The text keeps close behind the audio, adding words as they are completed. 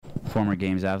Former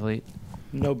Games athlete?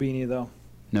 No beanie, though.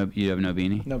 No, you have no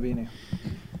beanie? No beanie.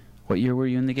 What year were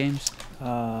you in the Games?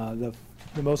 The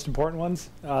most important ones,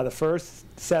 the first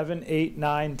 7, 8,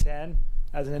 9, 10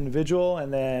 as an individual,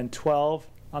 and then 12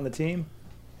 on the team.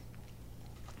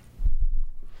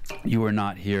 You were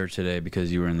not here today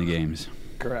because you were in the Games.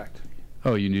 Correct.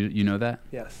 Oh, you know that?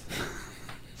 Yes.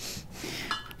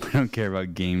 I don't care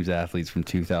about Games athletes from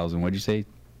 2000. What'd you say?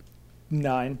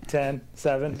 9, 10,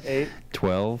 7, 8.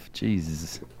 12?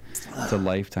 Jesus. It's a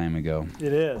lifetime ago.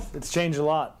 It is. It's changed a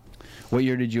lot. What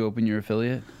year did you open your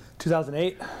affiliate?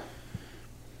 2008.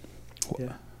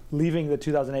 Yeah. Leaving the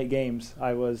 2008 Games,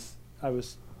 I was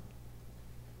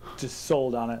just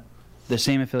sold on it. The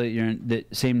same affiliate you're in, the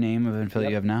same name of an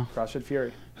affiliate you have now? CrossFit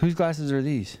Fury. Whose glasses are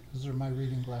these? Those are my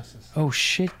reading glasses. Oh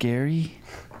shit, Gary.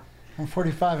 I'm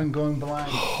 45 and going blind.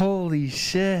 Holy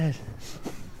shit.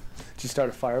 Did you start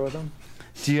a fire with them?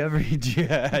 Do you have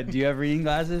reading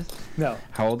glasses? No.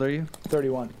 How old are you?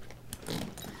 31.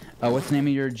 What's the name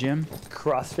of your gym?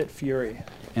 CrossFit Fury.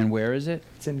 And where is it?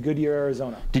 It's in Goodyear,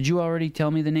 Arizona. Did you already tell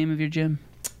me the name of your gym?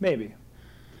 Maybe.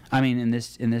 I mean, in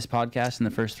this podcast, in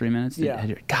the first 3 minutes? Yeah.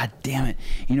 God damn it.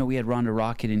 You know, we had Rhonda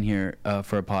Rocket in here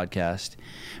for a podcast.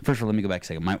 First of all, let me go back a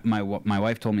second. My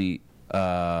wife told me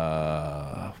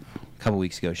a couple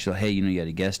weeks ago, she said, hey, you know, you had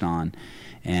a guest on,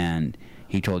 and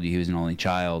he told you he was an only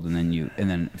child, and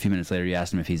then a few minutes later you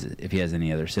asked him if he has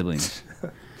any other siblings.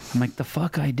 I'm like, the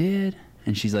fuck I did?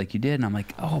 And she's like, you did? And I'm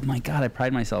like, oh my God, I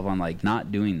pride myself on like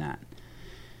not doing that.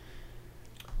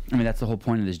 I mean, that's the whole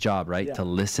point of this job, right? Yeah. To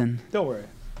listen. Don't worry.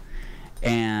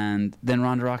 And then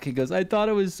Rhonda Rocket goes, I thought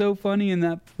it was so funny in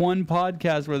that one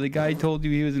podcast where the guy told you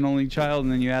he was an only child,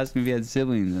 and then you asked him if he had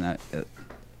siblings, and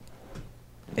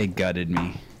it gutted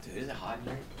me. Dude, is it hot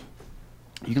in here?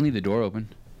 You can leave the door open.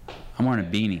 I'm wearing a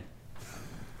beanie.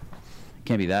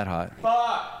 Can't be that hot.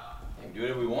 Fuck! We can do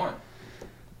whatever we want.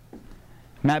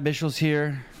 Matt Bishel's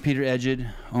here. Peter Egyed,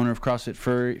 owner of CrossFit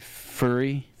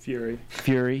Fury.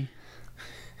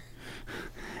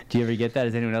 Do you ever get that?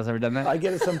 Has anyone else ever done that? I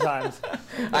get it sometimes.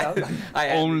 I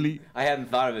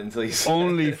hadn't thought of it until you said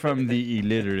Only from the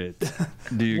illiterate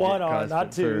do you One get on, CrossFit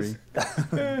not twos.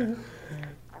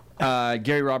 Furry.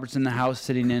 Gary Roberts in the house,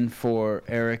 sitting in for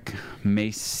Eric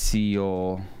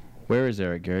Maciel. Where is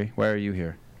Eric, Gary? Why are you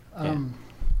here?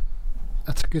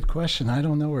 That's a good question. I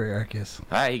don't know where Eric is.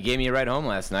 Hi, he gave me a ride home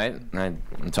last night. I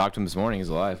talked to him this morning. He's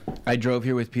alive. I drove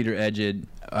here with Peter Egyed.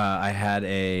 I had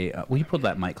a... will you pull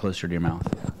that mic closer to your mouth?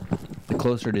 The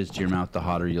closer it is to your mouth, the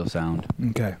hotter you'll sound.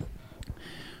 Okay.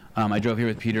 I drove here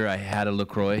with Peter. I had a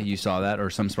LaCroix. You saw that?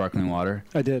 Or some sparkling water.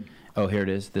 I did. Oh, here it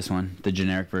is. This one. The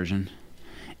generic version.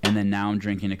 And then now I'm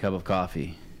drinking a cup of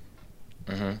coffee.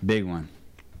 Mm-hmm. Big one.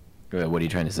 What are you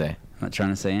trying to say? I'm not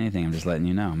trying to say anything. I'm just letting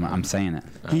you know. I'm saying it.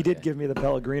 He did give me the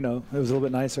Pellegrino. It was a little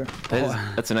bit nicer.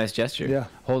 That's a nice gesture. Yeah.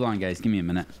 Hold on, guys. Give me a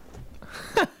minute.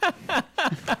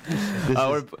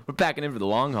 We're packing in for the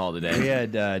long haul today. We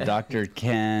had Dr.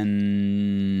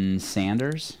 Ken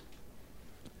Sanders.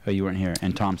 Oh, you weren't here.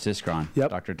 And Tom Siskron. Yep.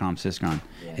 Dr. Tom Siskron.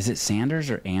 Yeah. Is it Sanders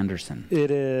or Anderson?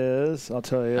 It is. I'll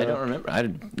tell you. I don't remember. I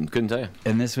couldn't tell you.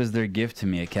 And this was their gift to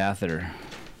me, a catheter.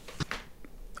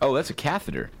 Oh, that's a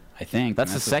catheter. I think.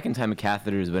 That's the second time a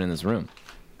catheter has been in this room.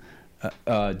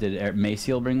 Did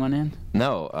Maciel bring one in?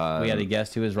 No. We had a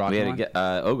guest who was rocking one? We had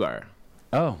Ogar.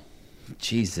 Oh.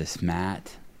 Jesus,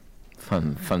 Matt.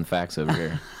 Fun facts over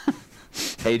here.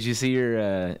 Hey, did you see your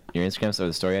Instagram or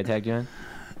the story I tagged you on?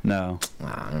 No.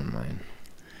 Never mind.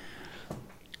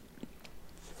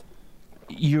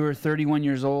 You're 31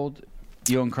 years old.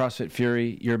 You own CrossFit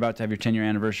Fury. You're about to have your 10-year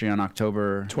anniversary on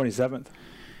October 27th.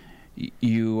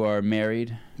 You are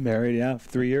married? Married, yeah.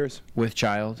 3 years. With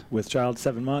child? With child,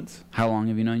 7 months. How long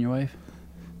have you known your wife?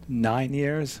 9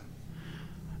 years.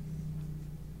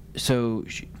 So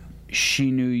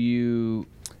she knew you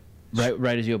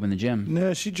right as you opened the gym?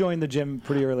 No, she joined the gym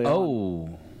pretty early on.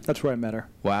 Oh. That's where I met her.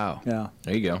 Wow. Yeah.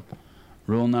 There you go.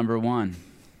 Rule number 1.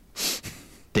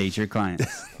 Date your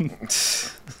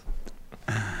clients.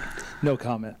 No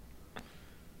comment.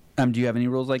 Do you have any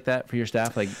rules like that for your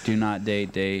staff? Like, do not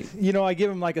date. You know, I give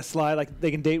them like a slide, like they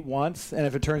can date once, and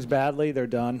if it turns badly, they're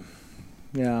done.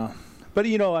 Yeah. But,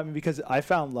 you know, I mean, because I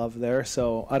found love there,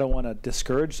 so I don't want to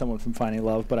discourage someone from finding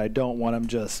love, but I don't want them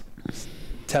just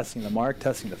testing the mark,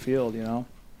 testing the field, you know?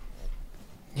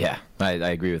 Yeah, I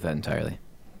agree with that entirely.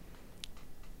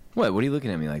 What are you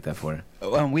looking at me like that for?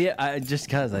 Just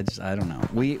because I don't know.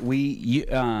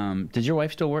 Did your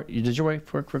wife still work? Did your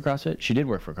wife work for CrossFit? She did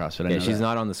work for CrossFit. Yeah, she's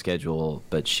not on the schedule,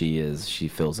 but she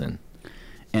fills in.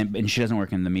 And she doesn't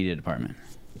work in the media department.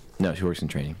 No, she works in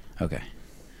training. Okay,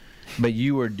 but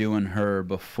you were doing her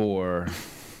before.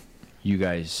 you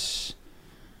guys,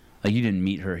 like, you didn't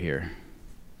meet her here.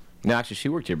 No, actually, she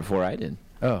worked here before I did.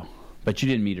 Oh, but you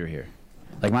didn't meet her here.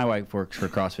 Like, my wife works for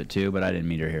CrossFit too, but I didn't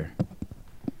meet her here.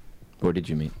 Where did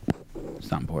you meet? It's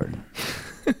not important.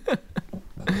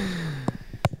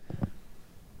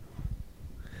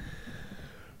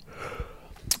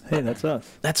 Hey, that's us.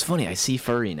 That's funny. I see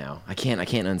furry now. I can't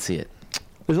unsee it.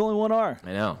 There's only one R.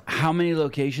 I know. How many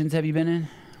locations have you been in?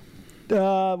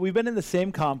 We've been in the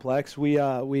same complex. We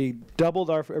doubled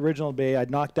our original bay. I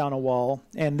knocked down a wall,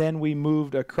 and then we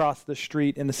moved across the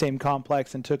street in the same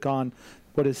complex and took on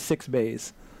what is 6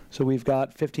 bays. So we've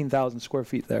got 15,000 square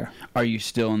feet there. Are you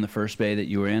still in the first bay that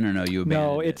you were in, or no? You abandoned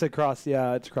No, it? it's across.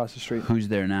 Yeah, it's across the street. Who's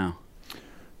there now?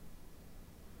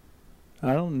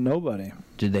 I don't know, nobody.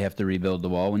 Did they have to rebuild the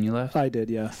wall when you left? I did,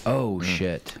 yes. Oh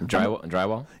shit!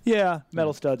 Drywall? Yeah,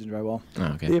 metal studs and drywall. Oh,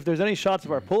 okay. If there's any shots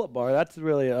of our pull-up bar, that's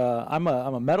really. I'm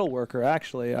a metal worker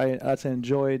actually. That's what I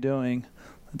enjoy doing.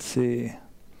 Let's see.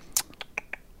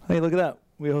 Hey, look at that.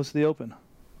 We hosted the Open.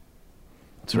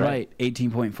 That's right.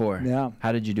 18.4. Yeah.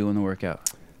 How did you do in the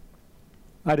workout?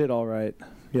 I did all right.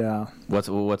 Yeah. What's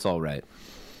all right?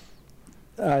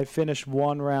 I finished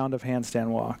 1 round of handstand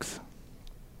walks.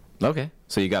 Okay.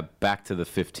 So you got back to the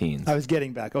 15s. I was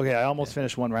getting back. Okay, I almost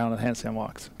finished 1 round of handstand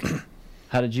walks.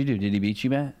 How did you do? Did he beat you,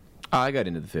 Matt? I got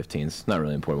into the 15s. Not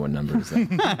really important what number is that.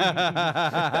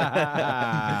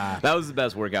 That was the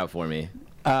best workout for me.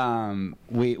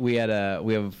 We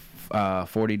have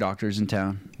 40 doctors in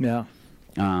town. Yeah.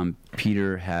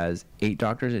 Peter has 8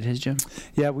 doctors at his gym.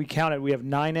 Yeah, we counted. We have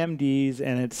 9 MDs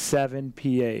and it's 7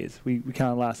 PAs. We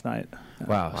counted last night.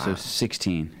 Wow. So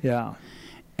 16. Yeah.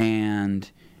 And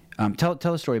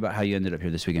tell a story about how you ended up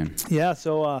here this weekend. Yeah,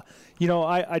 so,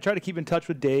 I try to keep in touch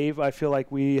with Dave. I feel like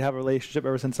we have a relationship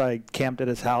ever since I camped at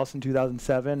his house in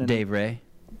 2007. And, Dave Ray?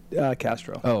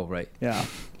 Castro. Oh, right. Yeah,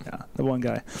 the one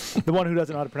guy. The one who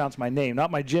doesn't know how to pronounce my name. Not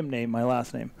my gym name, my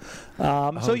last name.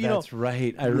 That's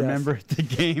right. I remember at the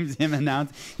games him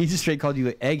announced. He just straight called you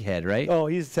an egghead, right? Oh,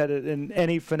 he's said it in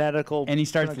any phonetical. And he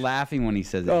starts laughing when he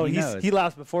says it. Oh, he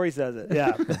laughs before he says it.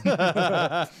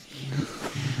 Yeah.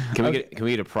 Can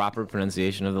we get a proper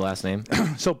pronunciation of the last name?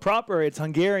 So proper, it's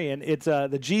Hungarian. It's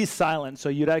the G's silent, so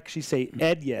you'd actually say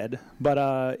Egyed,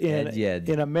 but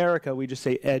in America we just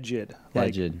say Egyed.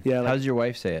 Egyed. Yeah. How does your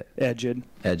wife say it? Egyed.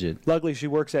 Egyed. Luckily, she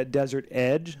works at Desert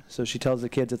Edge, so she tells the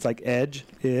kids it's like Edge,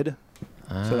 id.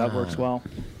 So that works well.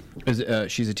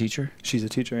 She's a teacher? She's a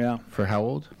teacher, yeah. For how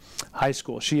old? High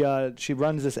school. She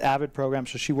runs this AVID program,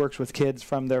 so she works with kids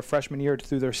from their freshman year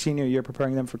through their senior year,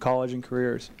 preparing them for college and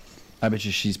careers. I bet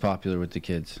you she's popular with the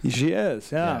kids. She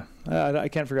is, yeah. I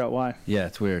can't figure out why. Yeah,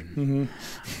 it's weird. Mm-hmm.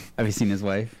 Have you seen his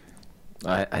wife?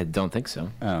 I don't think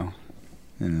so. Oh.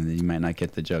 And you might not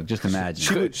get the joke. Just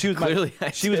imagine. She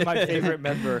was my favorite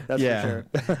member. That's for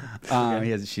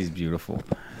sure. She's beautiful.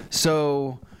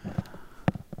 So,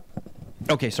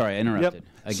 okay, sorry, I interrupted. Yep.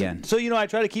 Again. So I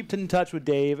try to keep in touch with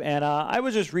Dave, and I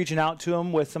was just reaching out to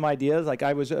him with some ideas. Like,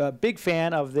 I was a big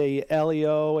fan of the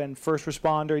LEO and first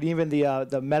responder, and even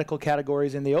the medical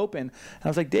categories in the Open. And I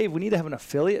was like, Dave, we need to have an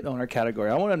affiliate owner category.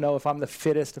 I want to know if I'm the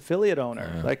fittest affiliate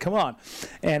owner. Like, come on.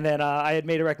 And then I had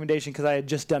made a recommendation because I had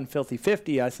just done Filthy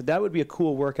 50. I said that would be a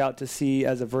cool workout to see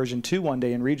as a version 2 one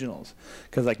day in regionals.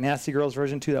 Because like Nasty Girls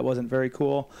version 2, that wasn't very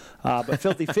cool. But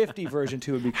Filthy 50 version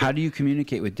 2 would be cool. How do you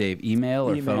communicate with Dave? Email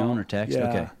or phone or text?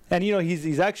 Yeah. Okay. And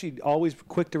he's actually always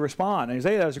quick to respond. And he's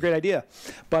like, hey, that was a great idea.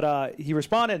 But he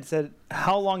responded and said,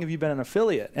 how long have you been an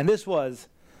affiliate? And this was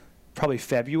probably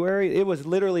February. It was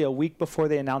literally a week before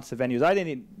they announced the venues.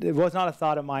 It was not a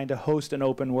thought of mine to host an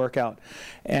Open workout.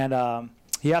 And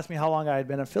he asked me how long I had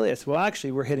been an affiliate. I said, well,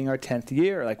 actually, we're hitting our 10th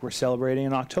year. Like, we're celebrating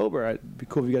in October. It'd be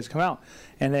cool if you guys come out.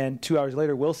 And then 2 hours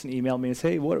later, Wilson emailed me and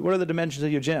said, hey, what are the dimensions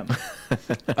of your gym?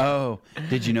 Oh,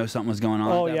 did you know something was going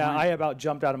on? Oh, yeah. I about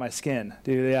jumped out of my skin,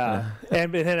 dude. Yeah.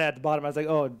 And then at the bottom, I was like,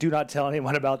 oh, do not tell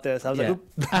anyone about this. I was like, oop.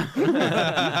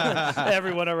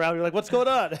 Everyone around me like, what's going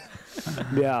on?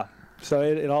 Yeah. So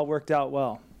it all worked out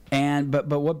well. And but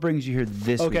what brings you here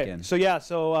this weekend? So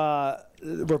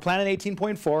we're planning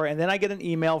 18.4, and then I get an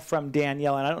email from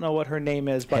Danielle, and I don't know what her name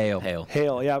is, but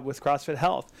Hale, yeah, with CrossFit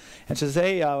Health, and she says,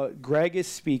 hey, Greg is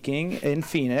speaking in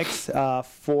Phoenix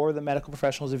for the medical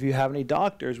professionals. If you have any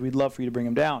doctors, we'd love for you to bring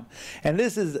them down. And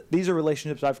these are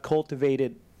relationships I've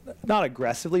cultivated. Not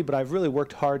aggressively, but I've really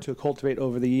worked hard to cultivate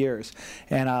over the years.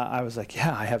 And I was like,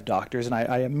 yeah, I have doctors. And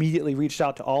I immediately reached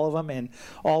out to all of them, and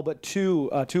all but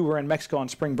two were in Mexico on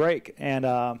spring break. And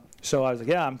so I was like,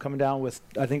 yeah, I'm coming down with,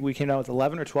 I think we came down with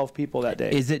 11 or 12 people that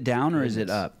day. Is it down or is it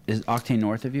up? Is Octane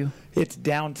north of you? It's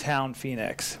downtown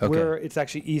Phoenix. Okay. It's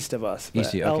actually east of us. East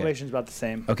of you, okay. Elevation's about the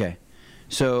same. Okay.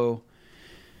 So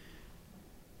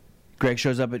Greg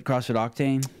shows up at CrossFit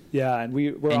Octane, Yeah, and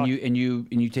we're and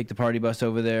you take the party bus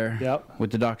over there. Yep.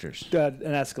 With the doctors.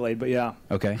 An Escalade, but yeah.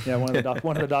 Okay. Yeah, one of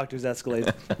the doctors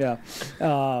Escalades. Yeah.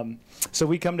 So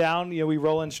we come down, we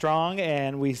roll in strong,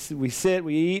 and we sit,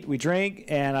 we eat, we drink,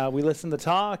 and we listen to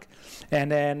talk,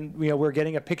 and then we're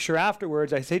getting a picture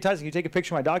afterwards. I say, Tyson, can you take a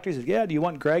picture of my doctor? He said, yeah. Do you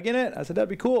want Greg in it? I said, that'd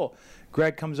be cool.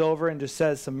 Greg comes over and just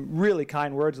says some really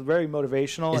kind words, very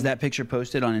motivational. Is that picture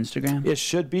posted on Instagram? It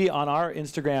should be on our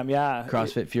Instagram. Yeah.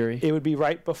 CrossFit Fury. It would be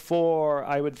right before,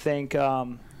 I would think,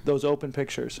 those open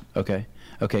pictures. Okay.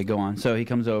 Okay, go on. So he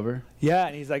comes over. Yeah,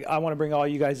 and he's like, I want to bring all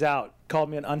you guys out. Called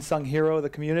me an unsung hero of the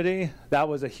community. That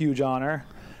was a huge honor.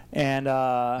 And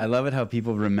I love it how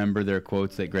people remember their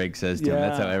quotes that Greg says to them.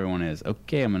 That's how everyone is.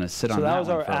 Okay, I'm going to sit on that one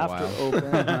for a while. So that was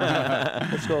our after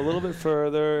open. Let's go a little bit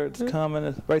further. It's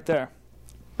coming right there.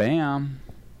 Bam.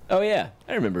 Oh yeah,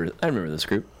 I remember this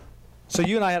group. So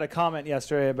you and I had a comment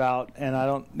yesterday about, and I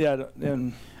don't, yeah,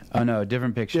 and Oh no,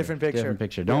 different picture. Different picture. Different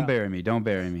picture. Don't bury me. Don't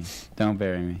bury me. Don't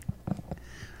bury me.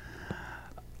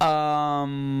 Now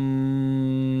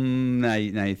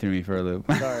you threw me for a loop.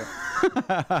 Sorry.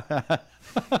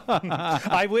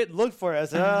 I went and looked for it. I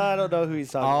said, I don't know who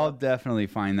he's talking I'll about. definitely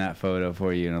find that photo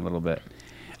for you in a little bit.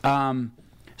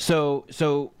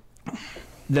 So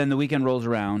then the weekend rolls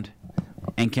around,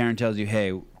 and Karen tells you,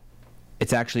 "Hey,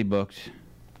 it's actually booked.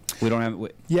 We don't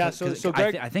have." Yeah, so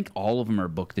Greg, I think all of them are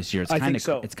booked this year. It's I kind think of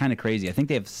so. It's kind of crazy. I think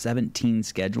they have 17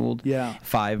 scheduled. Yeah.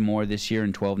 5 more this year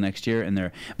and 12 next year, and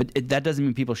that doesn't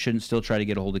mean people shouldn't still try to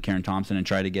get a hold of Karen Thompson and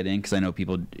try to get in, because I know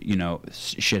people,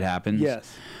 shit happens.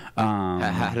 yes.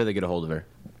 How do they get a hold of her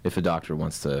if a doctor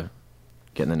wants to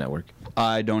get in the network?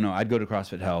 I don't know. I'd go to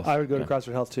CrossFit Health. I would go to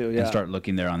CrossFit Health too. Yeah. And start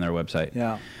looking there on their website.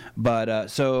 Yeah. But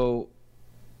so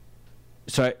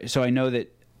I know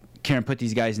that Karen put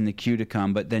these guys in the queue to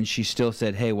come, but then she still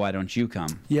said, "Hey, why don't you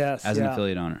come?" Yes. As an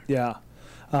affiliate owner. Yeah.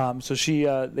 So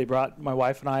they brought my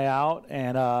wife and I out,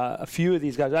 and a few of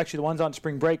these guys, actually the ones on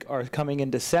spring break, are coming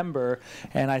in December,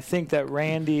 and I think that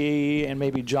Randy and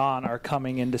maybe John are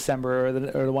coming in December,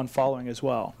 or the one following as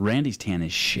well. Randy's tan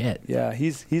as shit. Yeah,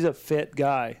 he's a fit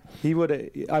guy.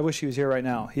 I wish he was here right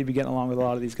now. He'd be getting along with a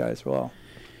lot of these guys well.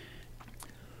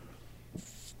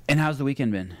 And how's the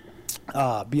weekend been?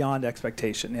 Beyond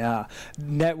expectation, yeah.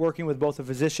 Networking with both the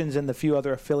physicians and the few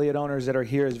other affiliate owners that are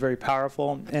here is very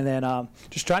powerful. And then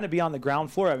just trying to be on the ground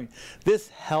floor. I mean, this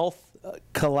health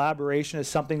collaboration is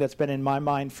something that's been in my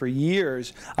mind for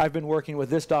years. I've been working with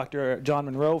this doctor, John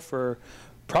Monroe, for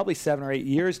probably 7 or 8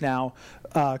 years now,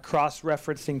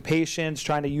 cross-referencing patients,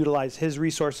 trying to utilize his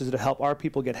resources to help our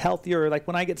people get healthier. Like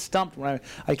when I get stumped, when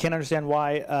I can't understand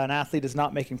why an athlete is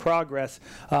not making progress,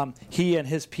 he and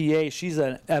his PA, she's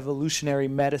an evolutionary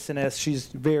medicinist. She's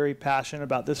very passionate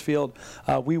about this field.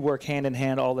 We work hand in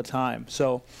hand all the time.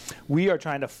 So we are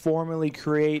trying to formally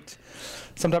create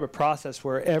some type of process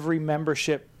where every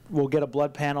membership will get a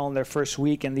blood panel in their first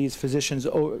week, and these physicians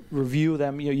review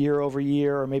them year over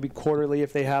year, or maybe quarterly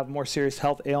if they have more serious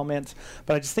health ailments.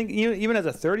 But I just think even as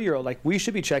a 30-year-old, like, we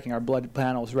should be checking our blood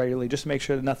panels regularly just to make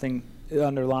sure that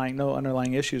no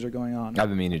underlying issues are going on. I've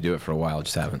been meaning to do it for a while,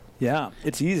 just haven't. Yeah,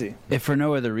 it's easy. If for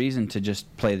no other reason, to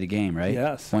just play the game, right?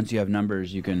 Yes. Once you have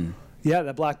numbers, you can. Yeah,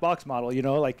 the black box model.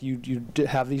 Like you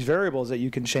have these variables that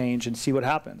you can change and see what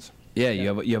happens. Yeah, you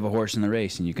have a horse in the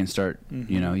race, and you can start.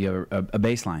 Mm-hmm. You have a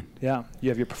baseline. Yeah, you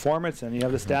have your performance and you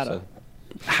have this data.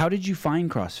 How did you find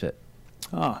CrossFit?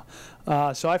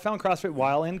 So I found CrossFit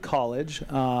while in college. Do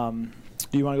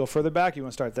you want to go further back? Or you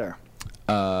want to start there?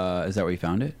 Is that where you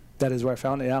found it? That is where I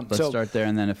found it. Yeah. Let's start there,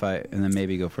 and then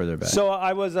maybe go further back. So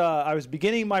I was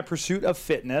beginning my pursuit of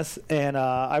fitness, and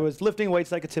I was lifting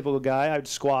weights like a typical guy. I would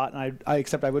squat, and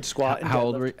I would squat. And How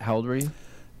old were you?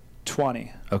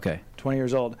 20. Okay. 20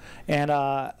 years old, and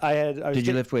Did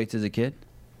you lift weights as a kid?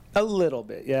 A little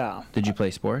bit, yeah. Did you play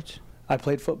sports? I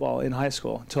played football in high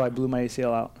school until I blew my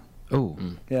ACL out. Oh.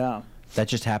 Yeah. That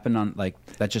just happened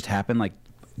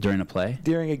during a play?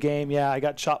 During a game, yeah. I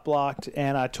got shot blocked,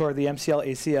 and I tore the MCL,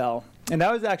 ACL. And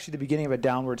that was actually the beginning of a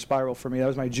downward spiral for me. That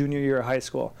was my junior year of high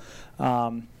school.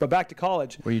 But back to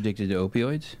college. Were you addicted to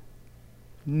opioids?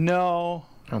 No.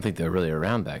 I don't think they were really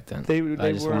around back then. They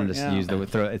I just wanted to yeah. use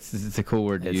it's a cool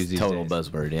word to use It's these total days.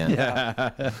 buzzword,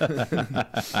 yeah.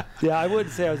 Yeah, I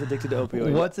wouldn't say I was addicted to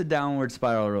opioids. What's a downward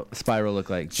spiral look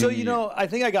like? So, I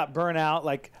think I got burnt out.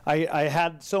 Like, I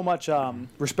had so much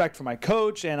respect for my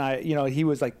coach, and he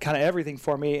was like kind of everything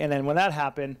for me. And then when that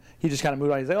happened, he just kind of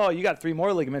moved on. He's like, "Oh, you got 3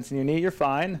 more ligaments in your knee. You're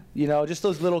fine." Just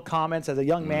those little comments as a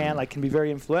young man, like, can be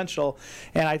very influential.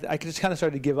 And I just kind of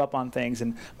started to give up on things.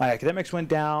 And my academics went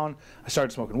down. I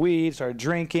started smoking weed, started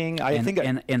drinking.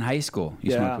 In high school,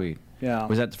 you smoked weed. Yeah.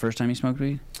 Was that the first time you smoked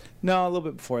weed? No, a little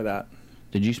bit before that.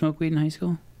 Did you smoke weed in high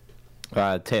school?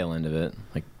 Tail end of it,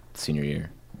 like senior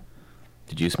year.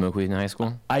 Did you smoke weed in high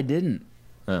school? I didn't.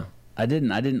 Oh. I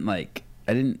didn't. I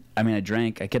mean, I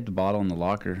drank. I kept the bottle in the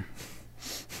locker.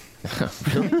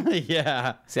 Really?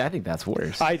 Yeah. See, I think that's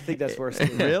worse. I think that's worse.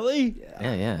 Too. Really?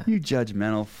 Yeah. You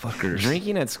judgmental fuckers.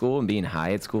 Drinking at school and being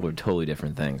high at school are totally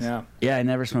different things. Yeah. Yeah, I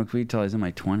never smoked weed until I was in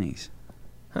my 20s.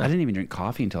 Huh. I didn't even drink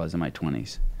coffee until I was in my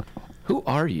 20s. Who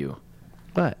are you?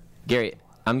 But Gary,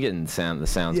 I'm getting the sound's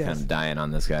Yes. kind of dying on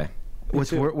this guy.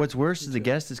 what's too. what's worse is the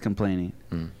guest is complaining.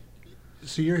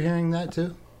 So you're hearing that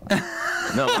too?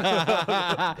 No.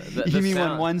 You mean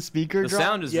when one speaker The dropped?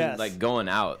 sound has Yes. been like going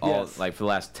out all Yes. like for the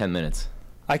last 10 minutes.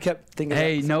 I kept thinking.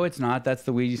 Hey, that- no, it's not. That's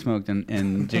the weed you smoked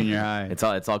in junior high. It's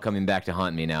all coming back to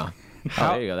haunt me now. How-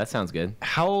 Oh, there you go. That sounds good.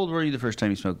 How old were you the first time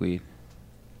you smoked weed?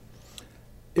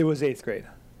 It was 8th grade.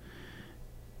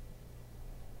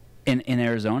 In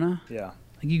Arizona? Yeah.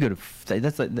 Like you go to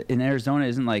that's like in Arizona.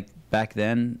 Isn't like back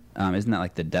then? Isn't that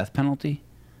like the death penalty?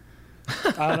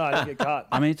 I don't know. I didn't get caught.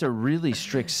 I mean, it's a really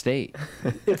strict state.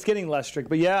 It's getting less strict,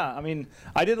 but yeah. I mean,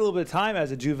 I did a little bit of time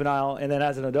as a juvenile and then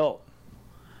as an adult.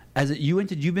 You've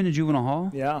been to juvenile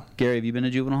hall? Yeah. Gary, have you been to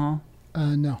juvenile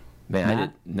hall? No.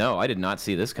 Man, Matt? I did not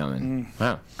see this coming.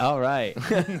 Wow. All right.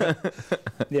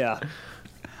 Yeah.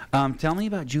 Tell me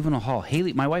about juvenile hall.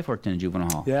 Haley, my wife worked in a juvenile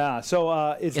hall. Yeah.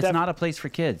 So It's not a place for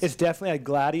kids. It's definitely a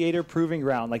gladiator proving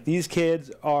ground. Like these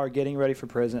kids are getting ready for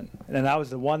prison. And I was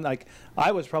the one, like,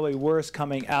 I was probably worse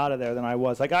coming out of there than I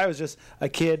was. Like, I was just a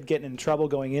kid getting in trouble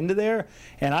going into there.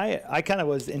 And I kind of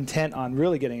was intent on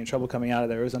really getting in trouble coming out of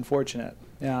there. It was unfortunate.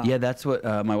 Yeah. Yeah, that's what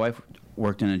my wife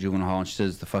worked in a juvenile hall, and she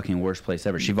says it's the fucking worst place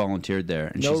ever. She volunteered there,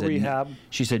 and No she said rehab.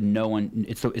 She said no one.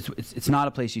 It's not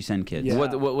a place you send kids. Yeah.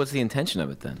 What's the intention of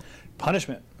it then?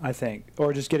 Punishment, I think.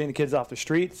 Or just getting the kids off the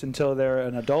streets until they're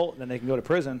an adult, and then they can go to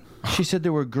prison. She said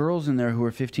there were girls in there who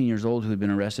were 15 years old who had been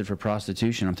arrested for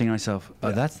prostitution. I'm thinking to myself,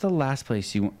 Yeah. that's the last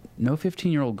place you. No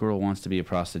 15-year-old girl wants to be a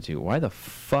prostitute. Why the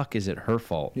fuck is it her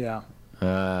fault? Yeah. Do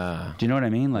you know what I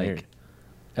mean? Like, Weird.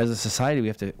 as a society,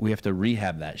 we have to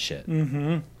rehab that shit.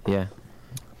 Mm-hmm. Yeah.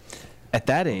 At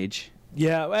that age.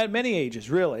 Yeah, at many ages,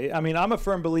 really. I mean, I'm a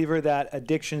firm believer that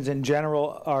addictions in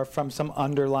general are from some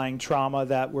underlying trauma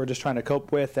that we're just trying to cope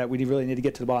with, that we really need to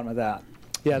get to the bottom of that.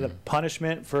 Yeah, the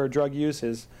punishment for drug use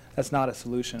that's not a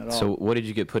solution at all. So what did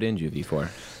you get put in juvie for?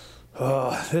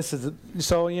 This is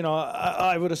so, you know,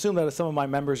 I would assume that some of my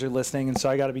members are listening, and so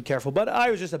I got to be careful. But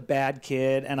I was just a bad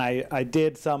kid, and I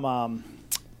did some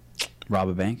Rob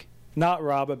a bank? not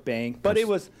rob a bank, but it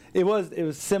was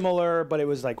similar, but it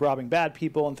was like robbing bad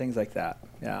people and things like that.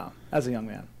 Yeah, as a young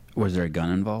man. Was there a gun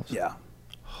involved? Yeah.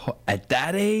 At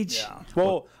that age? Yeah.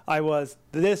 Well,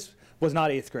 this was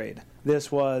not 8th grade.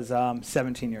 This was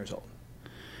 17 years old.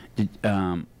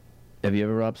 Have you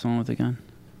ever robbed someone with a gun?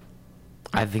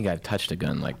 I think I've touched a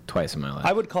gun like twice in my life.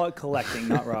 I would call it collecting,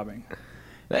 not robbing.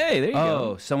 Hey, there you Oh,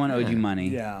 go. someone owed you money.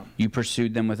 Yeah. You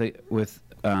pursued them with a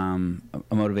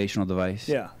motivational device.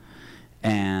 Yeah.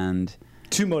 And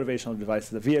 2 motivational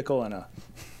devices, a vehicle and a...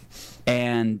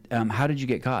 how did you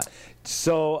get caught?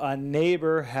 So a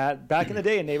neighbor back in the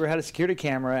day, a neighbor had a security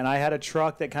camera, and I had a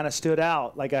truck that kind of stood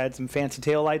out. Like I had some fancy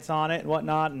taillights on it and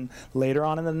whatnot, and later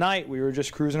on in the night, we were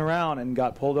just cruising around and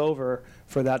got pulled over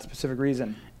for that specific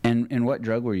reason. And what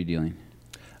drug were you dealing?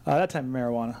 That time,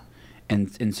 marijuana.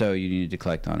 And so you needed to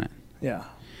collect on it. Yeah.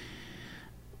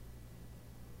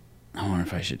 I wonder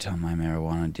if I should tell my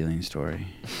marijuana dealing story.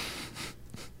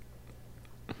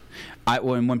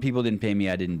 When people didn't pay me,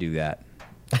 I didn't do that.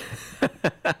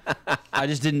 I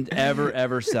just didn't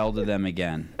ever sell to them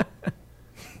again.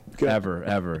 Good.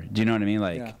 Ever. Do you know what I mean?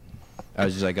 Like, Yeah. I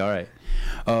was just like, all right.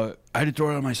 I had to throw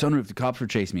it on my sunroof. The cops were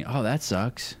chasing me. Oh, that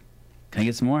sucks. Can I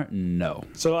get some more? No.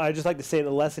 So I just like to say the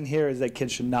lesson here is that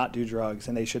kids should not do drugs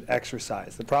and they should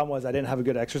exercise. The problem was I didn't have a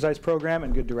good exercise program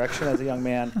and good direction as a young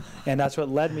man, and that's what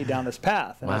led me down this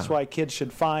path. And that's Wow. why kids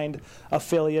should find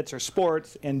affiliates or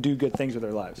sports and do good things with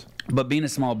their lives. But being a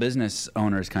small business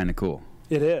owner is kind of cool.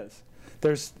 It is.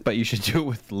 But you should do it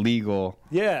with legal.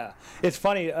 Yeah. It's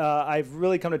funny. I've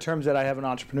really come to terms that I have an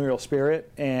entrepreneurial spirit,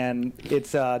 and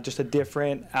it's just a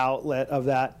different outlet of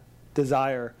that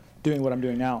desire doing what I'm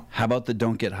doing now. How about the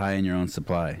don't get high in your own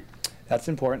supply? That's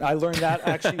important. I learned that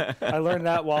actually. I learned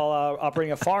that while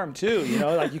operating a farm too. You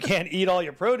know, like you can't eat all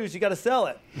your produce; you got to sell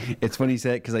it. It's funny you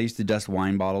say it because I used to dust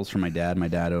wine bottles for my dad. My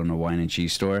dad owned a wine and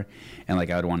cheese store, and like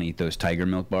I would want to eat those tiger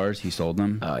milk bars. He sold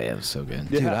them. Oh yeah, it was so good.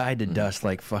 Dude, Yeah. I had to dust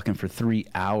like fucking for 3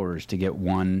 hours to get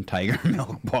one tiger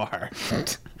milk bar.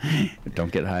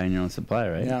 Don't get high in your own supply,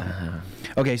 right? Yeah.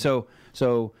 Okay, so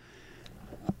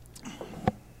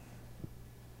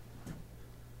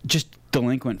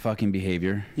delinquent fucking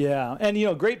behavior. Yeah,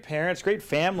 and great parents, great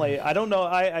family. I don't know.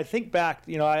 I think back.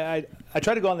 I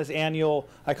try to go on this annual.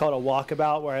 I call it a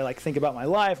walkabout, where I like think about my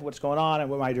life, what's going on, and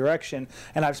what my direction.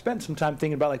 And I've spent some time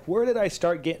thinking about like where did I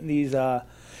start getting these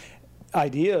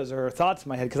ideas or thoughts in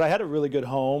my head? Because I had a really good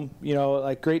home,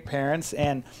 like great parents,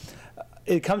 and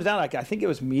it comes down like I think it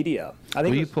was media. I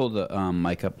think Will you pull the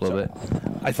mic up a little bit?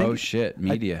 I think, oh shit,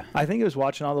 media. I think it was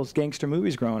watching all those gangster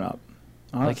movies growing up.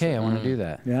 Honestly. Like, hey, I want to do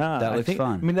that. Yeah, that looks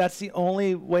fun. I mean, that's the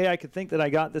only way I could think that I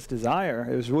got this desire.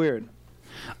 It was weird.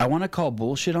 I want to call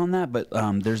bullshit on that, but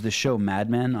there's this show Mad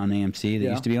Men on AMC that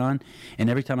used to be on, and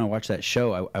every time I watch that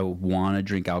show, I want to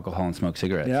drink alcohol and smoke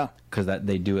cigarettes. Yeah, because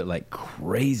they do it like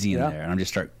crazy in there, and I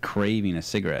just start craving a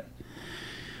cigarette,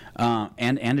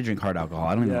 and to drink hard alcohol.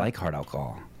 I don't even like hard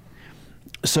alcohol.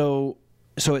 So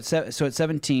at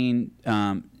 17,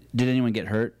 did anyone get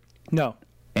hurt? No.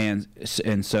 And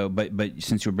so, but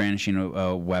since you were brandishing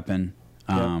a weapon,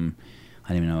 I didn't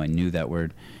even know I knew that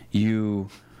word. And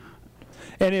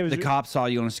it was the cops saw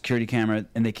you on a security camera,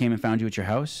 and they came and found you at your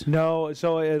house? No,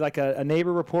 so like a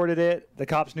neighbor reported it. The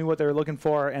cops knew what they were looking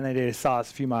for, and they saw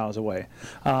us a few miles away.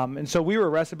 And so we were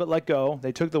arrested but let go.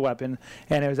 They took the weapon,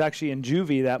 and it was actually in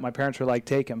juvie that my parents were like,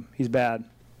 take him. He's bad.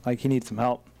 Like, he needs some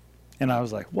help. And I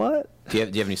was like, what? Do you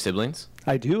have any siblings?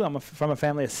 I do. I'm from a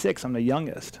family of 6. I'm the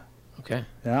youngest. Okay.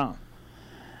 Yeah.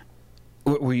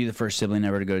 Were you the first sibling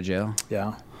ever to go to jail?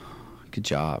 Yeah. Good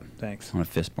job. Thanks. I want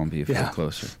to fist bump you if you're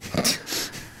closer.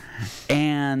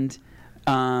 And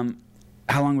how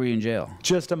long were you in jail?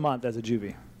 Just a month as a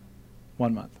juvie.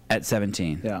 1 month. At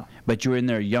 17? Yeah. But you were in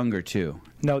there younger, too?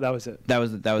 No, that was it. That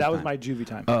was my juvie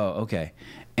time. Oh, okay.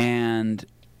 And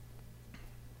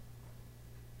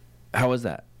how was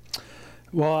that?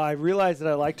 Well, I realized that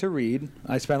I like to read.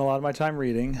 I spent a lot of my time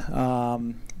reading.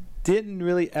 Didn't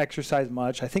really exercise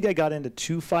much. I think I got into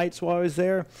 2 fights while I was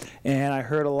there, and I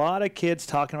heard a lot of kids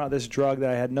talking about this drug that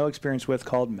I had no experience with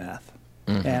called meth,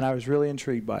 and I was really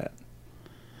intrigued by it.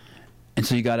 And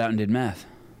so you got out and did meth?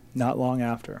 Not long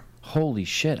after. Holy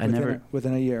shit.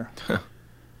 Within a year.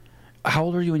 How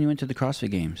old were you when you went to the CrossFit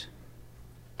Games?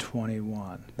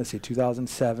 21. Let's see,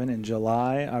 2007 in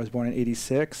July. I was born in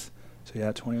 86. So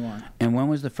yeah, 21. And when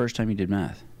was the first time you did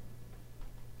math?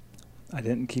 I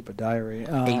didn't keep a diary.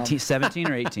 17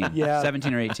 or 18? Yeah.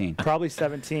 17 or 18? Probably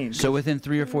 17. So within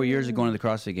 3 or 4 years of going to the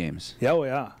CrossFit Games? Yeah, oh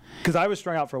yeah. Because I was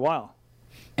strung out for a while.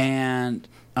 And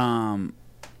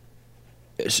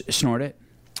snort it?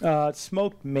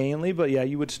 Smoked mainly, but yeah,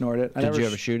 you would snort it. Did you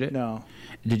ever shoot it? No.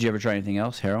 Did you ever try anything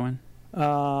else? Heroin?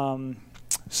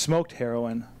 Smoked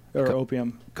heroin or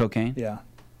opium. Cocaine? Yeah.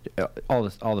 All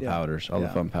the powders, all the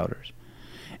fun powders.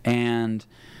 And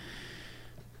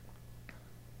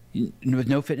with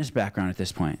no fitness background at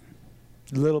this point?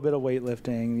 A little bit of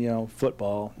weightlifting,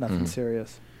 football, nothing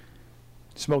serious.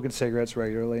 Smoking cigarettes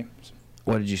regularly.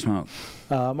 What did you smoke?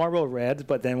 Marlboro Reds,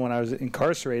 but then when I was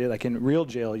incarcerated, like in real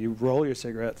jail, you roll your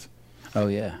cigarettes. Oh,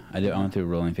 yeah. I went through a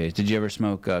rolling phase. Did you ever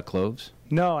smoke cloves?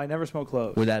 No, I never smoked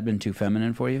cloves. Would that have been too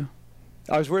feminine for you?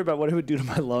 I was worried about what it would do to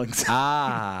my lungs.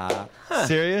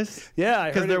 Serious? Yeah,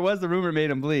 because there was the rumor it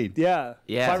made him bleed. Yeah,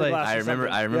 yeah. Fiberglass I remember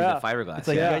the fiberglass. It's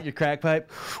like you got your crack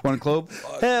pipe, want a clove?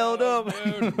 Hell no.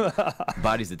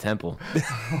 Body's the temple.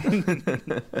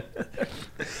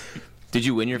 Did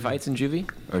you win your fights in juvie,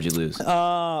 or did you lose?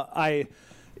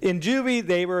 In juvie,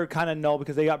 they were kind of null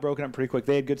because they got broken up pretty quick.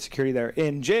 They had good security there.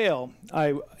 In jail,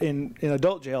 in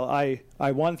adult jail,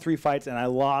 I won 3 fights and I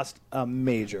lost a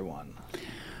major one.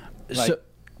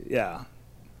 Yeah.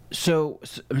 So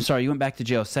I'm sorry, you went back to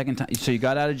jail second time. So you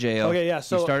got out of jail. Okay, yeah.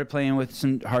 So you started playing with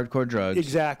some hardcore drugs.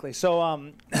 Exactly. So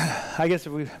I guess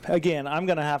I'm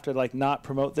gonna have to not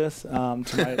promote this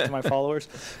to my followers.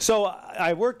 So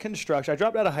I work construction. I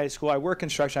dropped out of high school. I work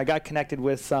construction. I got connected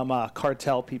with some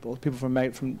cartel people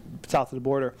from south of the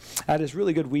border. I had this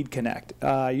really good weed connect.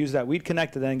 I used that weed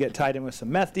connect to then get tied in with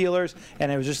some meth dealers, and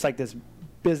it was just like this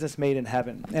business made in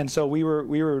heaven. And so we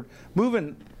were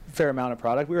moving fair amount of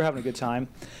product. We were having a good time,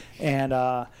 and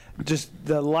just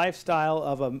the lifestyle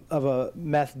of a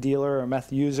meth dealer or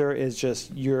meth user is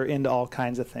just you're into all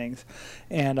kinds of things.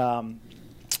 And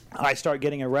I start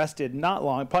getting arrested not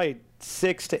long, probably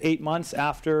 6 to 8 months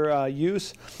after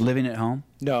use. Living at home?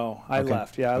 No, I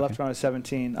left. Yeah, I left when I was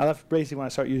 17. I left basically when I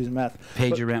started using meth.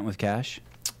 Paid your rent with cash?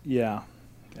 Yeah.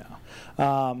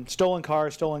 Stolen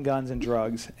cars, stolen guns, and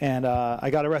drugs. And I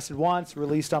got arrested once,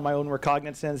 released on my own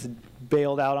recognizance,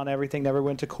 bailed out on everything, never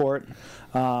went to court.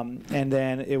 And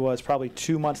then it was probably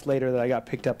 2 months later that I got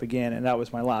picked up again, and that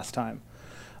was my last time.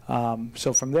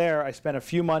 So from there, I spent a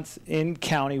few months in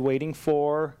county waiting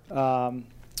for,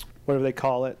 whatever they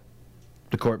call it,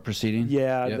 The court proceeding?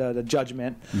 Yeah, Yep. the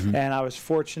judgment. Mhm. And I was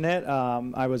fortunate.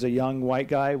 I was a young white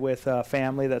guy with a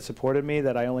family that supported me,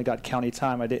 that I only got county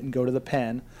time. I didn't go to the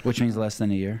pen. Which means less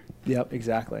than a year. Yep,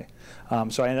 exactly.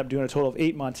 So I ended up doing a total of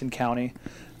 8 months in county,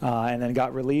 and then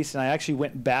got released. And I actually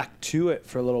went back to it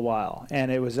for a little while.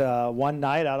 And it was one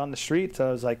night out on the streets.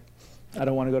 I was like, I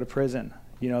don't want to go to prison.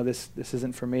 You know, this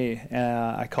isn't for me.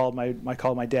 I called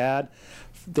my dad.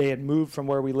 They had moved from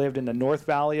where we lived in the North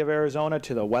Valley of Arizona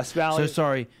to the West Valley.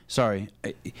 So sorry.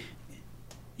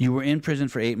 You were in prison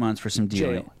for 8 months for some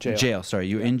deal. Jail. Sorry,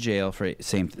 you were in jail for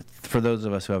for those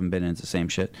of us who haven't been in, it's the same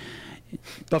shit.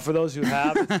 But for those who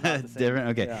have, it's not the same. Different.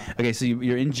 Okay. Yeah. Okay. So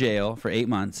you're in jail for 8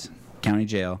 months, county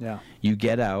jail. Yeah. You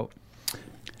get out.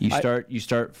 You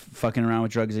start fucking around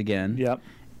with drugs again. Yep.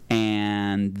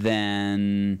 And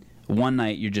then one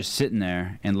night you're just sitting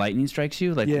there and lightning strikes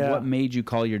you. Like, Yeah. what made you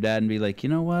call your dad and be like, you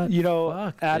know what? You know,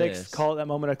 Fuck addicts this. call it that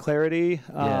moment of clarity.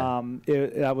 Yeah.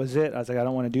 That was it. I was like, I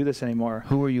don't want to do this anymore.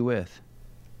 Who were you with?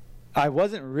 I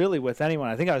wasn't really with anyone.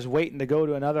 I think I was waiting to go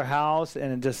to another house,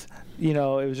 and it just, it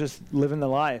was just living the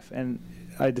life. And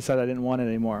I decided I didn't want it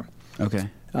anymore. Okay.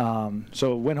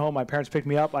 So went home. My parents picked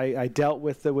me up. I dealt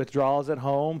with the withdrawals at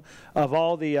home. Of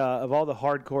all the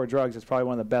hardcore drugs, it's probably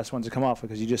one of the best ones to come off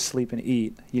because you just sleep and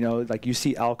eat. Like you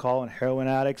see alcohol and heroin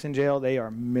addicts in jail, they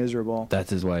are miserable.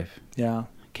 That's his wife. Yeah.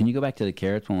 Can you go back to the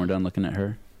carrots when we're done looking at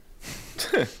her?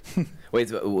 Wait,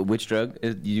 so which drug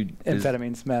is you?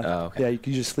 Amphetamines, meth. Oh, okay. Yeah, you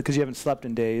just because you haven't slept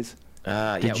in days.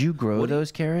 Did you grow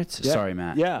those carrots? Yeah. Sorry,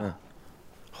 Matt. Yeah.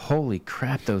 Holy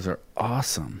crap, those are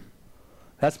awesome.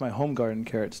 That's my home garden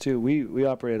carrots too. We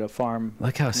operate a farm.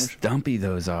 Look how stumpy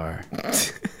those are.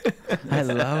 I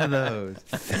love those.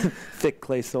 Thick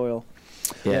clay soil.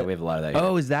 Yeah, we have a lot of that.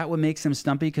 Oh, is that what makes them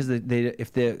stumpy? Because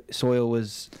if the soil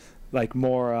was, Like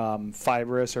more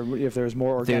fibrous, or if there's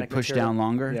more they organic would push material. down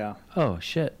longer? Yeah. Oh,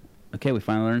 shit. Okay, we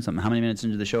finally learned something. How many minutes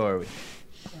into the show are we?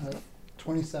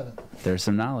 27. There's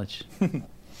some knowledge.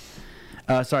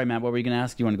 Sorry, Matt, what were you going to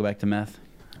ask? You want to go back to meth?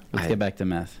 Let's get back to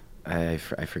meth. I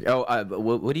forget. Oh,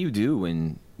 what do you do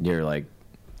when you're like,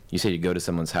 you say you go to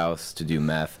someone's house to do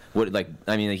meth? You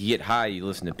get high, you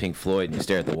listen to Pink Floyd, and you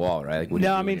stare at the wall, right? Like, what do you No,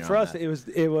 do I when mean you're for on us, meth?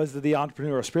 it was the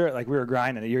entrepreneurial spirit. Like we were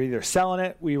grinding it. You're either selling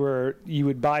it, you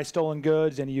would buy stolen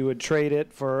goods, and you would trade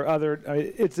it for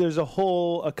other. There's a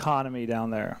whole economy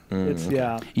down there. Okay.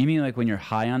 Yeah. You mean like when you're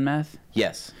high on meth?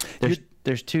 Yes.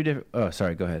 There's two different. Oh,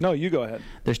 sorry. Go ahead. No, you go ahead.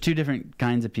 There's two different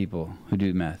kinds of people who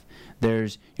do meth. You're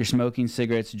smoking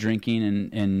cigarettes,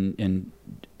 drinking,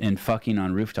 and fucking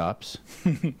on rooftops.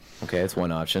 Okay, that's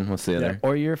one option. What's the other?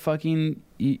 Or you're fucking.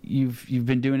 You've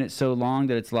been doing it so long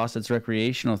that it's lost its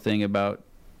recreational thing about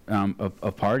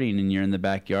of partying, and you're in the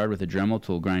backyard with a Dremel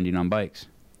tool grinding on bikes.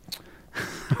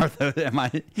 Am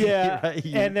I? Yeah, Right,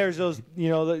 and there's those,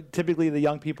 typically the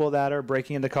young people that are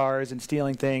breaking into cars and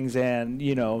stealing things and,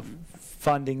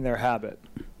 funding their habit.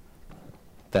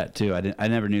 That too. I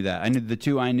never knew that. I knew the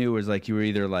two I knew was like you were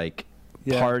either like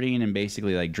partying and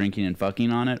basically like drinking and fucking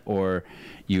on it, or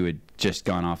you had just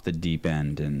gone off the deep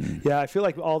end and. Yeah, I feel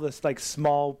like all this like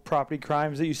small property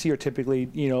crimes that you see are typically,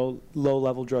 low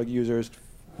level drug users.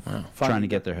 Wow. Trying to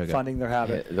get their hookup. Funding their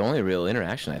habit. Yeah, the only real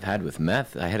interaction I've had with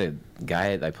meth, I had a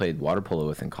guy I played water polo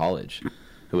with in college,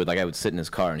 who I would sit in his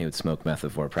car and he would smoke meth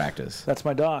before practice. That's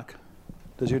my doc.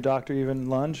 Does your doctor even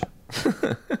lunge?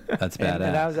 That's badass.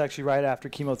 And that was actually right after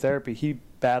chemotherapy. He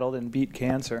battled and beat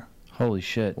cancer. Holy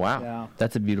shit. Wow. Yeah.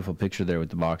 That's a beautiful picture there with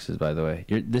the boxes, by the way.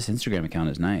 This Instagram account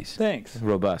is nice. Thanks.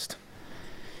 Robust.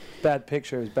 Bad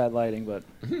pictures, bad lighting, but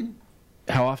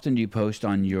How often do you post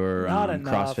on your Not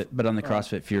enough. CrossFit, but on the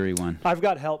CrossFit Fury one? I've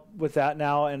got help with that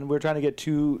now, and we're trying to get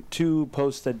two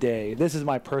posts a day. This is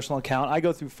my personal account. I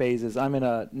go through phases. I'm in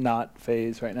a not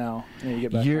phase right now. I need to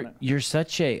get back on it. You're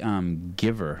such a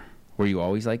giver. Were you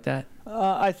always like that?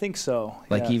 I think so.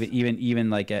 Like yes.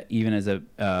 even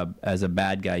as a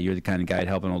bad guy, you're the kind of guy to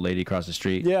help an old lady across the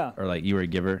street. Yeah. Or like you were a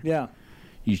giver. Yeah.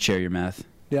 You share your meth.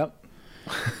 Yep.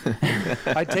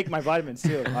 I take my vitamins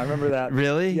too. I remember that.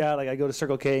 Really? Yeah, like I go to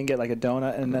Circle K and get like a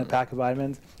donut and a pack of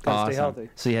vitamins. Gotta stay healthy.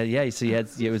 So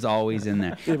it was always in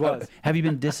there. It was. Have you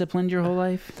been disciplined your whole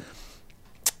life?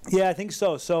 Yeah, I think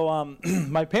so. So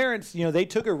my parents, they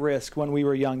took a risk when we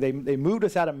were young. They moved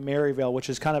us out of Maryville, which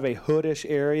is kind of a hoodish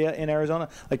area in Arizona,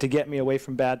 like to get me away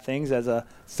from bad things as a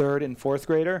 3rd and 4th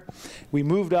grader. We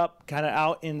moved up kind of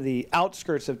out in the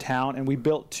outskirts of town, and we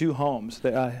built 2 homes.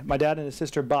 My dad and his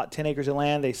sister bought 10 acres of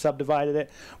land. They subdivided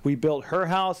it. We built her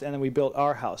house, and then we built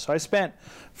our house. So I spent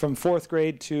from 4th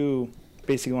grade to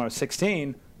basically when I was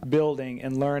 16 building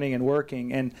and learning and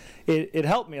working, and it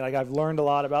helped me. Like, I've learned a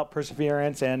lot about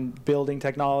perseverance and building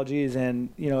technologies, and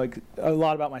like, a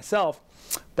lot about myself.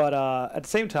 But at the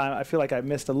same time, I feel like I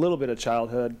missed a little bit of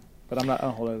childhood. But I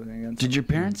don't hold anything against. Did your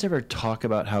parents ever talk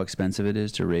about how expensive it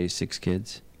is to raise 6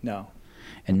 kids? No.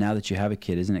 And now that you have a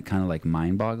kid, isn't it kind of like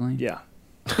mind-boggling? Yeah.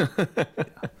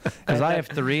 Because I have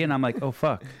 3, and I'm like, oh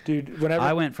fuck, dude. Whenever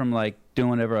I went from like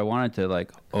doing whatever I wanted to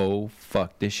like, oh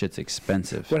fuck, this shit's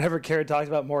expensive. Whenever Karen talks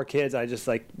about more kids, I just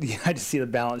see the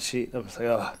balance sheet. I'm just like,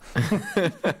 oh,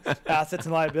 assets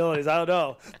and liabilities. I don't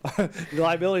know. The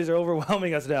liabilities are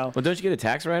overwhelming us now. Well, don't you get a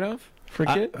tax write-off for a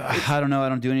kid? I don't know. I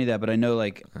don't do any of that, but I know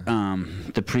like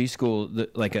the preschool,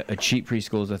 like a cheap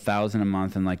preschool is $1,000 a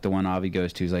month, and like the one Avi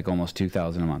goes to is like almost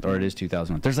 $2,000 a month, or it is $2,000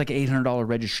 a month. There's like $800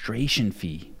 registration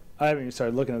fee. I haven't even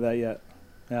started looking at that yet.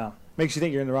 Yeah, makes you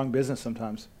think you're in the wrong business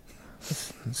sometimes.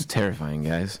 It's terrifying,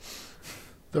 guys.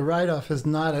 The write-off is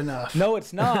not enough. No,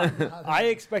 it's not. I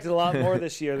expected a lot more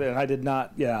this year than I did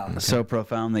not. Yeah. So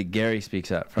profound that Gary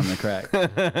speaks up from the crack.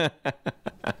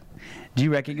 Do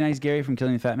you recognize Gary from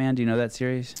Killing the Fat Man? Do you know that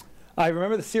series? I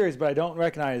remember the series, but I don't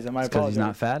recognize him. I Because apologize. he's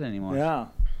not fat anymore. Yeah.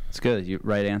 It's good.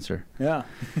 Right answer. Yeah.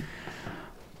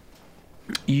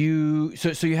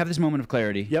 So you have this moment of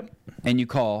clarity. Yep. And you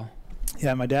call.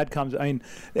 Yeah, my dad comes.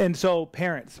 And so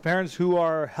parents who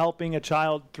are helping a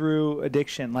child through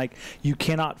addiction, like, you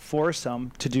cannot force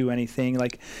them to do anything.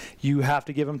 Like, you have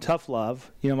to give them tough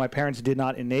love. My parents did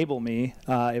not enable me.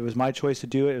 It was my choice to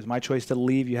do it. It was my choice to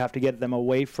leave. You have to get them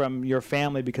away from your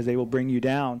family because they will bring you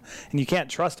down. And you can't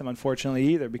trust them, unfortunately,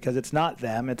 either, because it's not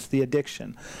them. It's the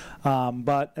addiction.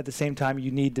 But at the same time,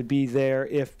 you need to be there,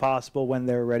 if possible, when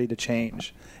they're ready to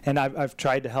change. And I've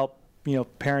tried to help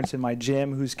parents in my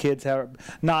gym whose kids are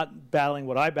not battling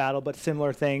what I battle, but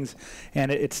similar things. And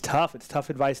it's tough. It's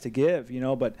tough advice to give,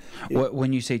 but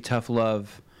When you say tough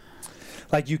love,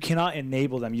 like, you cannot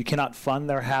enable them. You cannot fund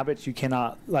their habits. You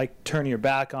cannot, like, turn your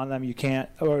back on them. You can't,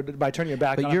 or by turning your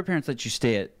back on but your parents let you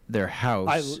stay at their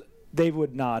house. they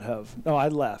would not have. No, I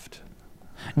left.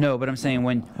 No, but I'm saying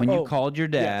when you called your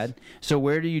dad, yes. So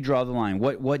where do you draw the line?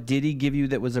 What did he give you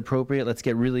that was appropriate? Let's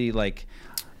get really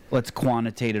let's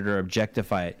quantitate it or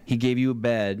objectify it. He gave you a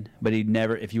bed, but he'd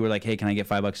never, if you were like, hey, can I get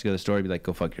 $5 to go to the store? He'd be like,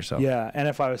 go fuck yourself. Yeah, and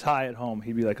if I was high at home,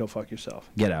 he'd be like, go fuck yourself.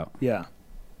 Get out. Yeah.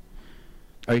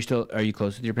 Are you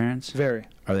close with your parents? Very.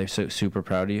 Are they super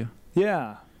proud of you?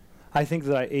 Yeah. I think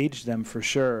that I aged them for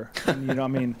sure. And,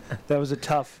 that was a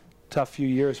tough few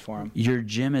years for them. Your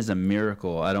gym is a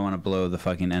miracle. I don't want to blow the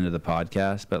fucking end of the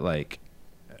podcast, but like,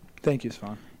 thank you,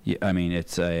 Svan. Yeah,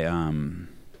 it's a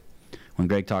when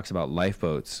Greg talks about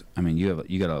lifeboats,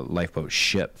 you got a lifeboat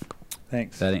ship.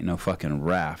 Thanks. That ain't no fucking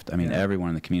raft. Everyone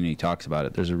in the community talks about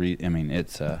it. There's a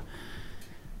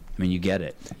you get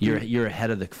it. You're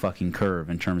ahead of the fucking curve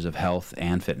in terms of health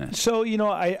and fitness. So,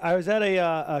 I was at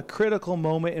a critical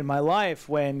moment in my life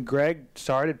when Greg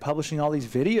started publishing all these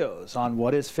videos on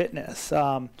what is fitness.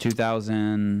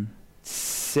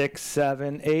 2006,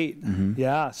 7, 8. Mm-hmm.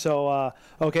 Yeah. So,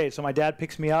 so my dad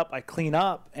picks me up. I clean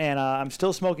up, and I'm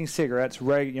still smoking cigarettes,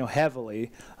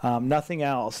 heavily, nothing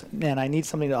else. And I need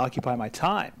something to occupy my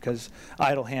time because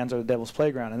idle hands are the devil's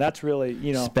playground. And that's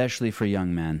really, especially for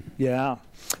young men. Yeah.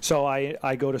 So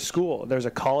I go to school. There's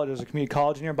a community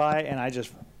college nearby, and I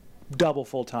just double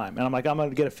full time. And I'm like, I'm going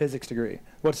to get a physics degree.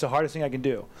 What's the hardest thing I can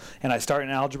do? And I start in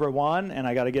Algebra 1, and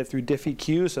I got to get through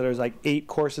Diffie-Q, so there's like 8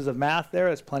 courses of math there.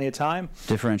 That's plenty of time.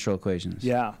 Differential equations.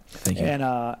 Yeah. Thank you.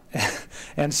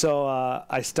 And so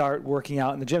I start working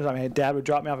out in the gym. Dad would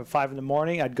drop me off at 5 in the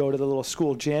morning. I'd go to the little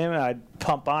school gym, and I'd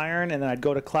pump iron, and then I'd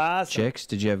go to class. Chicks?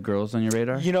 Did you have girls on your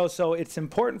radar? So it's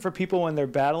important for people when they're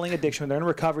battling addiction, when they're in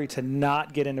recovery, to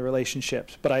not get into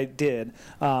relationships. But I did.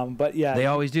 But yeah. They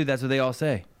always do. That's what they all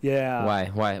say. Yeah.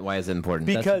 Why is it important?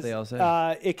 Because that's what they all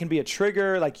say. It can be a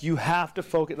trigger. Like, you have to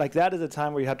focus. Like, that is a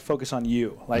time where you have to focus on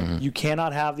you. Like, you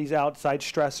cannot have these outside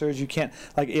stressors. You can't.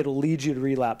 Like, it'll lead you to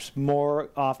relapse more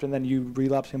often than you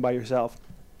relapsing by yourself.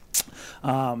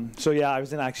 So yeah, I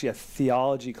was in actually a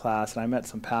theology class, and I met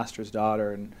some pastor's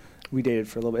daughter, and we dated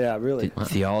for a little bit. Yeah, really.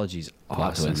 Theology's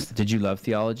awesome. Did you love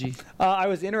theology? I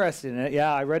was interested in it.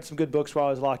 Yeah, I read some good books while I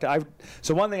was locked up.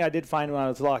 So one thing I did find when I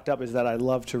was locked up is that I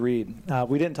love to read.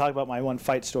 We didn't talk about my one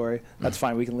fight story. That's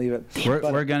fine. We can leave it.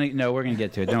 We're gonna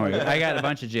get to it. Don't worry. I got a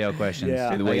bunch of jail questions.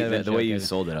 Yeah. The way you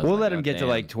sold it, we'll let them get to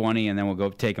like 20, and then we'll go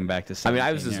take them back to.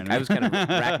 I was kind of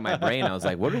racking my brain. I was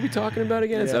like, what are we talking about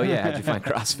again? Yeah. So yeah, how'd you find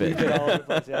CrossFit? We did all over the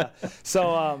place, yeah.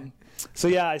 So So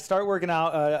yeah, I start working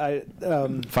out.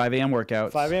 5 a.m.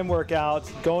 workouts. 5 a.m.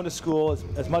 workouts, going to school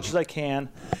as much as I can,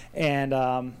 and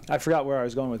I forgot where I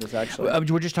was going with this actually.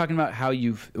 We're just talking about how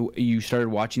you started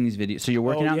watching these videos. So you're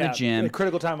working out in the gym. A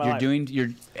critical time in my life.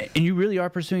 And you really are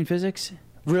pursuing physics?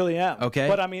 Really am. Okay.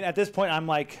 But I mean, at this point, I'm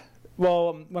like,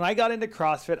 well, when I got into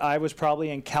CrossFit, I was probably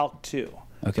in Calc 2.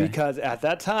 Okay. Because at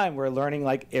that time we're learning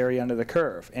like area under the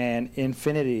curve and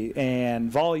infinity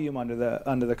and volume under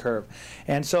the curve,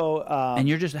 and so. And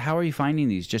you're just how are you finding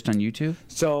these? Just on YouTube?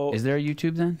 So is there a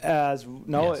YouTube then? Yes.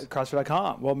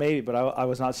 CrossFit.com. Well, maybe, but I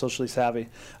was not socially savvy.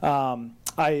 As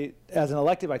an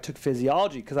elective, I took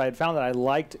physiology because I had found that I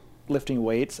liked lifting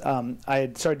weights. I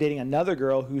had started dating another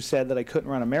girl who said that I couldn't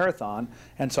run a marathon,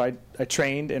 and so I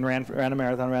trained and ran a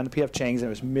marathon, ran the PF Changs, and it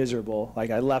was miserable. Like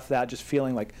I left that just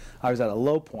feeling like I was at a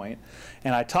low point,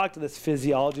 and I talked to this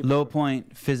physiology. Low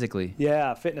point physically.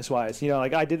 Yeah, fitness-wise.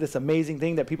 Like I did this amazing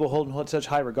thing that people hold in such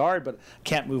high regard, but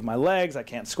can't move my legs, I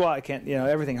can't squat, I can't.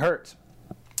 Everything hurts.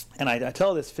 And I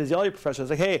tell this physiology professor, I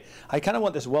was like, hey, I kind of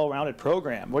want this well-rounded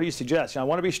program. What do you suggest? I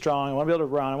want to be strong. I want to be able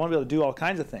to run. I want to be able to do all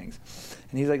kinds of things.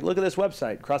 And he's like, look at this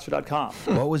website, CrossFit.com.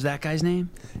 What was that guy's name?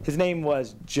 His name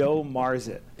was Joe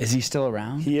Marzit. Is he still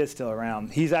around? He is still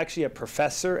around. He's actually a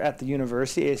professor at the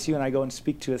university, ASU, and I go and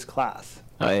speak to his class.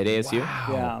 At ASU? Wow.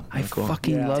 Yeah. I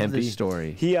fucking love Tempe. this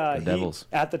story. He Devils.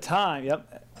 At the time,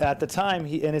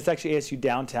 and it's actually ASU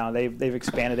downtown. They've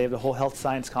expanded. They have the whole health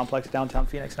science complex downtown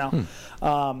Phoenix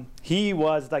now. He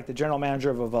was like the general manager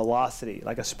of a Velocity,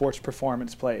 like a sports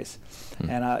performance place.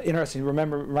 And interesting. Remind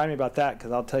me about that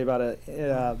because I'll tell you about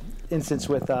an instance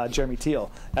with Jeremy Teal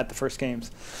at the first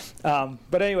games.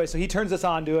 But anyway, so he turns us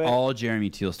on to it. All Jeremy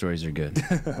Teal stories are good.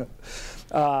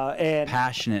 And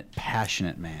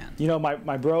passionate man.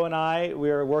 My bro and I, we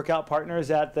were workout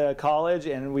partners at the college,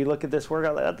 and we look at this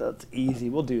workout like, that's easy.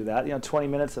 We'll do that. 20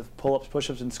 minutes of pull-ups,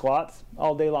 push-ups, and squats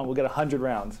all day long. We'll get 100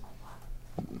 rounds.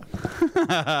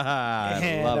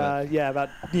 I love it. About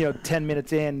 10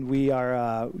 minutes in, we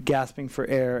are gasping for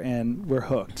air, and we're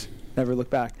hooked. Never look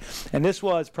back. And this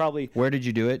was probably... Where did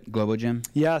you do it? Globo Gym?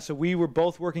 Yeah, so we were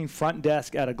both working front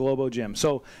desk at a Globo Gym.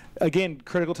 So, again,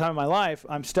 critical time in my life,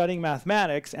 I'm studying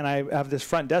mathematics, and I have this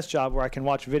front desk job where I can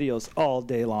watch videos all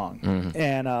day long. Mm-hmm.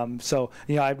 And so,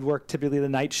 I'd work typically the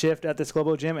night shift at this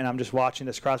Globo Gym, and I'm just watching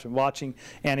this CrossFit, watching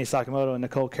Annie Sakamoto and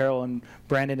Nicole Carroll and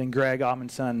Brandon and Greg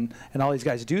Amundsen and all these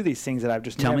guys do these things that I've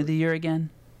just Tell me the year again.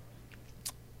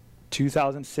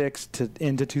 2006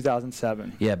 into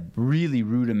 2007. Yeah, really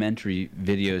rudimentary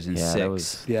videos in 6.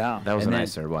 That was when I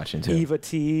started watching too. Eva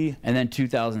T. And then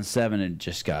 2007 it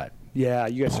just got... Yeah,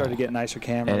 you guys started to get nicer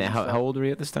cameras. And how old were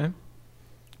you at this time?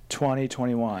 20,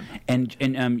 21.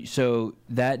 And so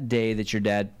that day that your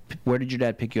dad... Where did your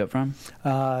dad pick you up from?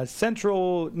 North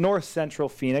Central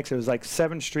Phoenix. It was like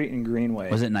 7th Street and Greenway.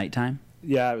 Was it nighttime?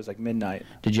 Yeah, it was like midnight.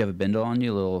 Did you have a bindle on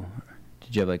you?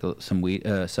 Did you have like some weed?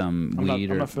 I'm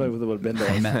not familiar with what a bindle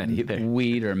is.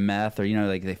 Weed or meth, or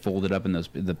like they fold it up in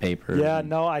the paper. Yeah,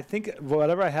 no, I think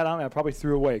whatever I had on me, I probably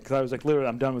threw away because I was like, literally,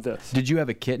 I'm done with this. Did you have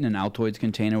a kit in an Altoids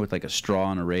container with like a straw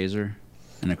and a razor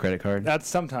and a credit card? That's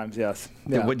sometimes, yes.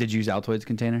 Yeah. What did you use Altoids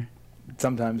container?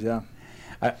 Sometimes, yeah.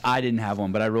 I didn't have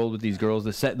one, but I rolled with these girls.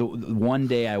 The one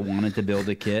day I wanted to build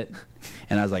a kit,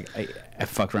 and I was like, I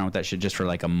fucked around with that shit just for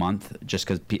like a month, just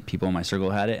because people in my circle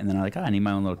had it, and then I'm like, I need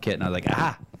my own little kit, and I was like,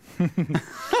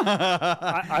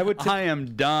 I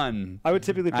am done. I would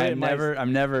typically put it in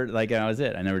I'm never like that was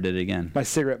it. I never did it again. My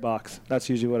cigarette box. That's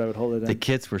usually what I would hold it in. The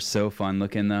kits were so fun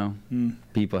looking though.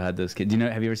 People had those kits.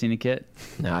 Have you ever seen a kit?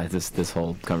 No, this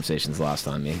whole conversation's lost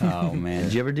on me. Oh man,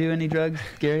 did you ever do any drugs,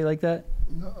 Gary, like that?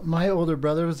 My older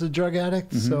brother was a drug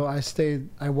addict, so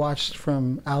I watched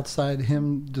from outside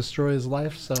him destroy his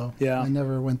life, so I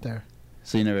never went there.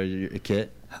 So you never did a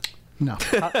kit? No.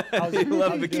 How's he doing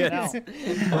now?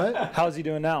 What? How's he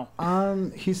doing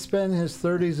now? He spent his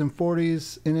 30s and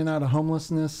 40s in and out of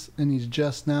homelessness, and he's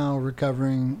just now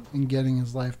recovering and getting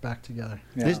his life back together.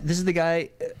 Yeah. This is the guy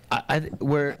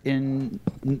we're in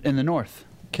the north.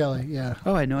 Kelly, yeah.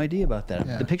 Oh, I had no idea about that.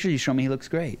 Yeah. The picture you showed me, he looks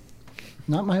great.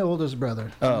 Not my oldest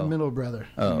brother. Oh. My middle brother.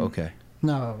 Oh, okay.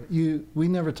 No, we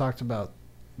never talked about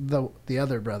the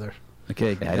other brother.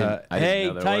 Okay. I didn't hey,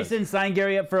 know there Tyson, was. sign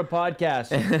Gary up for a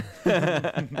podcast.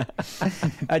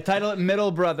 I title it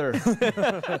Middle Brother.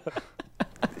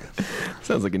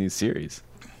 Sounds like a new series.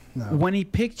 No. When he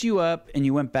picked you up and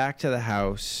you went back to the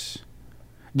house,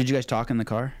 did you guys talk in the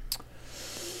car?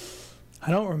 I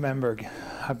don't remember.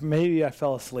 Maybe I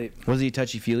fell asleep. Was he a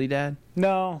touchy-feely dad?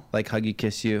 No. Like hug you,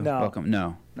 kiss you, No. welcome?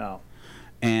 No. No.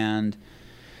 And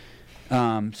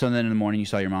so then in the morning you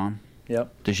saw your mom?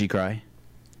 Yep. Did she cry?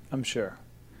 I'm sure.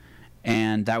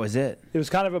 And that was it. It was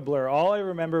kind of a blur. All I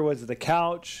remember was the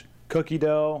couch, cookie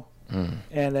dough,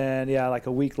 and then like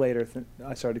a week later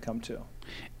I started to come to.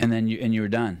 And then you were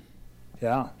done.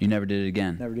 Yeah. You never did it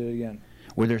again. Never did it again.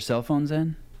 Were there cell phones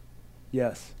then?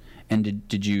 Yes. And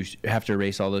did you have to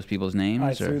erase all those people's names?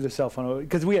 I threw the cell phone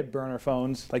because we had burner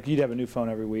phones. Like you'd have a new phone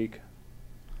every week.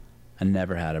 I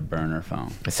never had a burner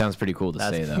phone. It sounds pretty cool to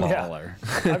say, though. Baller.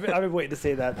 Yeah. I've been waiting to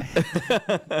say that.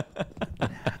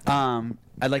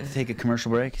 I'd like to take a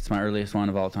commercial break. It's my earliest one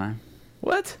of all time.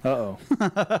 What? Uh-oh.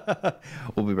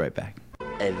 We'll be right back.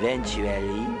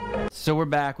 Eventually. So we're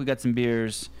back. We got some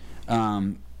beers.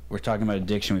 We're talking about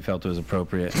addiction. We felt it was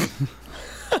appropriate.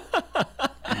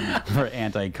 For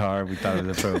anti-carb, we thought it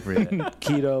was appropriate.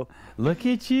 Keto. Look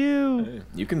at you. Hey,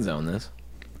 you can zone this.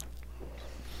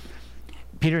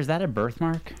 Peter, is that a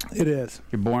birthmark? It is.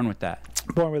 You're born with that.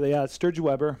 Born with it, Sturgeon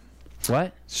Weber.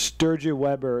 What? Sturgeon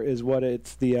Weber is what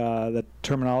it's the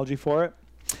terminology for it.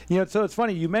 You know, so it's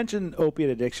funny. You mentioned opiate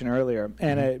addiction earlier,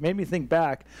 and it made me think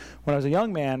back when I was a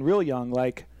young man, real young,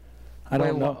 like, I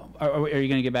don't know. Are you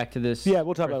going to get back to this? Yeah,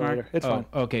 we'll talk about it later. It's fine.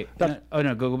 Okay.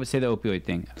 Go say the opioid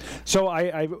thing. So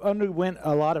I underwent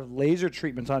a lot of laser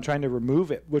treatments on trying to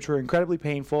remove it, which were incredibly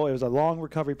painful. It was a long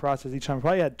recovery process each time. I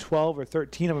probably had 12 or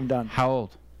 13 of them done. How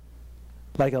old?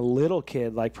 Like a little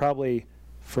kid, like probably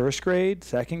first grade,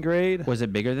 second grade. Was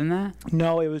it bigger than that?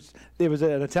 No, it was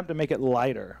an attempt to make it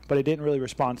lighter, but it didn't really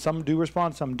respond. Some do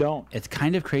respond, some don't. It's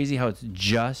kind of crazy how it's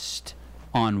just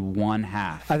on one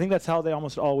half. I think that's how they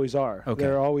almost always are. Okay.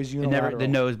 They're always unilateral. The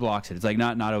nose blocks it. It's like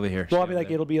not over here. Well, I mean,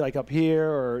 like it'll be like up here,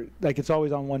 or like it's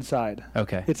always on one side.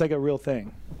 Okay. It's like a real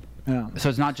thing. Yeah. So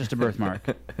it's not just a birthmark.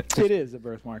 It is a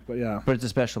birthmark, but yeah. But it's a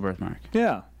special birthmark.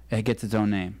 Yeah. It gets its own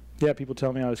name. Yeah, people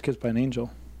tell me I was kissed by an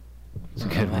angel. It's a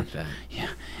good one. Like that. Yeah.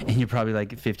 And you're probably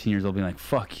like 15 years old being like,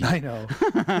 fuck you. I know.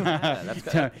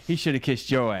 He should have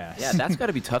kissed your ass. Yeah, that's got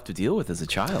to be tough to deal with as a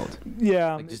child.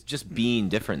 Yeah. Like just being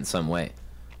different in some way.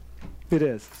 It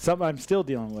is. Something I'm still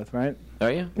dealing with, right?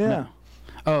 Are you? Yeah. No.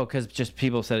 Oh, because just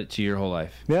people said it to your whole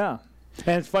life. Yeah.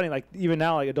 And it's funny, like even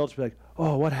now, like adults be like,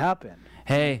 "Oh, what happened?"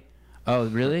 Hey. Oh,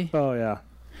 really? Oh, yeah.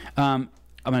 I'm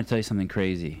going to tell you something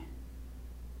crazy.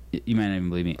 You might not even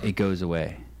believe me. It goes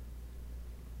away.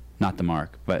 Not the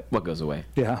mark, but What goes away?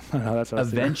 Yeah. That's what I was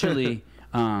thinking. eventually,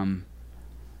 I'm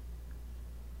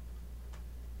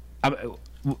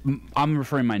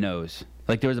referring my nose.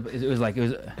 Like it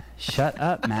was. Shut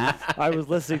up, Matt. I was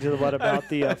listening to the one about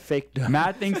the fake nose.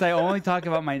 Matt thinks I only talk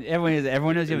about my.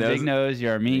 Everyone knows you have a big nose.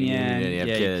 You're Armenian. You have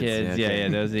kids. Yeah.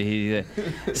 Those are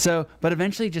So, but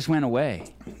eventually, it just went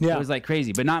away. Yeah. It was like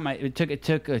crazy, but not my. It took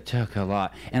a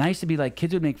lot. And I used to be like,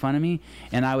 kids would make fun of me,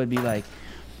 and I would be like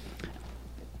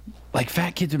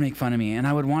fat kids would make fun of me, and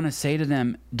I would want to say to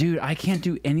them, dude, I can't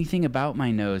do anything about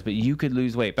my nose, but you could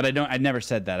lose weight. But I never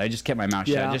said that. I just kept my mouth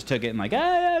shut. Yeah. I just took it and like,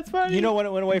 yeah, it's funny. You know when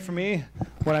it went away from me?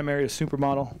 When I married a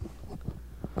supermodel.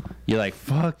 You're like,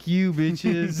 fuck you,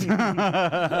 bitches.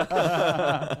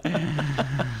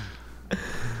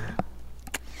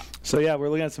 So yeah, we're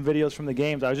looking at some videos from the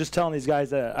games. I was just telling these guys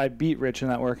that I beat Rich in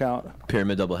that workout.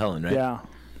 Pyramid double Helen, right? Yeah.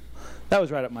 That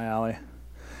was right up my alley.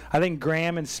 I think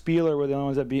Graham and Spieler were the only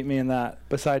ones that beat me in that,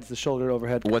 besides the shoulder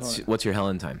overhead. What's your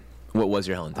Helen time? What was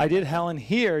your Helen time? I did Helen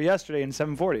here yesterday in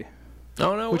 740.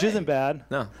 Oh, no Which way. isn't bad.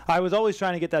 No. I was always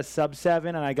trying to get that sub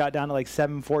 7, and I got down to like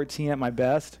 714 at my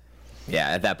best. Yeah,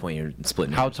 at that point you're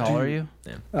splitting. How tall are you?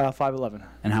 Yeah. 5'11".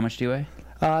 And how much do you weigh?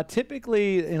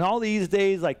 Typically, in all these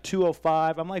days, like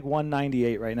 205. I'm like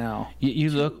 198 right now. You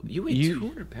look. You weigh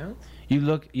 200 pounds? You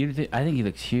look. I think he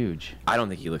looks huge. I don't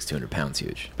think he looks 200 pounds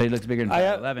huge. But he looks bigger than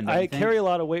 5'11". I carry a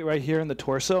lot of weight right here in the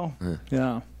torso.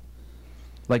 Yeah.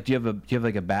 Like, do you have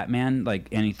like a Batman, like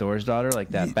Annie Thor's daughter, like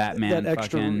that Batman? That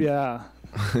extra, fucking... yeah.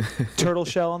 Turtle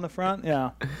shell on the front, yeah.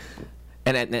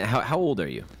 And how old are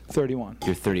you? 31.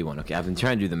 You're 31. Okay, I've been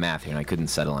trying to do the math here, and I couldn't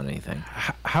settle on anything.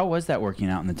 How was that working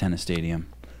out in the tennis stadium?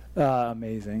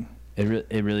 Amazing.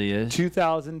 It really is.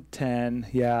 2010,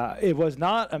 yeah. It was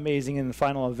not amazing in the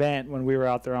final event when we were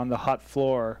out there on the hot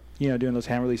floor, doing those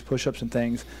hand release push-ups and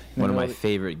things. One of my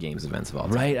favorite games events of all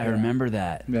time. Right, I remember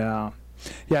that. Yeah.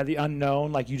 Yeah, the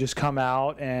unknown, like you just come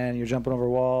out and you're jumping over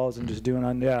walls and just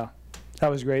doing, yeah. That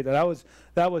was great. That was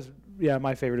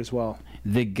my favorite as well.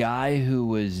 The guy who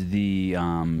was the,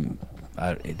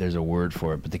 there's a word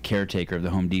for it, but the caretaker of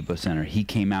the Home Depot Center, he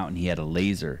came out and he had a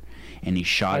laser. And he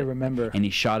shot it. I remember. And he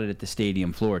shot it at the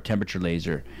stadium floor, temperature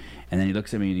laser. And then he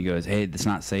looks at me and he goes, "Hey, it's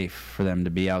not safe for them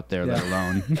to be out there, let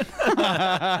alone."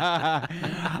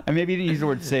 And maybe he didn't use the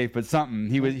word safe, but something.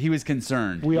 He was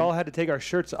concerned. We all had to take our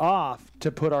shirts off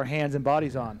to put our hands and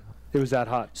bodies on. It was that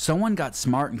hot. Someone got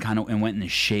smart and went in the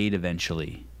shade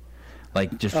eventually.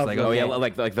 Like just Oh, like Oh okay. yeah,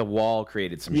 like the wall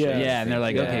created some Yeah. shade. Yeah, and they're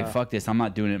like, Yeah. okay, fuck this. I'm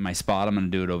not doing it in my spot. I'm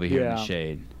going to do it over here in the Yeah.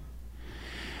 shade.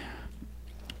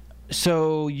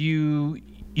 So you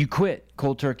quit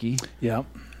cold turkey. Yeah.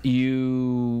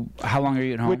 How long are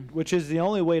you at home? Which is the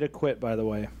only way to quit, by the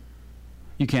way.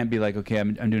 You can't be like, okay,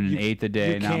 I'm doing an eighth a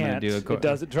day. You Now I'm going can't. to do a It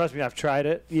doesn't. Trust me, I've tried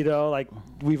it. You know, like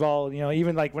we've all, you know,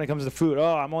 even like when it comes to food.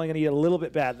 Oh, I'm only going to eat a little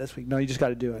bit bad this week. No, you just got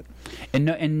to do it. And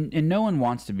no one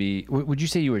wants to be. Would you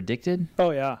say you were addicted, Oh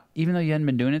yeah. even though you hadn't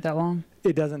been doing it that long?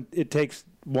 It doesn't. It takes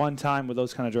one time with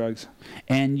those kind of drugs.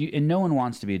 And no one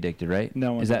wants to be addicted, right?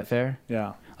 No one Is that does. fair?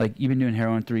 Yeah. Like you've been doing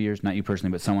heroin 3 years, not you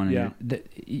personally, but someone. Yeah.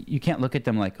 You can't look at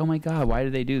them like, oh my god, why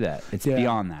do they do that? It's Yeah.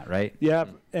 beyond that, right? Yeah,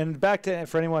 and back to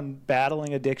for anyone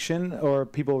battling addiction or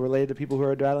people related to people who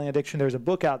are battling addiction, there's a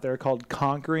book out there called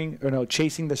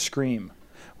Chasing the Scream,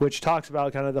 which talks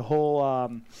about kind of the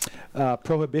whole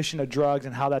prohibition of drugs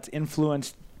and how that's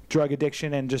influenced drug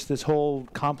addiction and just this whole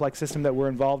complex system that we're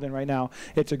involved in right now.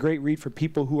 It's a great read for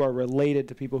people who are related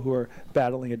to people who are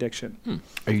battling addiction.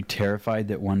 Are you terrified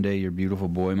that one day your beautiful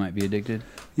boy might be addicted?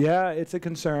 Yeah, it's a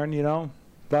concern, you know,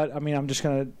 but I mean, I'm just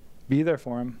going to be there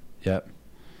for him. Yep.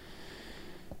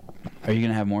 Are you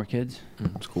gonna have more kids?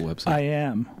 It's a cool website. I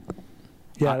am.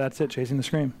 Yeah, that's it. Chasing the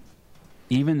Scream.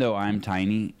 Even though I'm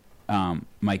tiny,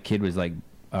 my kid was like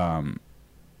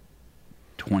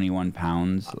 21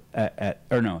 pounds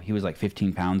he was like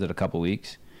 15 pounds at a couple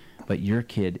weeks. But your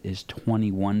kid is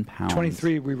 21 pounds.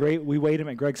 23. We weighed him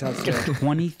at Greg's house today.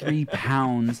 23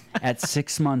 pounds at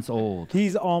 6 months old.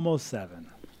 He's almost 7.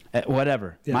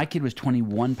 Whatever. Yeah. My kid was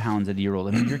 21 pounds at a year old.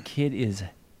 I mean, your kid is,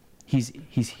 he's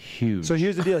huge. So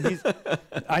here's the deal.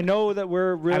 I know that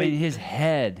we're really. I mean, his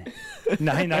head.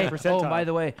 99%. Oh, by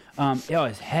the way,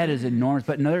 his head is enormous.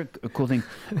 But another cool thing,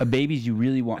 babies, you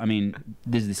really want. I mean,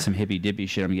 this is some hippy dippy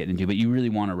shit I'm getting into, but you really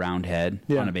want a round head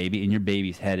on a baby, and your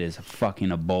baby's head is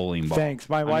fucking a bowling ball. Thanks,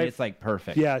 my wife. I mean, it's like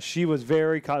perfect. Yeah, she was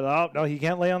very caught. Oh no, he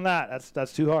can't lay on that.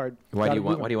 That's too hard. Why do you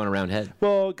want a round head?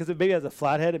 Well, because if a baby has a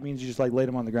flat head, it means you just like laid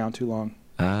him on the ground too long.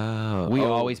 Oh, We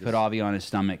always put Avi on his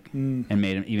stomach and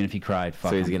made him, even if he cried.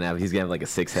 Fuck So he's him. gonna have like a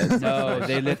 6 head. No,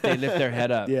 they lift their head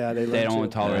up. Yeah, they don't learn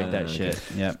to. tolerate that shit.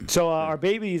 Yep. So our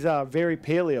baby's very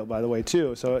paleo, by the way,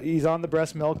 too. So he's on the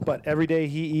breast milk, but every day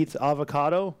he eats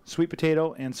avocado, sweet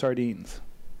potato, and sardines.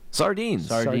 Sardines.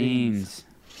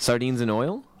 Sardines in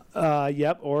oil.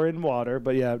 Yep, or in water,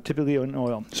 but yeah, typically in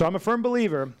oil. So I'm a firm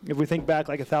believer, if we think back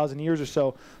like 1,000 years or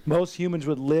so, most humans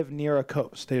would live near a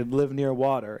coast. They would live near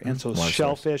water. And so Water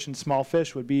shellfish and small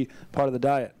fish would be part of the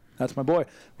diet. That's my boy.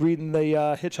 Reading the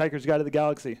Hitchhiker's Guide to the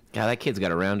Galaxy. God, that kid's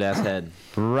got a round ass head.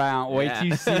 Wait Yeah. till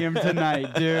you see him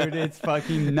tonight, dude. It's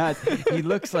fucking nuts. He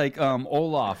looks like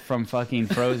Olaf from fucking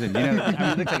Frozen. You know, I mean,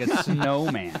 he looks like a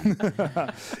snowman,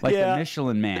 like Yeah. the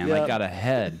Michelin Man. Yeah. Like got a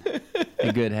head,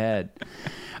 a good head.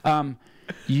 That's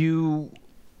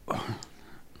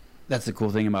the cool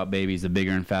thing about babies. The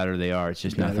bigger and fatter they are, it's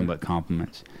just nothing but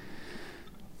compliments.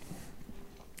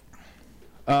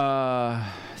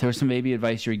 There was some baby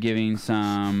advice you were giving.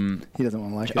 Some. He doesn't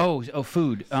want to like it. Oh,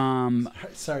 food.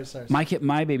 Sorry.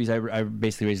 My babies, I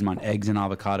basically raised them on eggs and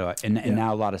avocado, and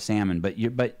now a lot of salmon. But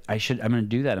I'm going to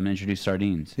do that. I'm going to introduce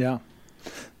sardines. Yeah.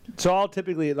 So I'll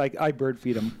typically I bird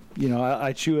feed him. You know,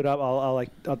 I chew it up.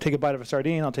 I'll take a bite of a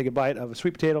sardine. I'll take a bite of a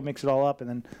sweet potato, mix it all up, and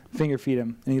then finger feed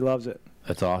him, and he loves it.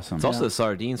 That's awesome. It's also the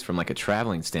sardines from like a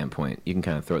traveling standpoint. You can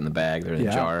kind of throw it in the bag. They're in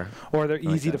a jar. Or they're I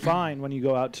like easy to that. find when you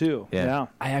go out too. Yeah.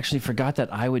 I actually forgot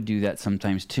that I would do that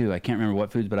sometimes too. I can't remember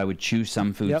what foods, but I would chew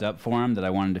some foods up for him that I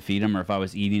wanted to feed him, or if I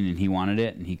was eating and he wanted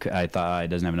it, and I thought he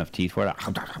doesn't have enough teeth for it.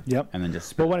 Yep. And then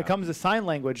just. But when it comes to sign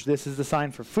language, this is the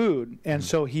sign for food, and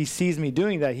so he sees me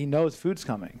doing that. He knows food's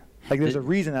coming. Like there's a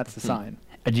reason that's the sign.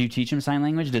 Do you teach him sign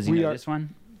language? Does he know this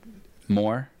one?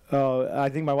 More? Oh, I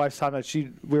think my wife's talking about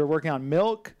we were working on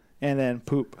milk and then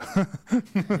poop. I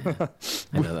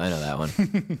know that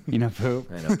one. You know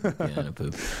poop? I know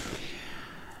poop.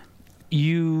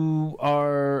 You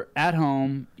are at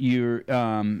home. You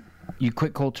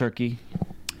quit cold turkey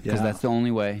because that's the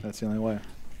only way. That's the only way.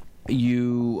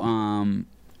 You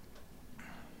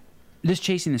this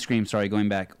chasing the scream. Sorry, going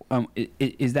back.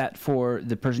 Is that for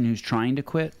the person who's trying to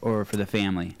quit or for the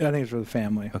family? I think it's for the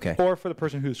family. Okay. Or for the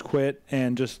person who's quit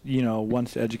and just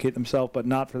wants to educate themselves, but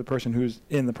not for the person who's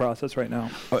in the process right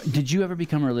now. Did you ever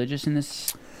become religious in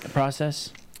this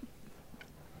process?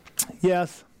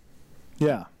 Yes.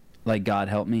 Yeah. Like God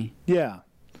help me. Yeah.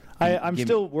 I'm Give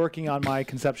still working on my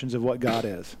conceptions of what God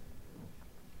is.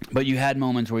 But you had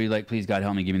moments where you're like, please God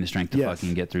help me, give me the strength to Yes.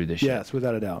 fucking get through this shit. Yes,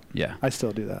 without a doubt. Yeah. I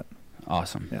still do that.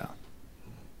 Awesome. Yeah.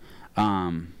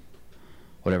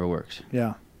 Whatever works.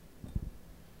 Yeah.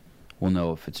 We'll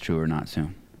know if it's true or not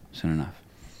soon. soon enough.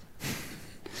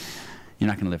 You're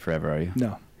not going to live forever, are you?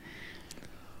 No.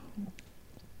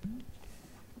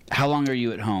 How long are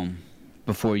you at home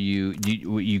before you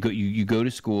go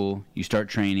to school, you start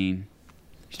training,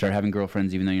 you start having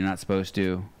girlfriends even though you're not supposed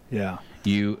to? Yeah.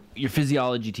 Your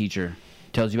physiology teacher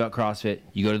tells you about CrossFit.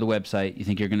 You go to the website. You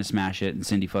think you're going to smash it, and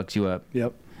Cindy fucks you up.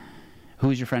 Yep. Who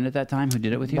was your friend at that time? Who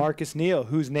did it with you? Marcus Neal,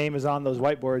 whose name is on those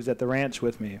whiteboards at the ranch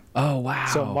with me. Oh wow!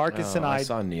 So Marcus and I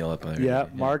saw Neil up there. Yeah,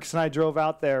 Marcus and I drove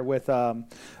out there with a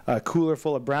cooler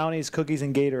full of brownies, cookies,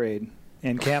 and Gatorade,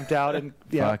 and camped out and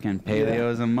fucking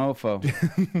paleo's a mofo.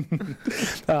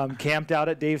 Camped out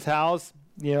at Dave's house.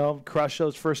 You know, crushed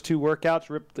those first 2 workouts,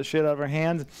 ripped the shit out of our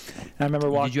hands. And I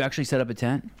remember walking. Did you actually set up a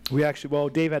tent?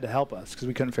 Dave had to help us because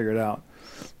we couldn't figure it out.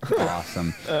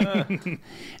 Awesome.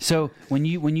 So so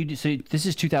this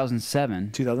is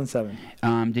 2007. 2007.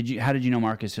 How did you know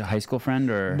Marcus? A high school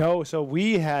friend or? No, so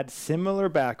we had similar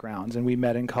backgrounds and we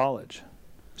met in college.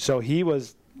 So he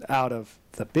was out of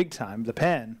the big time, the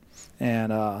pen,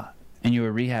 and you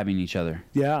were rehabbing each other.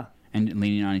 Yeah. And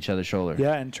leaning on each other's shoulder.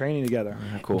 Yeah, and training together.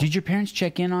 Cool. Did your parents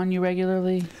check in on you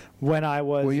regularly? When I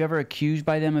was... Were you ever accused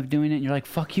by them of doing it and you're like,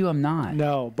 fuck you, I'm not?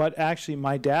 No, but actually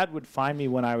my dad would find me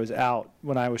when I was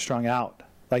strung out.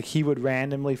 Like he would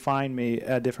randomly find me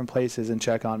at different places and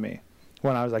check on me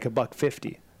when I was like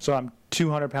 $150. So I'm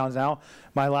 200 pounds now.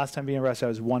 My last time being arrested, I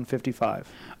was 155.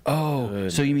 Oh,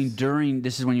 Goodness. So you mean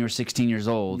this is when you were 16 years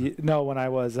old? No, when I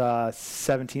was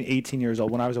 17, 18 years old.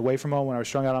 When I was away from home, when I was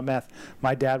strung out on meth,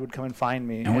 my dad would come and find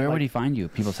me. And where would he find you?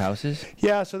 People's houses?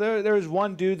 Yeah, so there was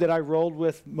one dude that I rolled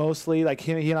with mostly. Like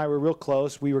he and I were real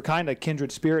close. We were kind of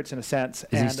kindred spirits in a sense.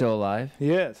 Is he still alive? He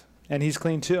is. And he's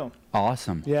clean too.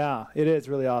 Awesome. Yeah, it is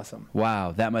really awesome.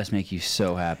 Wow, that must make you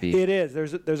so happy. It is.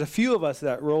 There's a few of us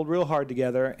that rolled real hard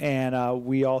together, and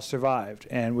we all survived,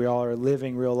 and we all are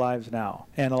living real lives now.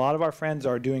 And a lot of our friends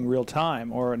are doing real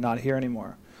time or not here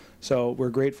anymore. So we're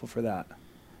grateful for that.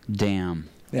 Damn.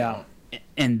 Yeah.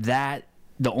 And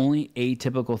the only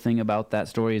atypical thing about that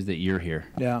story is that you're here.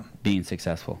 Yeah. Being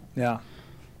successful. Yeah.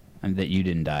 And that you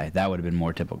didn't die. That would have been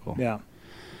more typical. Yeah.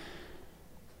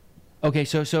 Okay,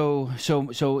 so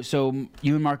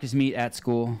you and Marcus meet at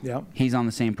school. Yep. He's on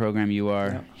the same program you are.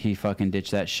 Yep. He fucking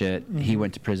ditched that shit. Mm-hmm. He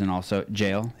went to prison also.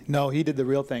 Jail? No, he did the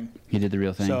real thing. He did the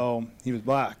real thing. So he was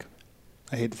black.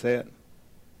 I hate to say it.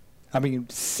 I mean,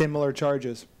 similar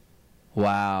charges.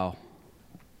 Wow.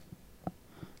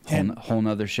 Whole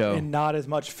nother show. And not as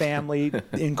much family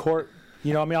in court.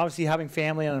 You know, I mean, obviously having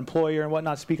family and an employer and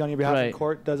whatnot speak on your behalf in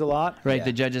court does a lot. Right. Yeah.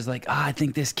 The judge is like, I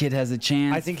think this kid has a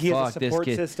chance. I think he has a support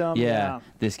system. Yeah.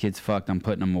 This kid's fucked. I'm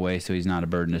putting him away so he's not a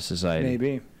burden to society.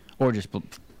 Maybe. Or just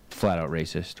flat out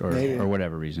racist or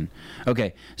whatever reason.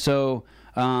 Okay. So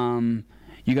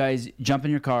you guys jump in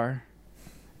your car,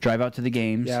 drive out to the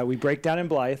games. Yeah, we break down in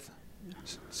Blythe.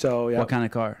 So yeah. What kind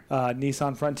of car?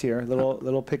 Nissan Frontier,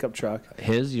 little pickup truck.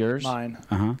 His, yours? Mine.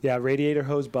 Uh-huh. Yeah, radiator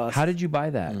hose bust. How did you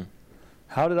buy that?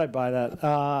 How did I buy that?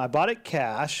 I bought it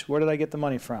cash. Where did I get the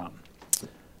money from?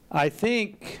 I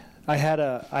think I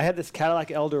had this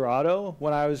Cadillac Eldorado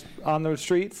when I was on the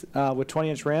streets with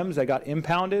 20-inch rims. I got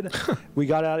impounded. We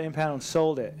got out of impound and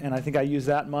sold it, and I think I used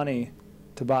that money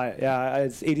to buy it. Yeah,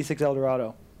 it's 86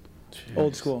 Eldorado. Jeez.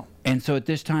 Old school. And so at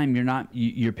this time,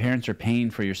 your parents are paying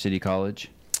for your city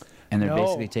college, and they're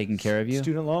basically taking care of you?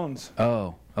 Student loans.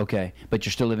 Oh, okay. But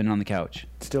you're still living on the couch?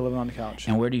 Still living on the couch.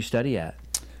 And where do you study at?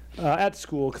 At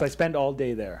school, because I spend all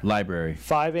day there. Library.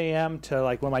 5 a.m. to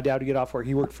like when my dad would get off work.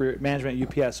 He worked for management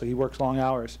at UPS, so he works long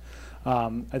hours. I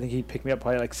think he'd pick me up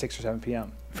probably like 6 or 7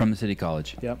 p.m. From the city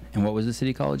college? Yep. And what was the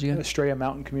city college again? Estrella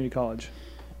Mountain Community College.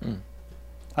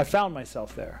 I found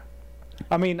myself there.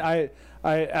 I mean, I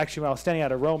actually, when I was standing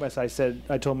at Aromas, I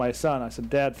told my son, I said,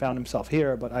 Dad found himself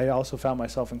here, but I also found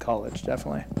myself in college,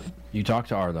 definitely. You talk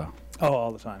to R, though? Oh,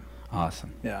 all the time.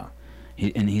 Awesome. Yeah.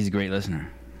 And he's a great listener.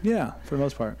 Yeah, for the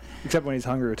most part. Except when he's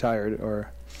hungry or tired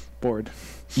or bored.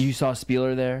 You saw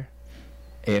Spieler there?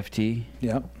 AFT?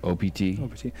 Yep. OPT?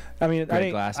 OPT. I mean, I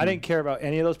didn't care about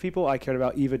any of those people. I cared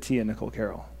about Eva T and Nicole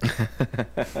Carroll.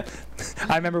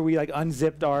 I remember we like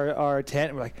unzipped our tent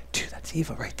and we're like, dude, that's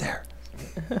Eva right there.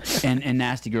 and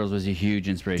Nasty Girls was a huge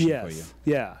inspiration for you.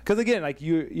 Yeah. Because again, like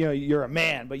you're a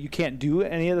man, but you can't do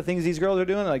any of the things these girls are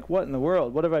doing. Like, what in the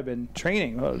world? What have I been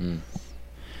training?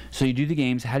 So you do the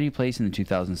games. How do you place in the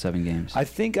 2007 games? I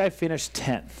think I finished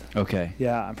 10th. Okay.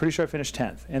 Yeah, I'm pretty sure I finished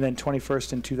 10th, and then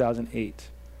 21st in 2008.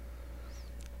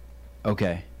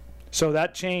 Okay. So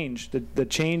that changed. The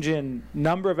change in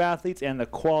number of athletes and the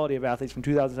quality of athletes from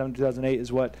 2007 to 2008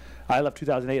 is what I left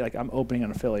 2008 like I'm opening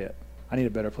an affiliate. I need a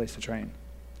better place to train.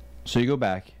 So you go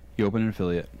back, you open an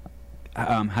affiliate.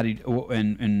 How do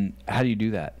you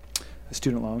do that? a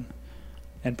student loan,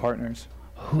 and partners.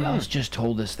 Who else just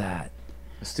told us that?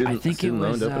 A student, I think student it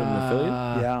loan was to open an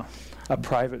affiliate? Yeah, a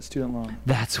private student loan.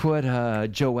 That's what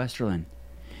Joe Westerlin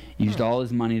used all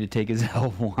his money to take his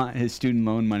L1, his student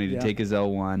loan money to take his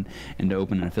L1 and to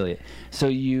open an affiliate. So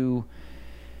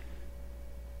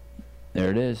there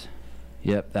it is.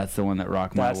 Yep, that's the one that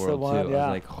rocked my world too. I was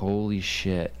like, holy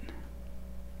shit.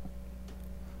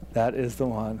 That is the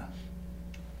one.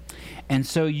 And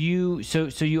so you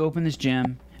open this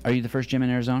gym. Are you the first gym in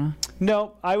Arizona?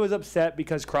 No, I was upset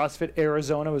because CrossFit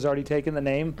Arizona was already taking the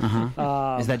name.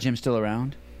 Is that gym still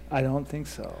around? I don't think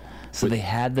so. So they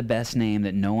had the best name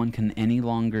that no one can any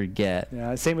longer get.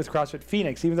 Yeah, same with CrossFit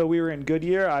Phoenix. Even though we were in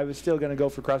Goodyear, I was still going to go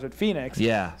for CrossFit Phoenix.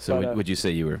 Yeah. So would you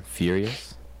say you were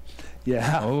furious?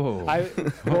 Yeah. Oh.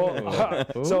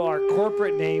 So our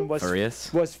corporate name was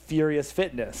Furious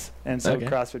Fitness, and so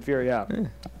CrossFit Fury. Yeah.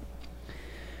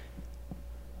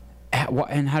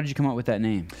 And how did you come up with that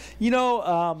name?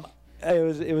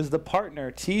 It was the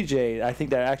partner TJ, I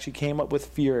think, that actually came up with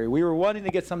Fury. We were wanting to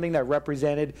get something that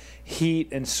represented heat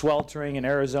and sweltering in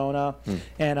Arizona.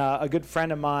 And a good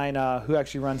friend of mine who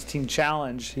actually runs Team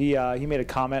Challenge, he made a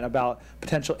comment about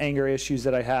potential anger issues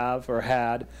that I have or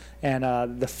had, and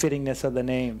the fittingness of the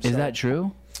name. Is that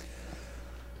true?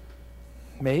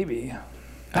 Maybe.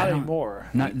 Not anymore.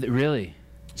 Not really.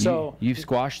 So you've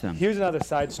squashed them. Here's another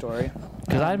side story.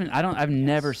 Because I've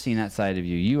never seen that side of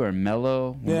you. You are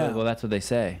mellow. Yeah. Well, that's what they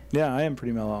say. Yeah, I am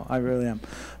pretty mellow. I really am.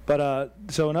 But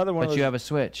so another one. But you have a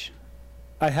switch.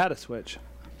 I had a switch.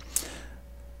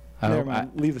 Never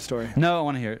mind. Leave the story. No, I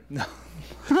want to hear it. No.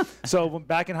 So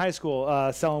back in high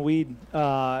school, selling weed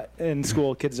in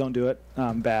school, kids don't do it.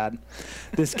 Bad.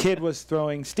 This kid was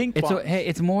throwing stink bombs.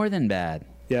 It's more than bad.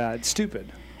 Yeah, it's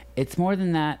stupid. It's more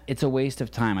than that. It's a waste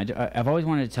of time. I've always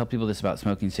wanted to tell people this about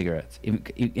smoking cigarettes,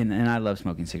 and I love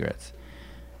smoking cigarettes.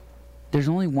 There's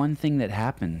only one thing that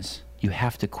happens. You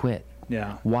have to quit.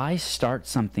 Yeah. Why start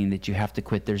something that you have to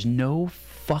quit? There's no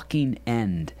fucking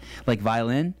end. Like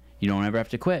violin, you don't ever have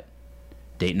to quit.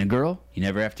 Dating a girl, you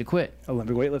never have to quit.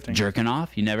 Olympic weightlifting. Jerking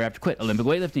off, you never have to quit. Olympic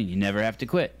weightlifting, you never have to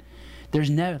quit. There's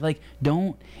never,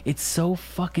 it's so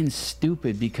fucking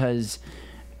stupid because,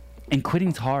 and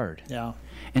quitting's hard. Yeah.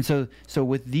 And so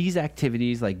with these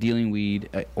activities like dealing weed,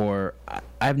 or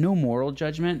I have no moral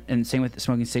judgment, and same with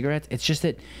smoking cigarettes. It's just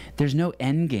that there's no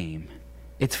end game.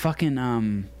 It's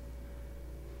fucking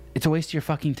it's a waste of your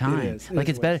fucking time. It is.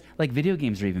 It's better. Like video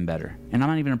games are even better, and I'm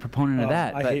not even a proponent of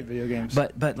that. I hate video games.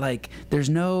 But there's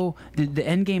no the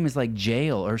end game is like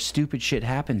jail or stupid shit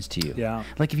happens to you. Yeah.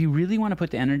 Like if you really want to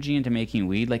put the energy into making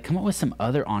weed, like come up with some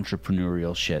other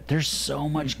entrepreneurial shit. There's so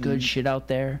much good shit out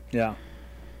there. Yeah.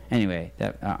 Anyway,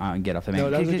 I'll get off the main. No,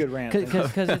 that was a good rant.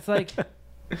 Because it's like,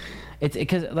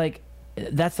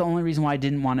 that's the only reason why I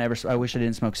didn't want to ever. I wish I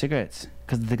didn't smoke cigarettes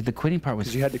because the quitting part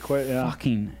was. You had to quit. Yeah.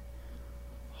 Fucking.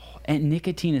 And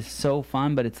nicotine is so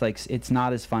fun, but it's like it's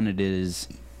not as fun as it is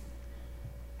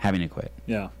having to quit.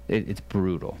 Yeah. It's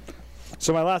brutal.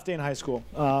 So my last day in high school,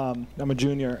 I'm a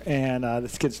junior, and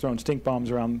this kid's throwing stink bombs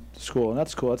around school, and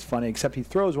that's cool. That's funny, except he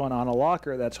throws one on a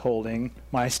locker that's holding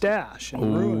my stash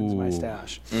and ruins my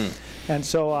stash. And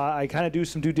so I kind of do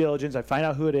some due diligence. I find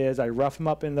out who it is. I rough him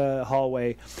up in the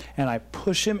hallway, and I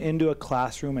push him into a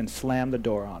classroom and slam the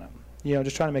door on him.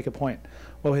 Just trying to make a point.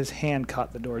 Well, his hand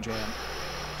caught the door jam.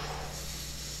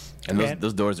 And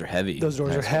those doors are heavy. Those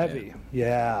doors are heavy.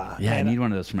 Yeah. Yeah, I need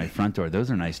one of those for my front door. Those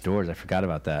are nice doors. I forgot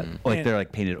about that. They're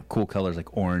like painted cool colors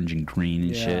like orange and green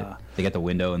and shit. They got the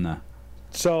window and the...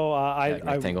 So I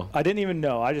didn't even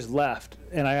know. I just left,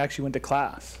 and I actually went to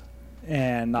class.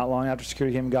 And not long after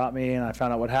security came and got me, and I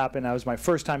found out what happened. That was my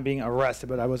first time being arrested,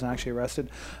 but I wasn't actually arrested.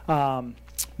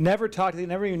 Never talked to him.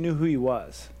 Never even knew who he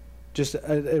was. Just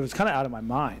it was kind of out of my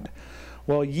mind.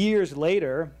 Well, years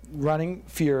later, running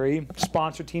Fury,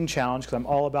 sponsored Teen Challenge, because I'm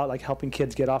all about helping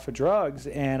kids get off of drugs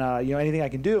and anything I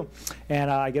can do. And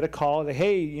I get a call, like,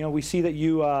 hey, we see that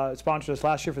you sponsored us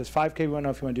last year for this 5K. We want to know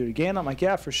if you want to do it again. I'm like,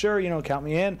 yeah, for sure. Count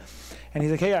me in. And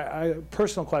he's like, hey,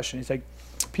 personal question. He's like,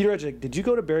 Peter Edge, did you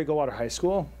go to Barry Goldwater High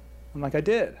School? I'm like, I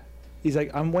did. He's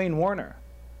like, I'm Wayne Warner.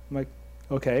 I'm like,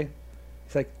 okay.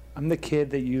 He's like, I'm the guy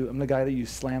that you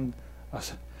slammed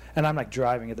us. And I'm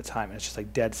driving at the time, and it's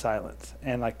just dead silence.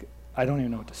 And I don't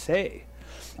even know what to say.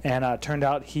 And turned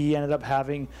out he ended up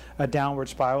having a downward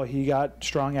spiral. He got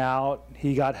strung out,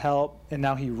 he got help, and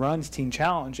now he runs Teen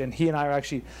Challenge. And he and I are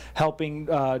actually helping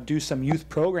do some youth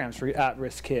programs for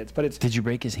at-risk kids. But Did you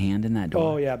break his hand in that door?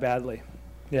 Oh, yeah, badly.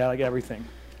 Yeah, everything.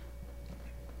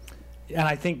 and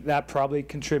I think that probably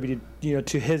contributed,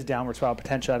 to his downward spiral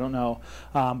potential. I don't know,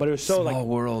 but it was so small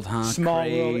world, huh? Small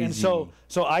Crazy. world, and so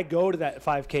I go to that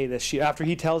 5K this year. After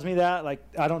he tells me that, like,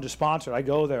 I don't just sponsor it. I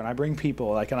go there and I bring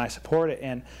people, like, and I support it.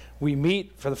 And we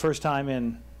meet for the first time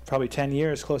in probably 10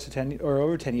 years, close to 10 or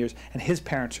over 10 years, and his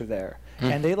parents are there.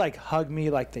 And they like hug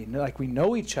me like they know, like we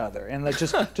know each other, and like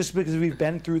just because we've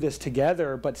been through this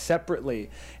together but separately.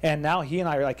 And now he and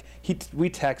I are like we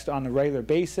text on a regular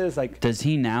basis. Like, does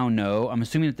he now know? I'm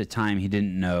assuming at the time he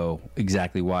didn't know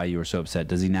exactly why you were so upset.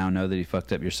 Does he now know that he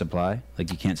fucked up your supply?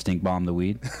 Like, you can't stink bomb the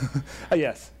weed?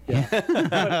 Yes. Yeah.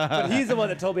 but he's the one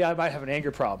that told me I might have an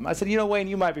anger problem. I said, Wayne,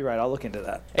 you might be right. I'll look into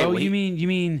that. Hey, you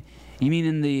mean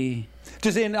in the...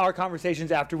 Just in our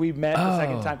conversations after we met the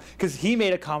second time, because he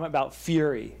made a comment about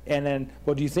fury, and then,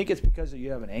 well, do you think it's because you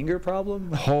have an anger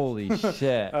problem? Holy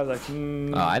shit! I was like,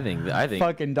 I think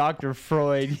fucking Dr.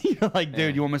 Freud. You're like,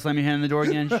 dude, you want me to slam your hand in the door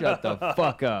again? Shut the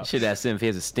fuck up. Should ask him if he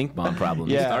has a stink bomb problem.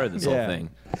 He started this whole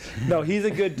thing. No, he's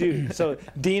a good dude. So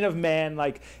Dean of Men,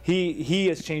 like he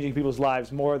is changing people's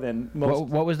lives more than most.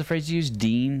 What was the phrase you used?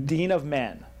 Dean of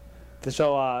Men.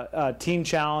 So Teen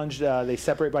Challenge, they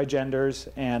separate by genders,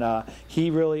 and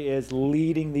he really is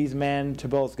leading these men to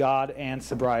both God and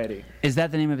sobriety. Is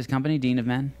that the name of his company, Dean of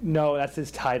Men? No, that's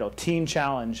his title. Teen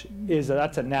Challenge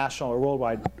that's a national or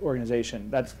worldwide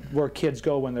organization. That's where kids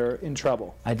go when they're in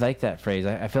trouble. I'd like that phrase.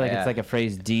 I feel like it's like a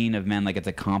phrase, Dean of Men, like it's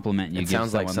a compliment you give someone.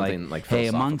 It sounds like something like hey,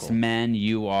 amongst men,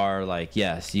 you are like,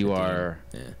 yes, you are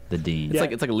the dean.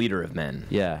 It's like a leader of men.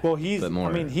 Yeah. Well, he's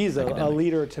a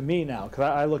leader to me now, because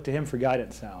I look to him for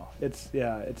guidance now.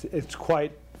 It's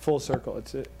quite full circle.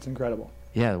 It's incredible.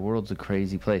 Yeah, the world's a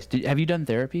crazy place. Have you done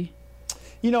therapy?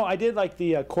 I did like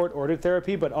the court-ordered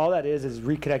therapy, but all that is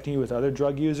reconnecting you with other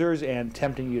drug users and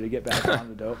tempting you to get back on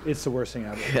the dope. It's the worst thing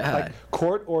ever. God. Like,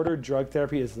 court-ordered drug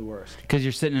therapy is the worst. Because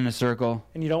you're sitting in a circle.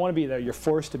 And you don't want to be there. You're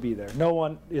forced to be there. No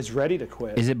one is ready to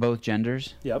quit. Is it both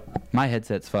genders? Yep. My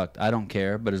headset's fucked. I don't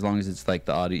care, but as long as it's like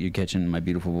the audio, you're catching my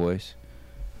beautiful voice.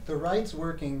 The right's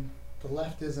working. The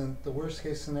left isn't. The worst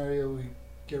case scenario, we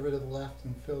get rid of the left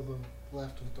and fill the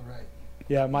left with the right.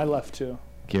 Yeah, my left too.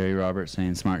 Gary Roberts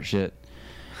saying smart shit.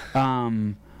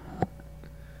 Is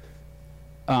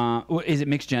it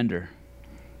mixed gender?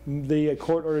 The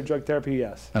court-ordered drug therapy,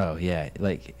 yes. Oh yeah,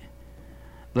 like,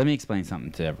 let me explain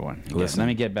something to everyone. Let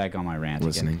me get back on my rant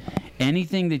again.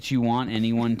 Anything that you want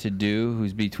anyone to do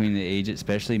who's between the age,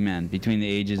 especially men, between the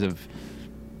ages of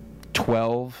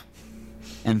 12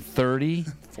 and 30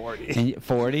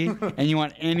 40 and you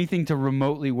want anything to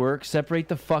remotely work, separate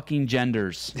the fucking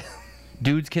genders.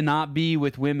 Dudes cannot be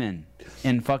with women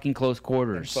in fucking close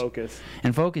quarters.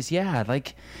 And focus, yeah.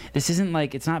 Like, this isn't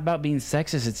like, it's not about being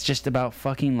sexist, it's just about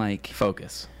fucking like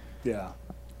focus. Yeah.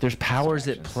 There's powers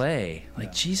at play.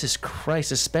 Like, Jesus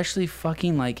Christ, especially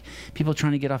fucking like people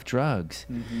trying to get off drugs.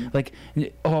 Mm-hmm. Like,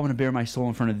 I want to bare my soul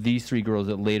in front of these 3 girls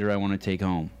that later I want to take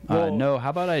home. No,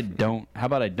 how about I don't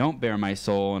bare my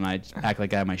soul and I act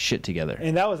like I have my shit together.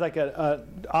 And that was like a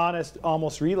honest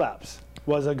almost relapse.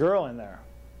 Was a girl in there.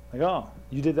 Like, oh,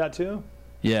 you did that too?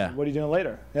 Yeah. What are you doing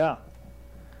later? Yeah.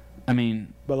 I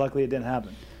mean, but luckily it didn't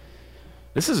happen.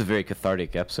 This is a very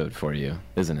cathartic episode for you,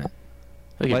 isn't it?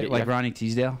 Like Ronnie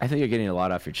Teasdale? I think you're getting a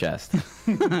lot off your chest.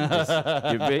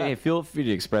 Feel free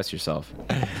to express yourself.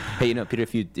 Hey, Peter,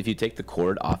 if you take the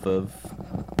cord off of...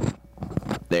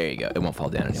 There you go. It won't fall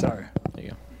down anymore. Sorry. There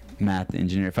you go. Matt, the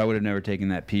engineer. If I would have never taken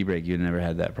that pee break, you'd never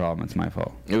had that problem. It's my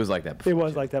fault. It was like that before. It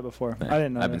was like that before. Yeah. I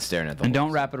didn't know. I've been staring at the And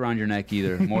don't wrap it around your neck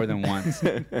either, more than once.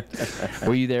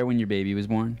 Were you there when your baby was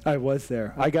born? I was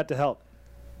there. I got to help.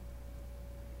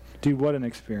 Dude, what an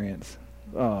experience.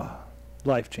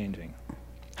 Life-changing.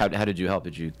 How did you help?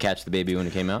 Did you catch the baby when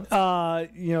it came out?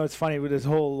 It's funny with this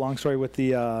whole long story with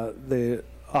the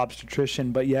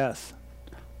obstetrician, but yes.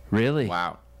 Really?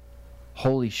 Wow.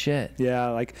 Holy shit. Yeah,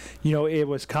 like, it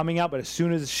was coming out, but as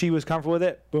soon as she was comfortable with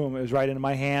it, boom, it was right into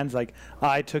my hands. Like,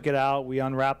 I took it out, we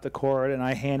unwrapped the cord, and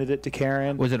I handed it to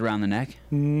Karen. Was it around the neck?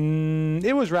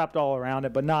 It was wrapped all around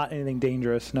it, but not anything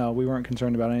dangerous. No, we weren't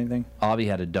concerned about anything. Avi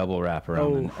had a double wrap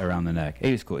around the neck.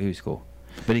 He was cool.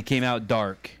 But he came out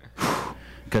dark.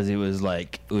 Because it was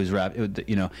wrapped.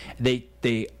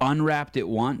 They unwrapped it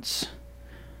once,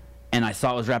 and I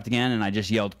saw it was wrapped again, and I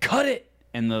just yelled, "Cut it!"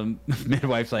 And the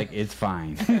midwife's like, "It's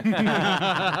fine." Like,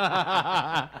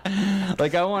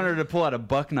 I want her to pull out a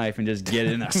buck knife and just get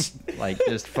in us, like,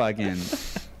 just fucking.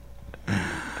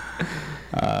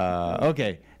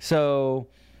 Okay, so,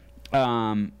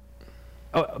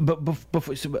 but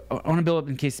before, so I want to build up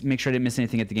in case, make sure I didn't miss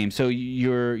anything at the game. So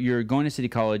you're going to City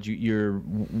College. You're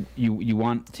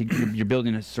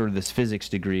building a sort of this physics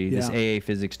degree, this AA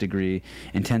physics degree,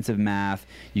 intensive math.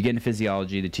 You get into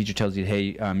physiology. The teacher tells you,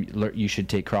 hey, you should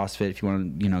take CrossFit if you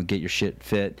want to, get your shit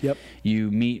fit. Yep.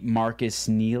 You meet Marcus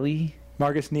Neely.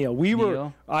 Marcus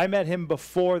Neal. I met him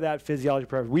before that physiology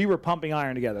program. We were pumping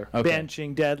iron together,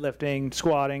 benching, deadlifting,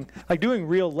 squatting, like doing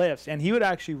real lifts. And he would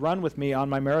actually run with me on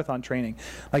my marathon training.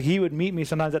 Like he would meet me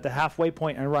sometimes at the halfway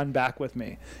point and run back with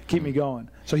me, keep me going.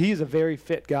 So he's a very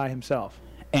fit guy himself.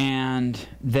 And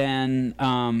then,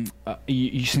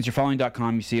 since you're following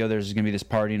 .com, you see, there's going to be this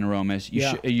party in Aromas.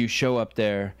 You show up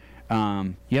there. You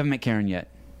haven't met Karen yet.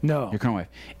 No. Your current wife.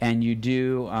 And you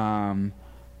do.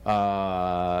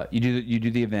 You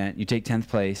do the event. You take 10th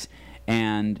place,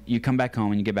 and you come back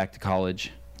home and you get back to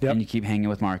college. Yep. And you keep hanging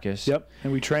with Marcus. Yep.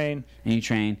 And we train. And you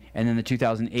train. And then the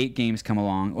 2008 games come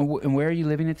along. And where are you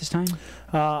living at this time?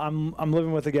 I'm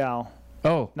living with a gal.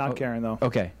 Oh. Not Karen though.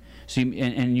 Okay. So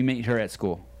you meet her at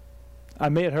school. I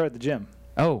met her at the gym.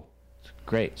 Oh,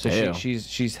 great. So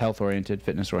she's health oriented,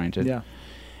 fitness oriented. Yeah.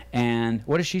 And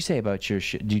what does she say about your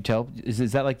shit? Do you tell?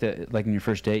 Is that like in your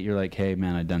first date? You're like, hey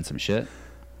man, I've done some shit.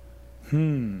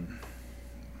 When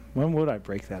would I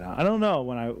break that out? I don't know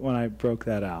when I broke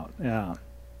that out. Yeah.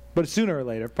 But sooner or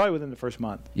later, probably within the first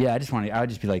month. Yeah, I would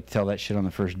just be like, tell that shit on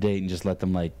the first date and just let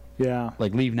them like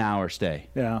leave now or stay.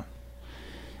 Yeah.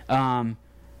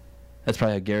 That's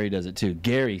probably how Gary does it too.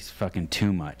 Gary's fucking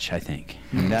too much, I think.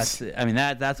 That's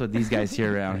what these guys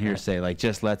here around here say. Like,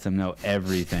 just lets them know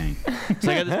everything.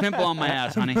 So I got this pimple on my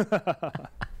ass, honey.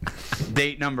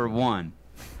 Date number 1.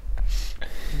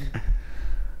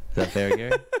 Is that fair,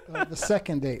 Gary? The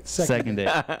second date. Second date.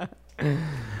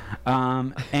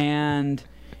 And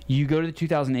you go to the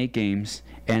 2008 games,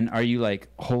 and are you like,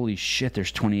 holy shit,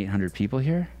 there's 2,800 people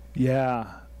here?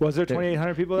 Yeah. Was there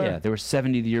 2,800 people there? Yeah, there were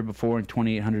 70 the year before and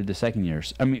 2,800 the second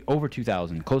years. I mean, over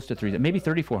 2,000, close to 3,000, maybe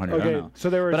 3,400. Okay, I don't know.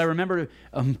 so there was. But I remember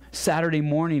Saturday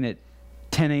morning at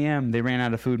 10 a.m. they ran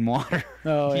out of food and water.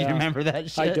 Oh, You yeah. remember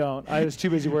that shit? I don't. I was too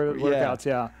busy workouts.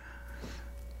 Yeah.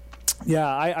 Yeah,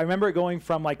 I remember it going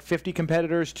from like 50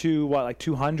 competitors to like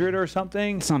 200 or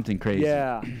something. Something crazy.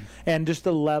 Yeah, and just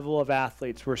the level of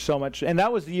athletes were so much. And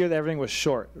that was the year that everything was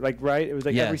short. Like, right? It was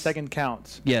like every second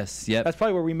counts. Yes. Yep. That's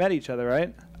probably where we met each other,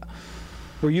 right?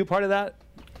 Were you part of that?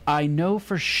 I know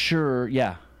for sure.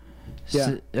 Yeah.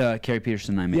 Yeah. Carrie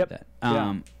Peterson and I made that.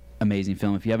 Amazing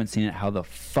film. If you haven't seen it, how the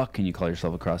fuck can you call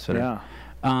yourself a CrossFitter?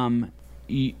 Yeah.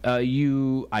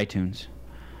 You iTunes.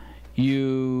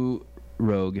 You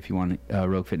Rogue if you want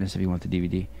Rogue Fitness if you want the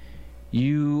DVD.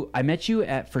 I met you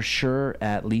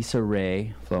at Lisa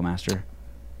Ray Flowmaster,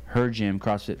 her gym,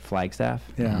 CrossFit Flagstaff.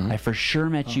 Yeah. I for sure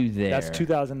met you there. That's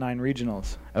 2009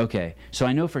 regionals. Okay, so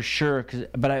I know for sure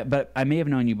but I may have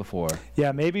known you before.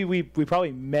 Yeah, maybe we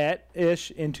probably met ish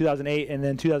in 2008, and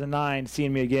then 2009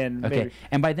 seeing me again. Okay, maybe.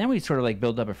 And by then we sort of like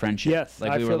built up a friendship. Yes,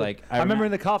 like we were like. I remember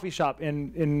in the coffee shop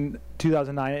in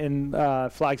 2009 in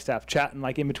Flagstaff chatting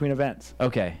like in between events.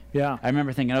 Okay. Yeah. I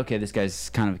remember thinking, okay, this guy's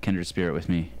kind of a kindred spirit with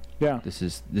me. Yeah. This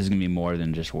is gonna be more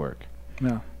than just work.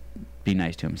 Yeah. Be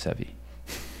nice to him, Sevi.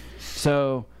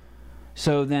 So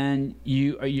then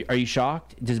are you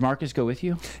shocked? Does Marcus go with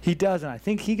you? He doesn't. I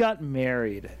think he got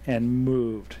married and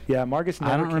moved. Yeah, Marcus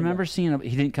never I don't remember seeing him.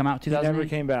 He didn't come out 2008? He never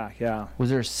came back, yeah. Was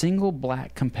there a single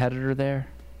black competitor there?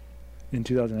 In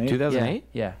 2008? 2008?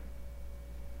 Yeah.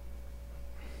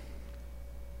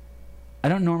 I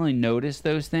don't normally notice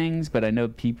those things, but I know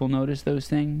people notice those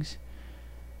things.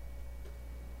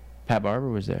 Pat Barber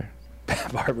was there.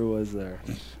 Pat Barber was there.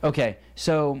 Okay,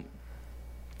 so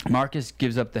Marcus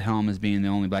gives up the helm as being the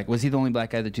only black. Was he the only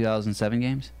black guy at the 2007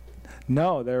 games?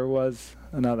 No, there was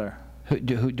another.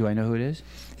 Do I know who it is?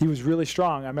 He was really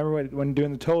strong. I remember when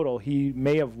doing the total, he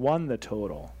may have won the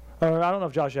total. Or I don't know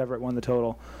if Josh Everett won the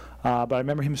total. But I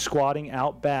remember him squatting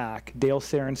out back, Dale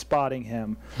Sarin spotting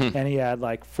him, and he had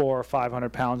like 400 or 500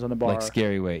 pounds on the bar. Like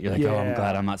scary weight. You're like, oh, I'm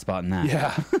glad I'm not spotting that.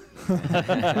 Yeah.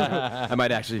 I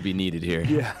might actually be needed here.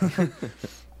 Yeah.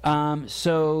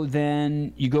 So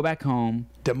then you go back home.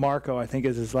 DeMarco, I think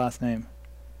is his last name.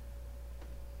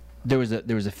 There was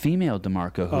a female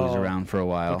DeMarco who was around for a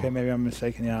while. Okay, maybe I'm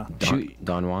mistaken. Yeah.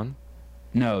 Don Juan?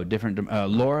 No, different.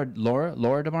 Laura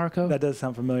DeMarco. That does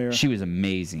sound familiar. She was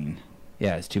amazing.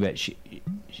 Yeah, it's too bad. She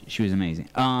was amazing.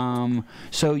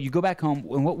 So you go back home.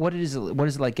 And what is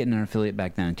it like getting an affiliate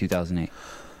back then in 2008?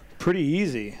 Pretty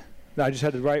easy. I just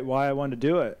had to write why I wanted to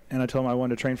do it, and I told him I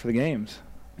wanted to train for the games.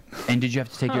 And did you have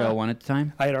to take your L1 at the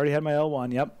time? I had already had my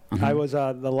L1. Yep. I was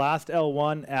the last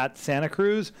L1 at Santa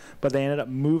Cruz, but they ended up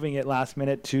moving it last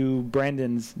minute to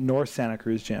Brandon's North Santa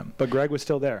Cruz gym. But Greg was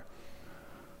still there.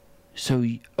 So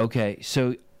okay.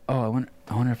 So I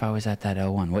wonder if I was at that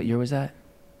L1. What year was that?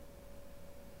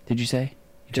 Did you say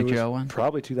you took your L1?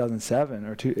 Probably 2007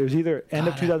 or two. It was either end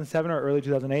of 2007 or early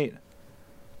 2008.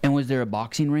 And was there a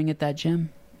boxing ring at that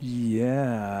gym?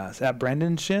 Yes, at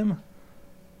Brandon's gym.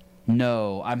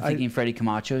 No, I'm thinking Freddie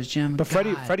Camacho's gym. But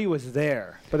Freddie was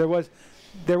there. But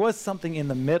there was something in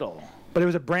the middle. But it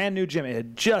was a brand new gym. It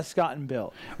had just gotten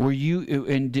built. Were you?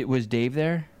 And was Dave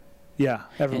there? Yeah,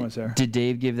 everyone was there. Did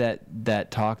Dave give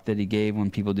that talk that he gave when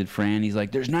people did Fran? He's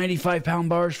like, "There's 95-pound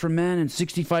bars for men and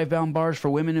 65-pound bars for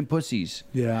women and pussies."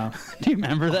 Yeah. Do you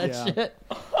remember that shit?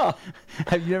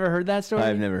 Have you ever heard that story?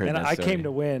 I've never heard that story. And I came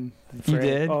to win. You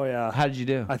did? Oh yeah. How did you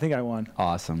do? I think I won.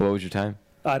 Awesome. What was your time?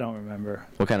 I don't remember.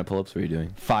 What kind of pull-ups were you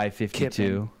doing?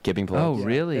 552. Kipping pull-ups? Oh,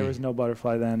 really? There was no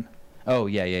butterfly then. Oh,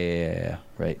 yeah.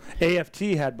 Right. AFT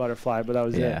had butterfly, but that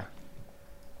was it.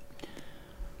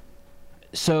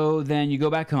 So then you go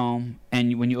back home,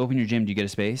 and when you open your gym, do you get a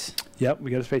space? Yep,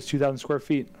 we got a space 2,000 square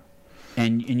feet.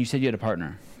 And you said you had a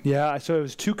partner. Yeah, so it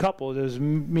was two couples. It was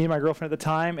me and my girlfriend at the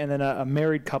time, and then a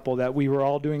married couple that we were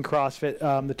all doing CrossFit.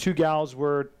 The two gals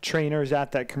were trainers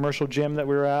at that commercial gym that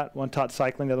we were at. One taught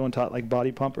cycling, the other one taught like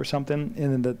body pump or something,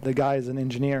 and then the guy is an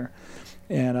engineer.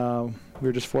 And we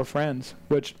were just four friends,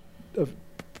 which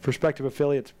prospective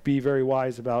affiliates, be very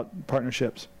wise about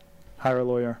partnerships. Hire a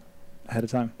lawyer ahead of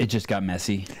time. It just got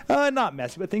messy. Not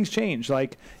messy, but things change.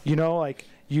 Like,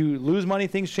 you lose money,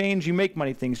 things change. You make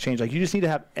money, things change. Like, you just need to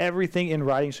have everything in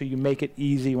writing so you make it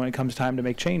easy when it comes time to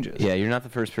make changes. Yeah, you're not the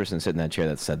first person to sit in that chair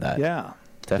that said that. Yeah.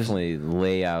 Definitely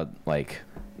lay out, like,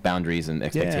 boundaries and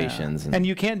expectations. Yeah. And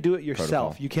you can't do it yourself.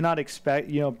 Protocol. You cannot expect,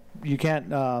 you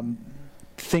can't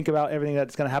think about everything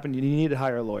that's going to happen. You need to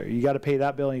hire a lawyer. You got to pay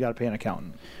that bill, and you got to pay an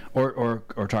accountant. Or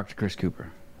talk to Chris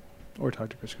Cooper. Or talk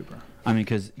to Chris Cooper. I mean,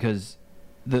 because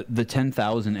the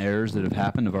 10,000 errors that have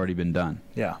happened have already been done.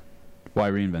 Yeah. Why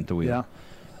reinvent the wheel?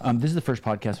 Yeah. This is the first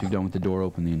podcast we've done with the door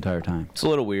open the entire time. It's a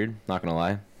little weird, not gonna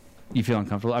lie. You feel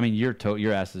uncomfortable? I mean, your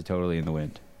ass is totally in the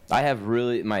wind. I have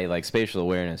my like spatial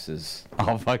awareness is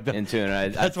all fucked up. into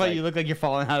it. That's why you look like you're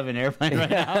falling out of an airplane right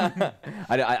now.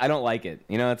 I don't like it.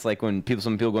 It's like when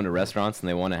some people go into restaurants and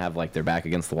they want to have like their back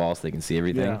against the wall so they can see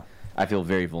everything. Yeah. I feel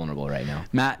very vulnerable right now.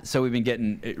 Matt, so we've been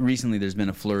getting recently. There's been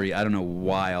a flurry. I don't know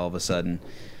why all of a sudden.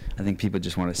 I think people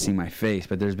just want to see my face,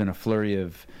 but there's been a flurry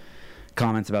of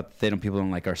comments about people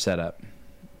don't like our setup,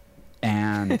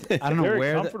 and I don't know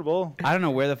where I don't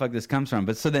know where the fuck this comes from.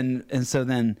 But so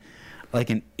then, like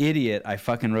an idiot, I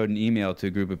fucking wrote an email to a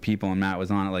group of people, and Matt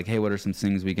was on it, like, hey, what are some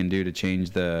things we can do to change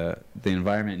the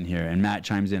environment in here? And Matt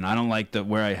chimes in, I don't like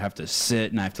where I have to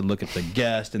sit and I have to look at the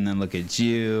guest and then look at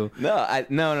you. No.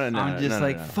 I'm just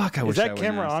like, fuck. I wish that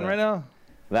camera on right now?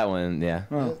 That one, yeah.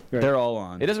 Oh, they're all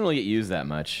on. It doesn't really get used that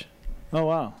much. Oh,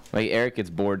 wow. Like, Eric gets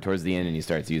bored towards the end and he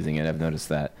starts using it. I've noticed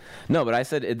that. No, but I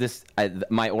said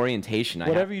my orientation.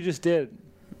 Whatever you just did.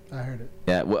 I heard it.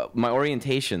 Yeah, well, my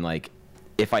orientation, like,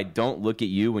 if I don't look at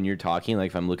you when you're talking,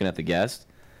 like if I'm looking at the guest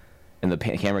and the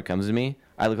camera comes to me,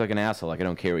 I look like an asshole. Like, I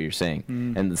don't care what you're saying.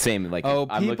 And the same, like,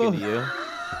 I'm looking at you.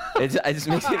 It just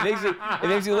makes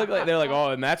you look like they're like,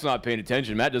 oh, and Matt's not paying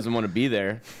attention. Matt doesn't want to be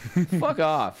there. Fuck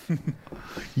off.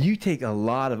 You take a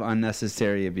lot of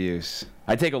unnecessary abuse.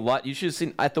 I take a lot. You should have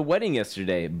seen at the wedding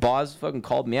yesterday. Boz fucking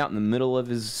called me out in the middle of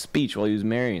his speech while he was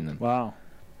marrying them. Wow.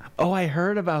 Oh, I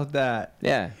heard about that.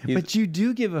 Yeah. But you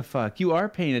do give a fuck. You are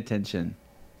paying attention.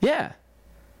 Yeah.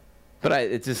 But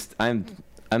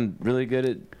I'm really good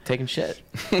at taking shit.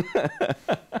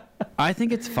 I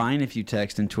think it's fine if you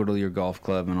text and twiddle your golf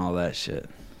club and all that shit.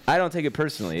 I don't take it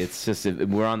personally. It's just if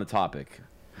we're on the topic.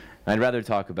 I'd rather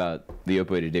talk about the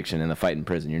opioid addiction and the fight in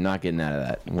prison. You're not getting out of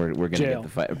that. We're going to get the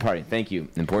fight. Party. Thank you.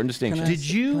 Important distinction.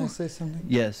 Can I say something?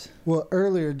 Yes. Well,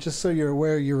 earlier, just so you're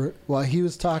aware, while he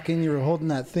was talking, you were holding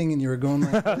that thing and you were going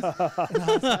like this. And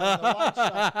I was having a light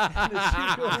shot, and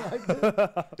she going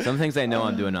like this. Some things I know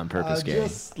I'm doing on purpose, Gary.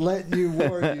 Just let you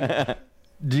warn you.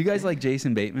 Do you guys like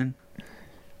Jason Bateman?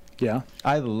 Yeah,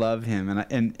 I love him,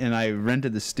 and I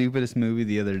rented the stupidest movie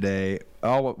the other day.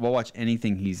 We'll watch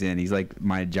anything he's in. He's like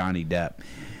my Johnny Depp,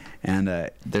 and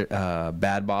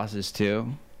Bad Bosses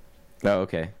too. Oh,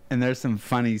 okay. And there's some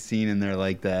funny scene in there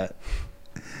like that.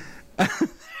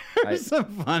 There's some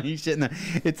funny shit in there.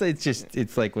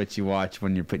 It's like what you watch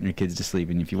when you're putting your kids to sleep,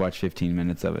 and if you watch 15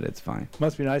 minutes of it, it's fine.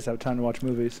 Must be nice to have time to watch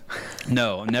movies.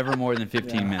 No, never more than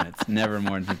 15 minutes. Never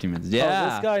more than 15 minutes. Yeah.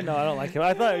 Oh, this guy? No, I don't like him.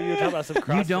 I thought you were talking about some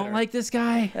CrossFitter. You don't like this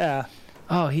guy? Yeah.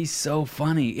 Oh, he's so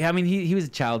funny. Yeah, I mean, he was a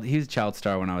child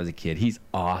star when I was a kid. He's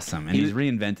awesome, and he's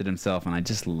reinvented himself, and I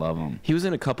just love him. He was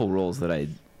in a couple roles that I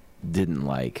didn't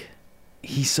like.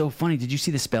 He's so funny. Did you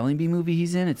see the Spelling Bee movie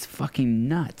he's in? It's fucking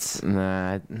nuts.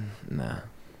 Nah.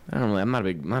 I don't really. I'm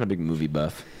not a big movie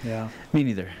buff. Yeah. Me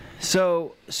neither.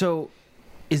 So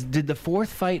did the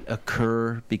fourth fight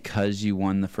occur because you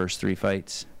won the first 3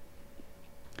 fights?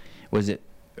 Was it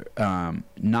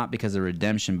not because of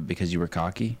redemption, but because you were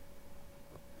cocky?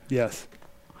 Yes.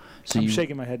 So I'm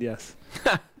shaking my head. Yes.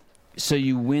 So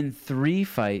you win 3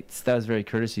 fights. That was very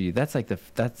courteous of you. That's like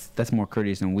that's more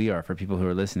courteous than we are for people who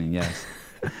are listening. Yes.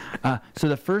 So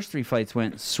the first 3 fights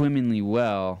went swimmingly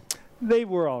well. They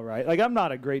were all right. Like, I'm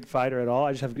not a great fighter at all.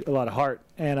 I just have a lot of heart.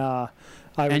 And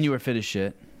and you were fit as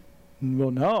shit.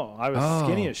 Well, no, I was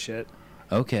skinny as shit.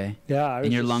 Okay. Yeah. I was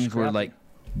and your just lungs scrappy. were like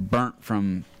burnt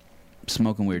from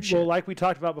smoking weird shit. Well, like we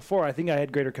talked about before, I think I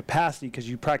had greater capacity because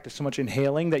you practice so much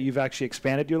inhaling that you've actually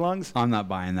expanded your lungs. I'm not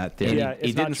buying that theory. Yeah, He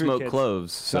it's not didn't true, smoke kids.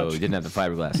 cloves, so he didn't have the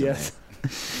fiberglass. Yes.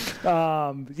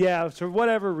 Yeah, for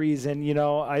whatever reason,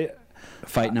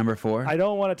 Fight number 4. I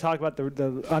don't want to talk about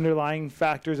the underlying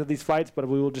factors of these fights, but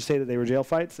we will just say that they were jail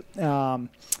fights.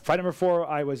 Fight number 4,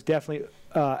 I was definitely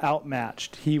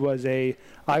outmatched. I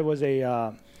was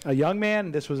a young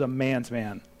man. This was a man's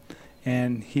man,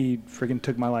 and he freaking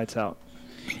took my lights out.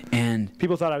 And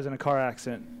People thought I was in a car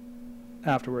accident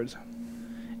afterwards.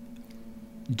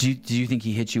 do you think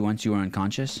he hit you once you were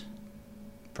unconscious?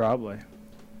 Probably.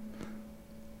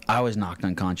 I was knocked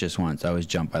unconscious once. I was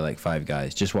jumped by like 5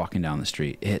 guys just walking down the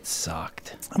street. It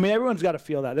sucked. I mean, everyone's got to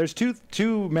feel that. There's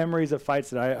two memories of fights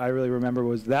that I really remember.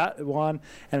 Was that one,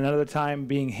 and another time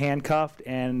being handcuffed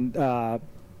and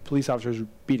police officers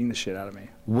beating the shit out of me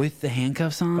With the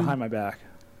handcuffs on? behind my back.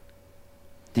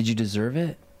 Did you deserve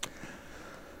it?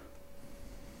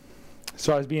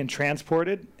 So I was being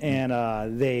transported,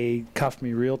 and they cuffed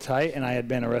me real tight, and I had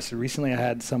been arrested recently. I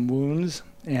had some wounds,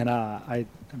 and I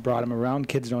brought them around.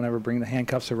 Kids don't ever bring the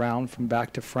handcuffs around from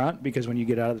back to front because when you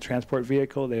get out of the transport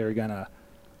vehicle, they are going to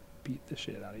beat the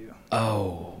shit out of you.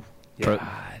 Oh, Yeah.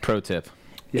 Pro tip.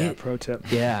 Yeah, pro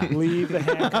tip. Yeah. Leave the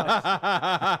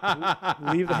handcuffs.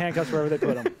 Leave the handcuffs wherever they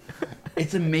put them.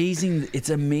 It's amazing. It's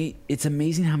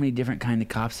amazing how many different kind of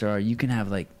cops there are. You can have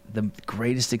like the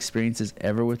greatest experiences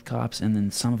ever with cops, and then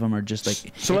some of them are just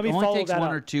like. So let me only follow takes that one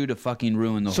up. or two to fucking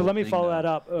ruin the whole. So let me thing, follow though. that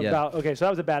up about, okay, so that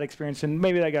was a bad experience, and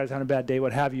maybe that guy's having a bad day,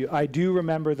 what have you. I do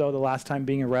remember, though, the last time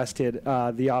being arrested,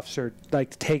 the officer,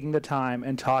 like, taking the time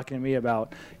and talking to me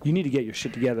about, you need to get your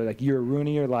shit together, like, you're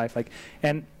ruining your life, like,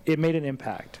 and it made an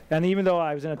impact. And even though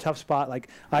I was in a tough spot, like,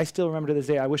 I still remember to this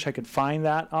day, I wish I could find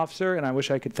that officer, and I wish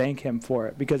I could thank him for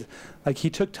it, because, like, he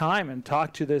took time and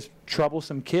talked to this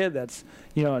troublesome kid that's,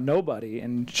 a nobody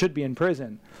and should be in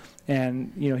prison.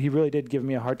 And, he really did give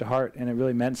me a heart-to-heart, and it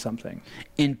really meant something.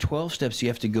 In 12 steps, you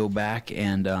have to go back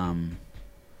and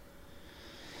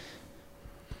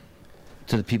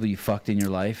to the people you fucked in your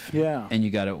life. Yeah. And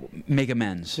you got to make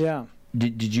amends. Yeah.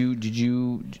 Did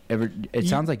you ever? It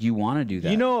sounds like you want to do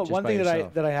that. One thing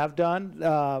that I have done,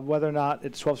 whether or not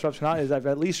it's 12 steps or not, is I've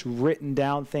at least written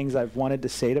down things I've wanted to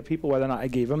say to people, whether or not I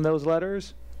gave them those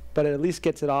letters, but it at least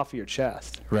gets it off of your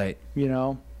chest. Right.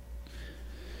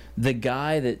 The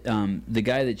guy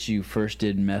that you first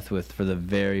did meth with for the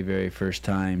very, very first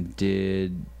time,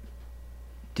 did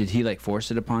he like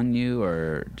force it upon you,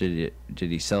 or did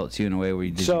he sell it to you in a way where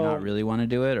you did not really want to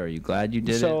do it, or are you glad you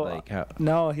did it? Like how?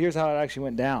 No, here's how it actually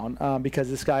went down. Because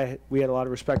this guy, we had a lot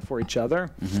of respect for each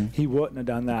other. Mm-hmm. He wouldn't have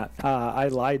done that. I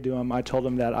lied to him. I told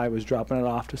him that I was dropping it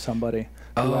off to somebody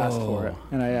who asked for it,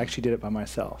 and I actually did it by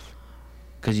myself.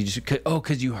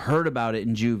 Because you heard about it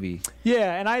in juvie.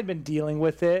 Yeah, and I had been dealing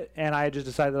with it, and I just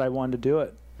decided that I wanted to do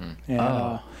it.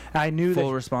 And I knew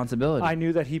full responsibility. I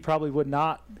knew that he probably would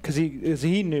not, because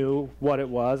he knew what it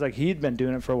was. Like, he'd been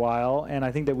doing it for a while, and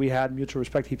I think that we had mutual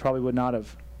respect. He probably would not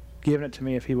have given it to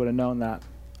me if he would have known that.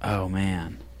 Oh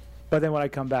man! But then when I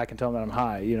come back and tell him that I'm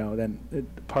high, then the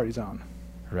party's on.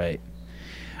 Right.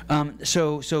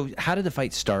 So how did the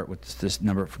fight start with this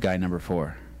guy number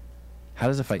 4? How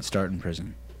does a fight start in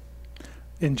prison?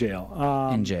 In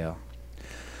jail. In jail.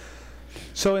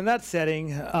 So in that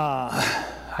setting,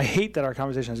 I hate that our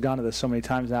conversation has gone to this so many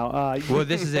times now. Well,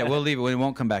 this is it. We'll leave it. We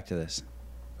won't come back to this.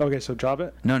 Okay, so drop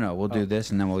it? No, we'll do this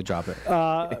and then we'll drop it.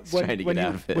 Trying to get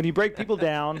out of it. When you break people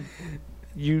down,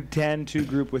 you tend to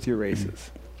group with your races.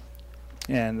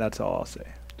 And that's all I'll say.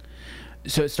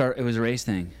 So it was a race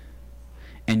thing.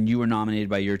 And you were nominated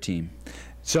by your team.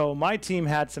 So my team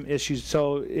had some issues.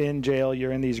 So in jail,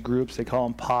 you're in these groups. They call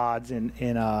them pods in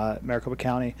Maricopa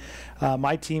County.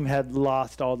 My team had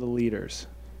lost all the leaders.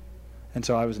 And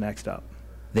so I was next up.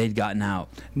 They'd gotten out.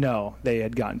 No, they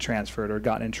had gotten transferred or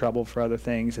gotten in trouble for other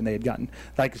things, and they had gotten,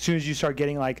 like, as soon as you start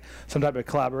getting like some type of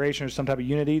collaboration or some type of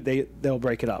unity, they'll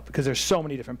break it up because there's so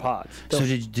many different pods. So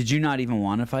did you not even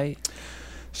want to fight?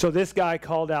 So this guy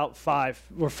called out 4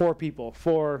 people,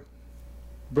 4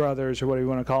 brothers or whatever you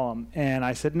want to call them, and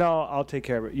I said, no, I'll take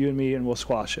care of it, you and me, and we'll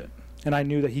squash it. And I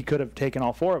knew that he could have taken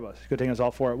all 4 of us. He could have taken us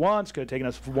all 4 at once, could have taken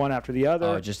us one after the other.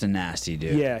 Oh, just a nasty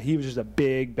dude. Yeah, he was just a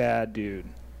big, bad dude.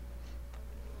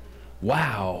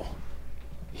 Wow.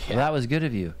 Yeah. Well, that was good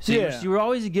of you. So Yeah. you were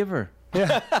always a giver.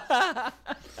 Yeah.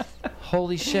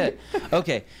 Holy shit.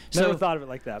 Okay. Never So thought of it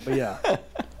like that, but yeah.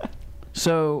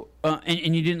 So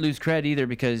and you didn't lose cred either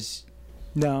because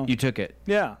No. you took it.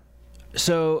 Yeah.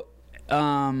 So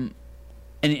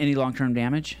any long-term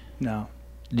damage? No.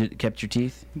 Kept your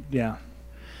teeth? Yeah.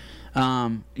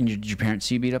 And did your parents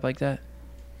see you beat up like that?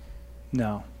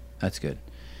 No. That's good.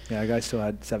 Yeah, the guy still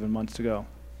had 7 months to go.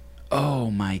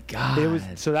 Oh my God. It was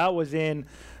so that was in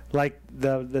like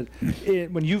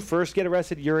when you first get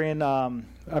arrested, you're in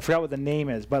I forgot what the name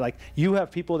is, but like you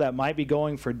have people that might be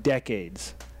going for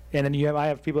decades. And then I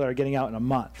have people that are getting out in a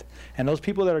month. And those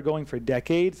people that are going for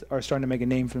decades are starting to make a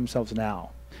name for themselves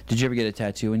now. Did you ever get a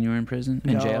tattoo when you were in prison?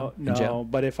 In jail? No, in jail?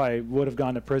 but if I would have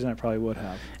gone to prison, I probably would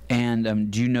have.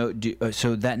 And do you know,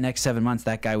 so that next 7 months,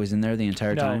 that guy was in there the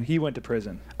entire No, time? he went to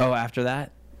prison. Oh, after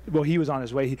that? Well, he was on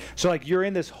his way. So, like, you're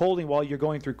in this holding while you're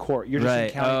going through court. You're just in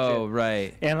Right. county Oh, jail.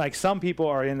 right. And, like, some people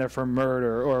are in there for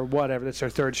murder or whatever. That's their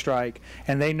 3rd strike.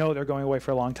 And they know they're going away for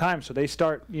a long time. So they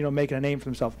start, making a name for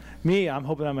themselves. Me, I'm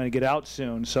hoping I'm going to get out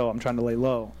soon. So I'm trying to lay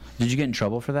low. Did you get in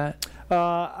trouble for that?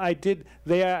 I did.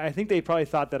 I think they probably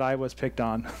thought that I was picked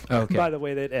on Okay. by the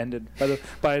way that it ended,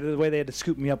 by the way they had to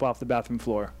scoop me up off the bathroom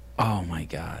floor. Oh, my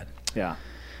God. Yeah.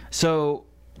 So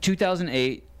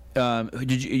 2008,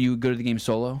 did you go to the game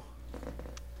solo?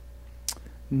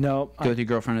 No. Go with your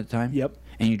girlfriend at the time? Yep.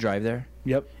 And you drive there?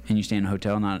 Yep. And you stay in a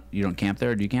hotel, you don't camp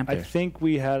there, or do you camp I there? think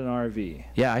we had an RV.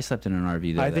 Yeah, I slept in an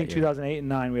RV there. I that think year. 2008 and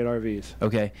 9 we had RVs.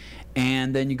 Okay.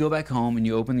 And then you go back home and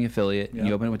you open the affiliate and Yep.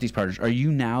 you open it with these partners. Are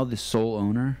you now the sole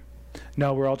owner?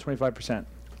 No, we're all 25%.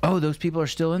 Oh, those people are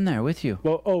still in there with you.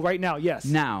 Well, right now, yes.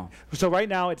 Now, So right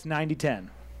now it's 90-10.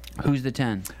 who's the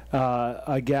 10?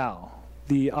 A gal,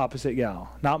 the opposite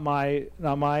gal, not my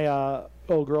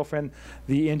old girlfriend,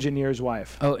 the engineer's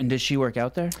wife. Oh, and does she work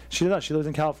out there? She does. She lives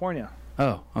in California.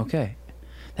 Oh, okay.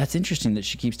 That's interesting that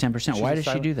she keeps 10%. She's Why a does she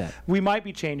silent- do that? We might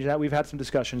be changing that. We've had some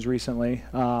discussions recently.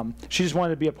 She just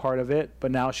wanted to be a part of it, but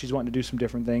now she's wanting to do some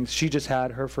different things. She just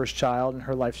had her first child, and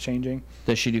her life's changing.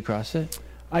 Does she do CrossFit?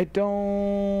 I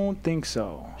don't think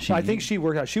so. I think she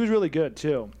worked out. She was really good,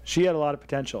 too. She had a lot of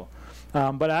potential.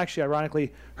 But actually,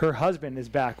 ironically, her husband is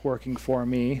back working for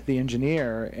me, the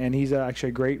engineer, and he's actually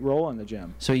a great role in the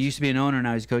gym. So he used to be an owner,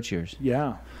 now he's a coach of yours.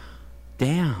 Yeah.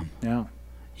 Damn. Yeah.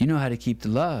 You know how to keep the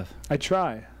love. I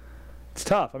try. It's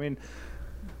tough. I mean,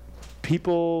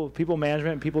 people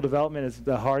management and people development is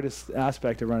the hardest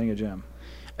aspect of running a gym.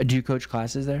 Do you coach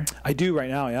classes there? I do right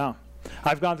now, yeah.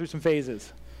 I've gone through some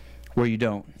phases. Where you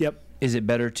don't? Yep, Is it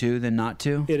better to than not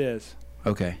to? it is.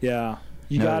 Okay. Yeah.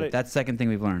 You Noted. got it. That's the second thing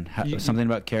we've learned. Something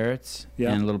about carrots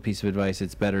Yeah. and a little piece of advice.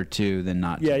 It's better to than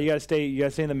not Yeah, to. you got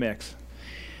to stay in the mix.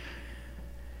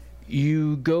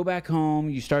 You go back home,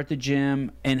 you start the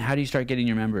gym, and how do you start getting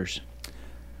your members?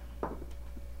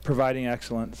 Providing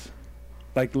excellence.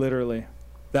 Like literally.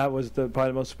 That was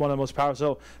probably one of the most powerful.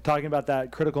 So talking about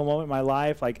that critical moment in my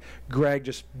life, like Greg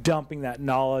just dumping that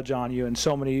knowledge on you in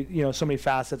so many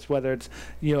facets, whether it's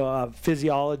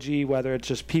physiology, whether it's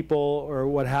just people or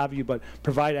what have you. But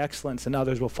provide excellence, and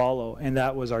others will follow. And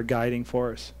that was our guiding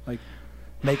force. Like,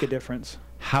 make a difference.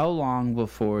 How long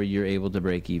before you're able to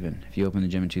break even if you open the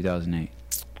gym in 2008?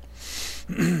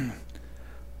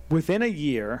 Within a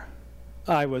year,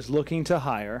 I was looking to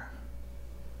hire.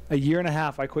 A year and a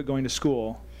half, I quit going to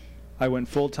school. I went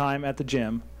full-time at the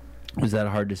gym. Was that a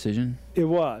hard decision? It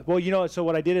was. Well, so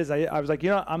what I did is I was like,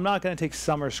 I'm not going to take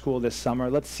summer school this summer.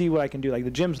 Let's see what I can do. Like, the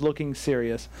gym's looking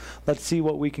serious. Let's see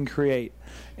what we can create.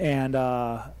 And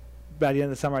by the end of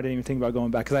the summer, I didn't even think about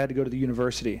going back because I had to go to the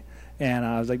university. And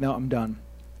I was like, no, I'm done.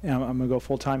 And I'm going to go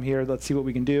full-time here. Let's see what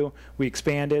we can do. We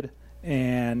expanded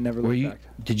and never looked back.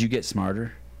 Did you get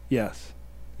smarter? Yes.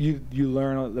 You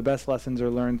learn, the best lessons are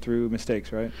learned through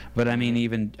mistakes, right? But I mean,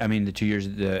 the 2 years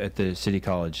at the city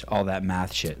college, all that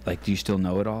math shit. Like, do you still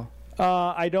know it all?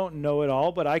 I don't know it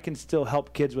all, but I can still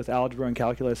help kids with algebra and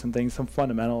calculus and things, some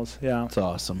fundamentals. Yeah. That's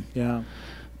awesome. Yeah.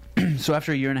 So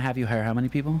after a year and a half, you hire how many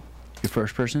people? Your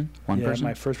first person? One person?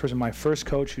 My first person, my first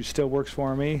coach who still works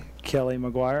for me, Kelly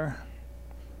McGuire.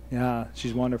 Yeah,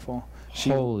 she's wonderful.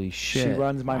 Holy shit. She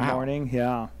runs my morning.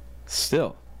 Yeah.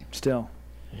 Still.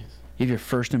 You have your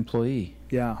first employee.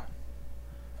 Yeah.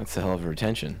 That's a hell of a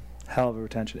retention. Hell of a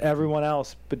retention. Everyone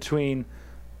else between.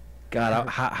 God,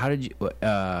 how did you?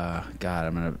 God,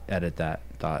 I'm gonna edit that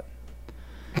thought.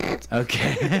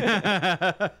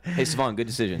 Okay. Hey, Savon, good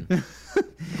decision.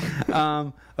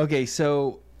 Okay,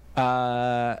 so,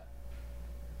 and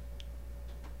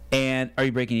are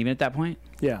you breaking even at that point?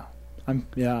 Yeah.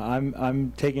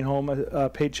 I'm taking home a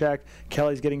paycheck.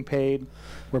 Kelly's getting paid.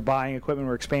 We're buying equipment.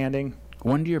 We're expanding.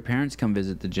 When do your parents come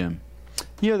visit the gym?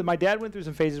 You know, my dad went through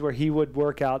some phases where he would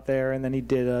work out there, and then he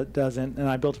doesn't. And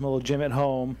I built him a little gym at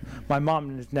home. My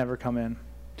mom has never come in.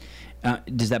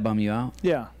 Does that bum you out?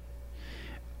 Yeah.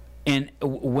 And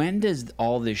when does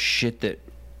all this shit that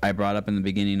I brought up in the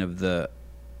beginning of the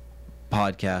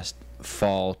podcast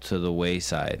fall to the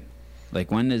wayside?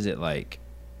 Like, when does it like,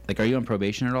 are you on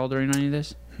probation at all during any of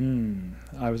this?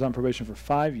 I was on probation for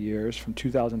 5 years, from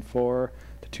 2004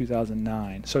 to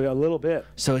 2009. So a little bit.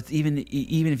 So it's even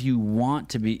if you want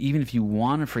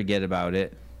to forget about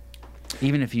it,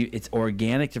 even if it's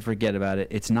organic to forget about it,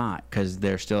 it's not, because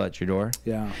they're still at your door.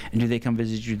 Yeah. And do they come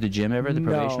visit you at the gym ever, the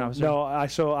probation officer? No.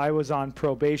 I was on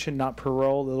probation, not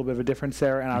parole. A little bit of a difference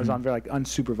there, and I was on very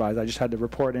unsupervised. I just had to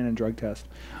report in and drug test.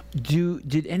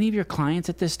 Did any of your clients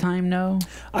at this time know?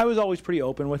 I was always pretty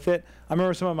open with it. I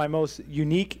remember some of my most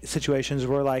unique situations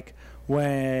were like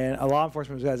when a law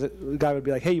enforcement guy would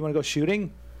be like, "Hey, you want to go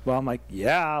shooting?" Well, I'm like,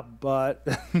 "Yeah, but."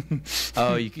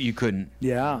 Oh, you couldn't.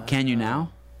 Yeah. Can you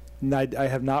now? I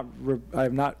have not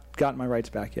gotten my rights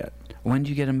back yet. When do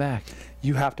you get them back?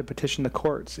 You have to petition the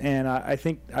courts, and I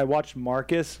think I watched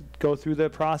Marcus go through the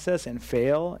process and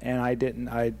fail, and I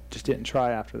just didn't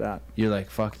try after that. You're like,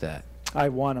 fuck that. I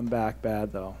want them back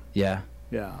bad though. Yeah.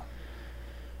 Yeah.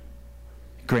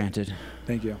 Granted.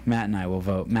 Thank you. Matt and I will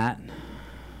vote. Matt,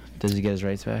 does he get his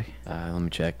rights back? Let me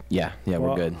check. Yeah, Well,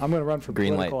 we're good. I'm going to run for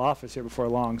Green political light. office here before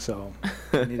long, so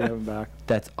I need to have him back.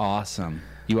 That's awesome.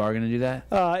 You are going to do that?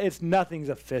 It's nothing's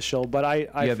official, but I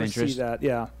have foresee interest? that.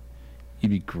 Yeah, You'd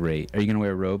be great. Are you going to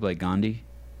wear a robe like Gandhi?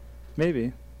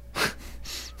 maybe.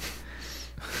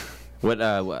 What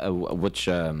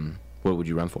would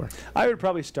you run for? I would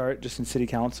probably start just in city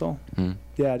council.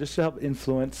 Yeah, just to help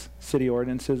influence city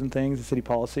ordinances and things, and city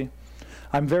policy.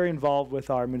 I'm very involved with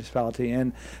our municipality,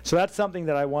 and so that's something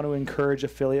that I want to encourage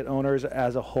affiliate owners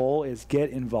as a whole, is get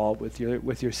involved with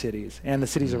your cities and the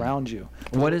cities around you.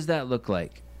 What does that look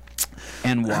like?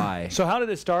 And why? So how did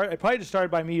it start? It probably just started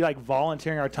by me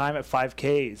volunteering our time at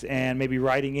 5Ks and maybe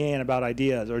writing in about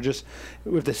ideas, or just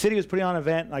if the city was putting on an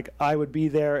event, I would be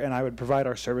there and I would provide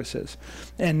our services.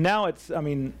 And now I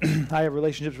have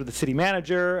relationships with the city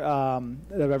manager. I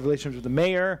have relationships with the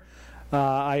mayor.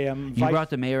 You brought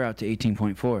the mayor out to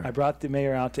 18.4. I brought the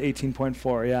mayor out to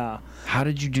 18.4. Yeah. How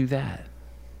did you do that?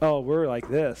 Oh, we're like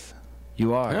this.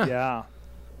 You are. Yeah.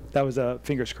 That was a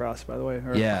fingers crossed, by the way.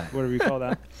 Or Yeah. whatever you call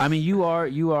that. I mean, you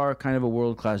are kind of a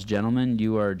world-class gentleman.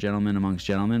 You are a gentleman amongst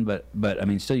gentlemen, but I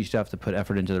mean, you still have to put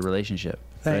effort into the relationship,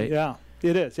 right? Yeah,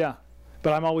 it is. Yeah.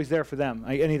 But I'm always there for them.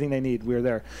 Anything they need, we're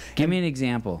there. Give me an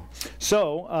example.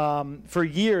 So, for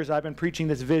years, I've been preaching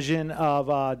this vision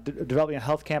of developing a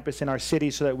health campus in our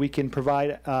city so that we can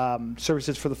provide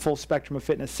services for the full spectrum of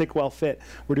fitness, sick, well, fit.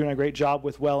 We're doing a great job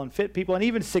with well and fit people, and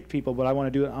even sick people, but I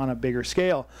want to do it on a bigger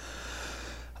scale.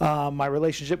 My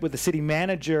relationship with the city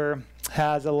manager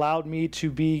has allowed me to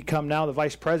become now the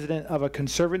vice president of a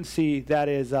conservancy that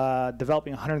is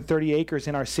developing 130 acres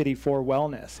in our city for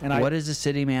wellness. And what is a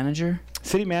city manager?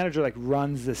 City manager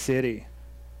runs the city.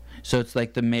 So it's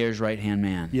like the mayor's right-hand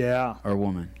man. Yeah. Or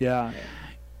woman. Yeah.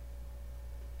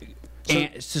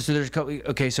 So there's a couple.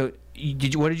 Okay, so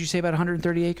what did you say about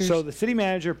 130 acres? So the city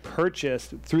manager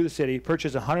purchased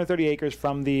 130 acres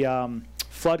from the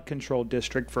flood control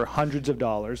district for hundreds of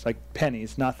dollars, like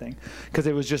pennies, nothing, because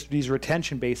it was just these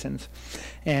retention basins.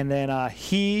 And then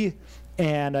he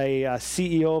and a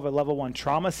CEO of a level 1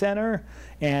 trauma center,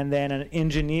 and then an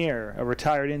engineer, a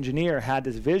retired engineer, had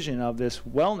this vision of this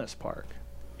wellness park.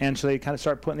 And so they kind of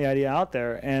start putting the idea out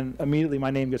there, and immediately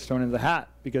my name gets thrown into the hat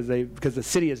because the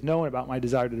city has known about my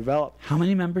desire to develop. How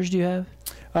many members do you have?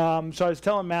 So I was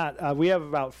telling Matt, we have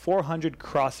about 400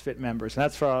 CrossFit members, and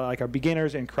that's for our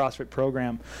beginners and CrossFit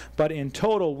program. But in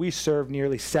total, we serve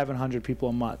nearly 700 people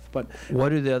a month. But what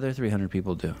do the other 300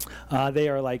 people do? They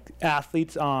are like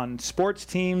athletes on sports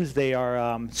teams. They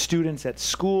are students at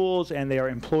schools, and they are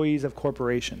employees of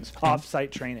corporations.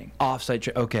 Off-site training.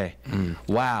 Okay.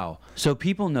 Wow. So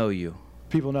people know you.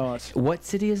 People know us. What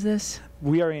city is this?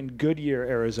 We are in Goodyear,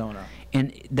 Arizona.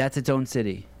 And that's its own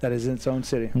city? That is its own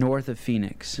city. North of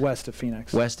Phoenix? West of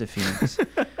Phoenix. West of Phoenix.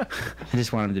 I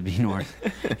just want him to be north.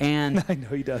 And I know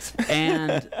he does.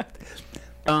 And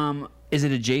Is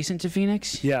it adjacent to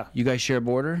Phoenix? Yeah. You guys share a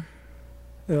border?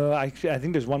 I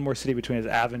think there's one more city between us.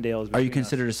 Avondale is Are you between us.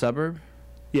 considered a suburb?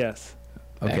 Yes.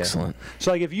 Okay. Excellent.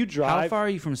 So like if you drive How far are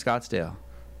you from Scottsdale?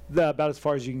 about as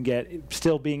far as you can get,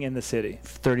 still being in the city.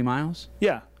 30 miles?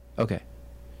 Yeah. Okay.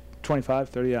 25,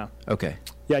 30, yeah. Okay.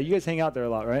 Yeah, you guys hang out there a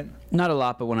lot, right? Not a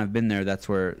lot, but when I've been there, that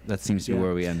seems to be Yeah.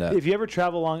 where we end up. If you ever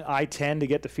travel along I-10 to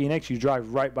get to Phoenix, you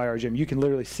drive right by our gym. You can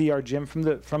literally see our gym from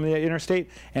the interstate,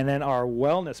 and then our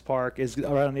wellness park is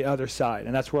right on the other side,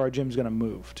 and that's where our gym's going to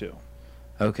move to.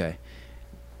 Okay.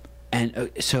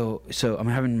 And so I'm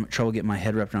having trouble getting my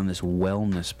head wrapped around this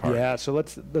wellness part. Yeah, so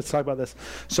let's talk about this.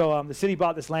 So the city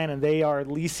bought this land, and they are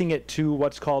leasing it to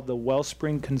what's called the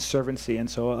Wellspring Conservancy. And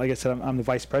so, like I said, I'm the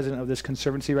vice president of this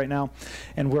conservancy right now,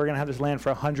 and we're going to have this land for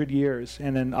 100 years,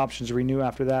 and then options to renew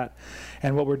after that.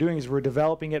 And what we're doing is we're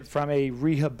developing it from a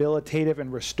rehabilitative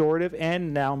and restorative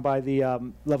end, now by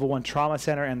the Level 1 Trauma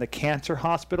Center and the Cancer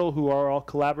Hospital, who are all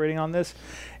collaborating on this.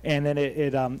 And then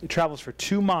it travels for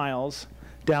 2 miles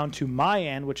down to my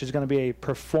end, which is going to be a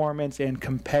performance and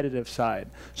competitive side.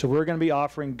 So we're going to be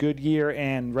offering Goodyear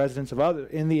and residents of other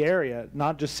in the area,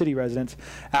 not just city residents,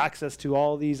 access to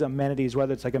all these amenities,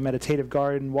 whether it's like a meditative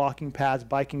garden, walking paths,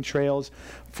 biking trails,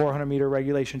 400-meter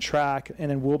regulation track,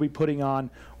 and then we'll be putting on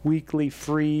weekly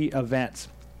free events.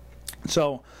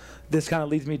 So this kind of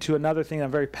leads me to another thing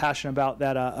I'm very passionate about,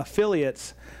 that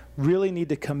affiliates really need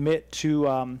to commit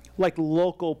to like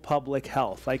local public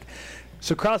health.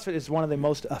 So CrossFit is one of the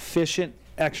most efficient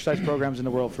exercise programs in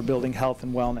the world for building health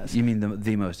and wellness. You mean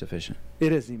the most efficient?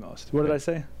 It is the most. What did I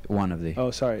say? One of the. Oh,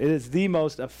 sorry. It is the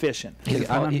most efficient.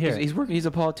 I'm here. He's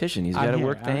a politician. He's got to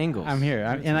work the angles. I'm here,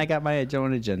 and I got my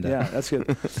own agenda. Yeah, that's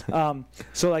good.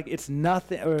 So like it's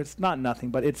nothing, or it's not nothing,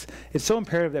 but it's so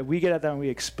imperative that we get out there and we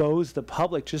expose the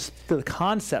public just to the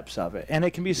concepts of it. And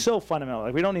it can be so fundamental.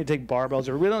 Like we don't need to take barbells,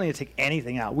 or we don't need to take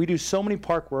anything out. We do so many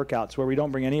park workouts where we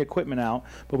don't bring any equipment out,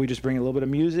 but we just bring a little bit of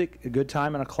music, a good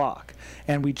time, and a clock.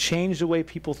 And we change the way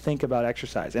people think about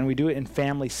exercise, and we do it in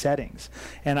family settings.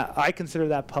 And I consider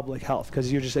that public health,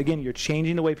 because you're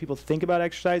changing the way people think about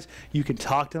exercise. You can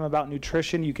talk to them about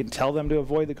nutrition. You can tell them to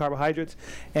avoid the carbohydrates,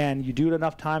 and you do it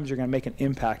enough times, you're going to make an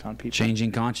impact on people.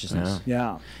 Changing consciousness.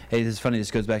 Yeah. Hey, this is funny.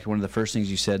 This goes back to one of the first things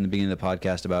you said in the beginning of the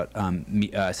podcast about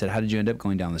I said, how did you end up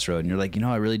going down this road? And you're like,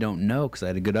 I really don't know, because I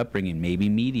had a good upbringing. Maybe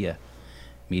media.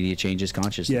 Media changes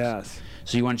consciousness. Yes.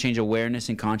 So you want to change awareness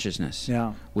and consciousness.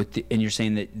 Yeah. And you're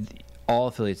saying that all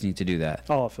affiliates need to do that.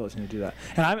 All affiliates need to do that.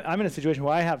 And I'm in a situation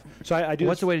where I do.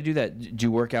 What's the way to do that?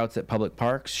 Do workouts at public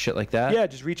parks, shit like that? Yeah,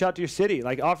 just reach out to your city.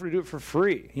 Like, offer to do it for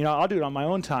free. I'll do it on my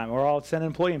own time, or I'll send an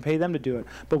employee and pay them to do it.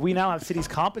 But we now have cities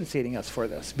compensating us for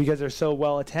this because they're so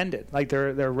well attended. Like,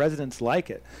 their residents like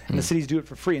it, and the cities do it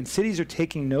for free. And cities are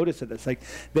taking notice of this. Like,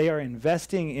 they are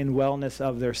investing in wellness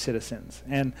of their citizens,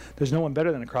 and there's no one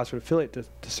better than a CrossFit affiliate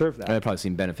to serve that. I've probably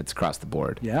seen benefits across the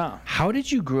board. Yeah. How did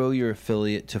you grow your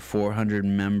affiliate to 400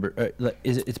 members?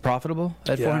 It's profitable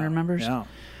at 400 members? Yeah.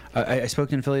 I spoke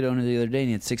to an affiliate owner the other day, and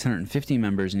he had 650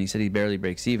 members, and he said he barely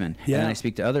breaks even. Yeah. And then I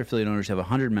speak to other affiliate owners who have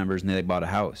 100 members, and they bought a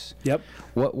house. Yep.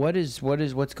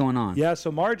 What's going on? Yeah,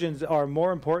 so margins are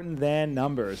more important than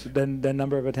numbers, than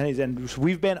number of attendees. And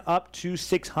we've been up to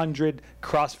 600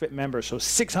 CrossFit members. So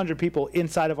 600 people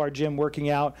inside of our gym working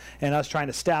out, and us trying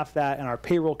to staff that, and our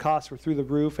payroll costs were through the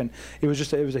roof. And it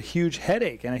was a huge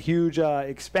headache and a huge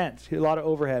expense, a lot of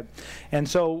overhead. And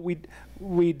so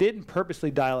we didn't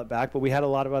purposely dial it back, but we had a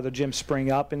lot of other gyms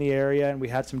spring up in the area, and we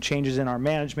had some changes in our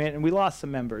management, and we lost some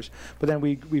members. But then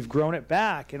we've grown it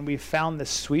back, and we've found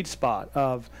this sweet spot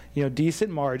of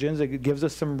decent margins. It gives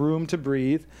us some room to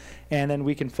breathe, and then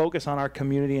we can focus on our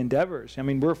community endeavors. I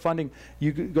mean, we're funding.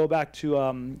 You could go back to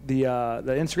the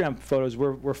Instagram photos.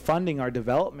 We're funding our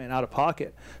development out of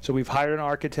pocket. So we've hired an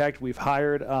architect. We've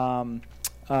hired out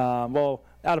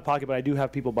of pocket, but I do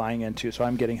have people buying in too, so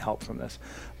I'm getting help from this.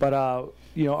 But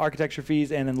architecture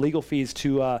fees and then legal fees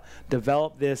to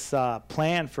develop this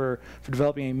plan for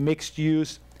developing a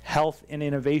mixed-use health and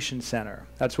innovation center.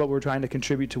 That's what we're trying to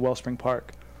contribute to Wellspring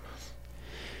Park.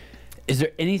 Is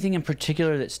there anything in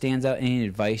particular that stands out? Any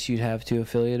advice you'd have to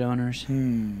affiliate owners?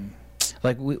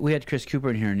 Like we had Chris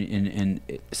Cooper in here, and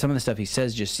some of the stuff he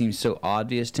says just seems so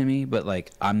obvious to me. But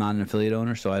like, I'm not an affiliate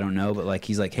owner, so I don't know. But like,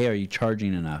 he's like, "Hey, are you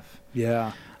charging enough?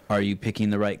 Yeah. Are you picking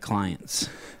the right clients?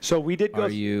 So we did go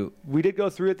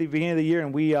through at the beginning of the year,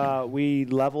 and we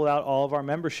leveled out all of our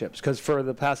memberships, because for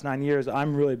the past 9 years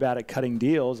I'm really bad at cutting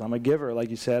deals. I'm a giver, like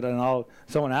you said, and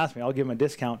someone asked me, I'll give them a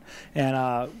discount,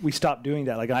 and we stopped doing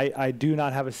that. Like I do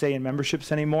not have a say in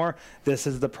memberships anymore. This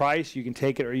is the price. You can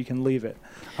take it or you can leave it.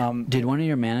 Did one of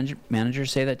your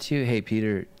managers say that to you? Hey,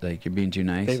 Peter, like, you're being too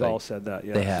nice. They've like, all said that.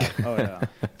 Yeah. They have. Oh yeah.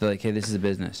 They're like, hey, this is a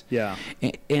business. Yeah.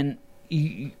 And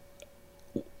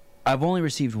I've only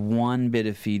received one bit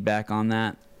of feedback on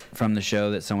that from the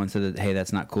show, that someone said that, hey,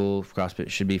 that's not cool. CrossFit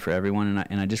should be for everyone.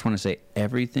 And I just want to say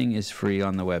everything is free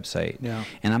on the website. Yeah.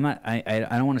 And I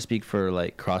don't want to speak for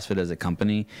like CrossFit as a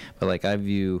company, but like I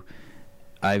view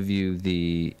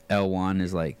the L1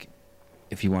 as like,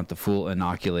 if you want the full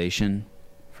inoculation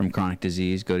from chronic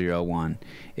disease, go to your L1.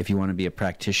 If you want to be a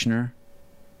practitioner,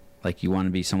 like you want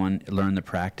to be someone, learn the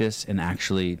practice and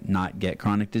actually not get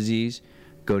chronic disease,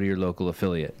 go to your local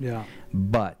affiliate. Yeah.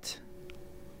 But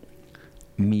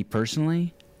me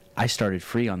personally, I started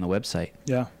free on the website.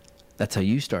 Yeah. That's how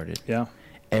you started. Yeah.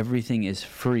 Everything is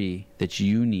free that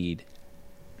you need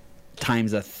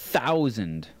times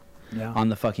 1,000 on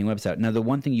the fucking website. Now, the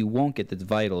one thing you won't get that's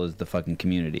vital is the fucking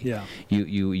community. Yeah.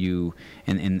 You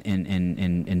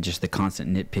and just the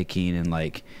constant nitpicking and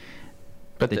like.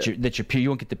 But you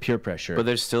won't get the peer pressure. But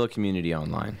there's still a community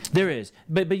online. There is,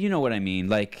 but you know what I mean.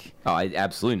 Like, oh, I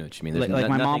absolutely know what you mean. Like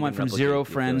my mom went from 0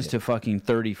 friends to fucking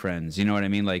 30 friends. You know what I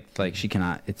mean? Like she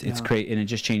cannot. It's great, and it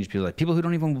just changes people. Like people who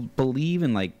don't even believe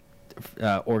in like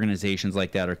organizations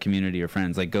like that or community or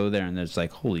friends, like go there and there's like,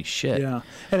 holy shit. Yeah.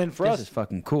 And then for us, this is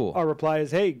fucking cool. Our reply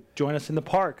is, hey, join us in the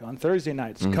park on Thursday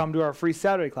nights. Come to our free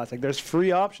Saturday class. Like there's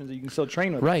free options that you can still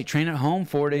train with. Right. Train at home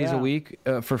 4 days a week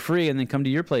for free, and then come to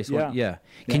your place. Yeah.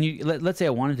 Can you let's say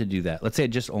I wanted to do that. Let's say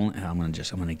I'm going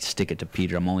to stick it to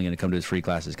Peter. I'm only going to come to his free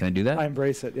classes. Can I do that? I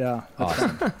embrace it. Yeah.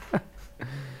 Awesome.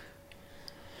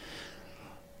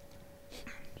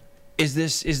 Is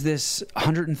this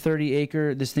 130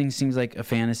 acre? This thing seems like a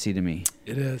fantasy to me.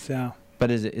 It is, yeah. But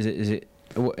is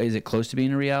it close to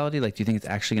being a reality? Like, do you think it's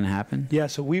actually going to happen? Yeah.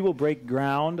 So we will break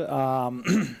ground. I'm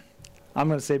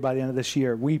going to say by the end of this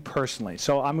year. We personally.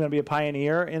 So I'm going to be a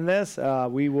pioneer in this.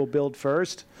 We will build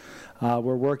first.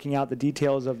 We're working out the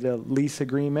details of the lease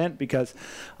agreement, because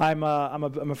I'm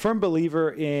a firm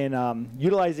believer in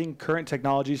utilizing current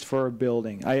technologies for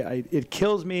building. It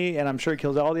kills me, and I'm sure it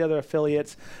kills all the other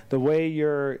affiliates, the way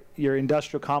your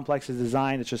industrial complex is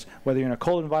designed. It's just whether you're in a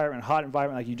cold environment, hot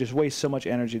environment, like you just waste so much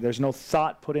energy. There's no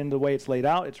thought put into the way it's laid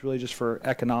out. It's really just for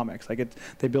economics. Like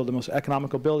they build the most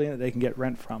economical building that they can get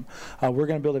rent from. We're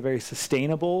going to build a very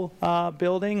sustainable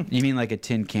building. You mean like a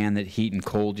tin can that heat and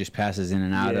cold just passes in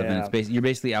and out of, and you're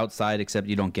basically outside except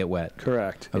you don't get wet.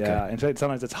 Correct. Okay. Yeah. In fact,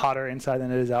 sometimes it's hotter inside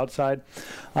than it is outside.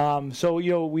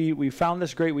 So we found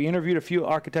this great. We interviewed a few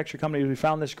architecture companies. We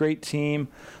found this great team.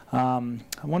 I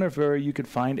wonder if you could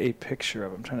find a picture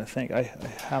of them. I'm trying to think. I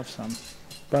have some,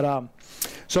 but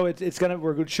so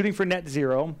we're shooting for net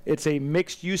zero. It's a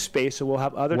mixed use space, so we'll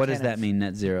have other. What tenants. Does that mean,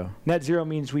 net zero? Net zero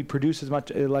means we produce as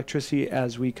much electricity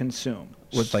as we consume.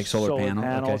 With like solar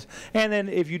panels. Okay. And then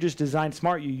if you just design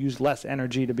smart, you use less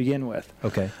energy to begin with.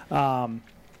 Okay. And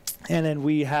then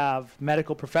we have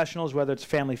medical professionals, whether it's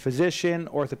family physician,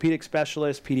 orthopedic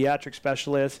specialist, pediatric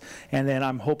specialist, and then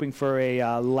I'm hoping for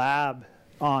a lab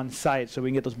on site, so we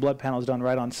can get those blood panels done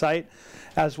right on site,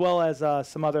 as well as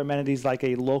some other amenities like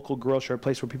a local grocery, a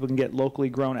place where people can get locally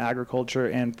grown agriculture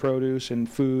and produce and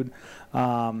food.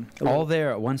 All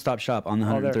there, one-stop shop on the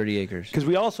 130 acres. Because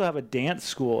we also have a dance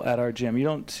school at our gym. You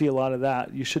don't see a lot of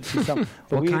that. You should see some.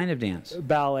 What kind of dance?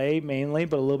 Ballet mainly,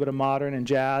 but a little bit of modern and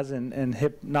jazz and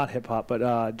not hip hop,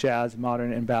 but jazz,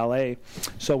 modern, and ballet.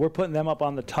 So we're putting them up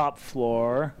on the top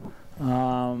floor.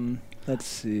 Let's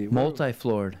see.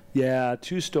 Multi-floored. Yeah,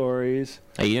 2 stories.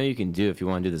 Hey, you know what you can do if you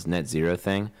want to do this net zero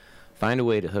thing? Find a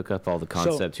way to hook up all the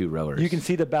Concept 2 rowers. You can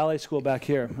see the ballet school back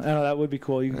here. I know that would be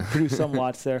cool. You can produce some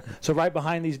lots there. So right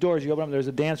behind these doors, you open up, there's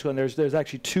a dance school, and there's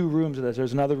actually 2 rooms of this.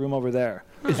 There's another room over there.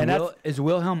 Is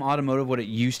Wilhelm Automotive what it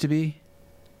used to be?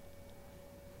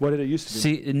 What did it used to be?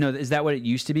 See, no, is that what it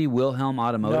used to be? Wilhelm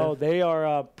Automotive? No, they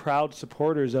are proud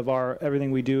supporters of everything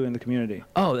we do in the community.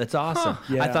 Oh, that's awesome.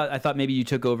 Huh. Yeah. I thought maybe you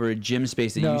took over a gym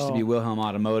space that used to be Wilhelm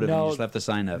Automotive and you just left the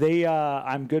sign up.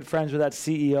 I'm good friends with that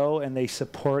CEO, and they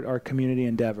support our community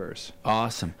endeavors.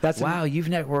 Awesome. Wow, you've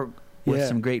networked with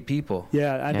some great people.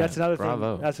 Yeah, and that's another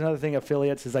thing. That's another thing,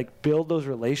 affiliates, is like build those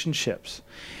relationships.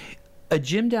 A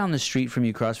gym down the street from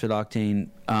you, CrossFit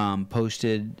Octane,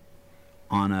 posted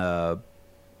on a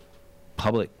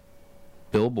public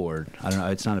billboard. I don't know.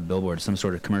 It's not a billboard. It's some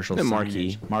sort of commercial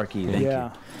marquee. Marquee. Thank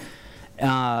you.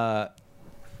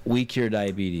 We cure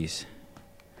diabetes.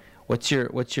 What's your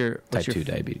Type 2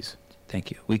 diabetes.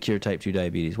 Thank you. We cure type 2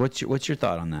 diabetes. What's your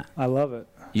thought on that? I love it.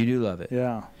 You do love it.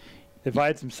 Yeah. If I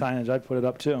had some signage, I'd put it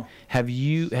up too. Have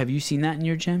you seen that in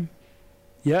your gym?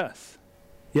 Yes.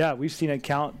 Yeah, we've seen it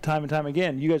count time and time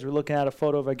again. You guys were looking at a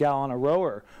photo of a gal on a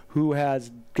rower who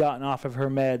has gotten off of her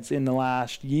meds in the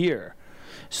last year.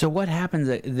 So what happens?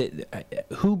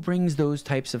 Who brings those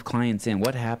types of clients in?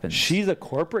 What happens? She's a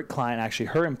corporate client, actually.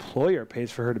 Her employer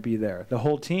pays for her to be there, the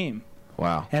whole team.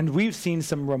 Wow. And we've seen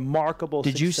some remarkable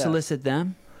Did success. you solicit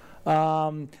them?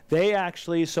 They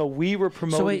actually, so we were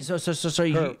promoting. So wait, so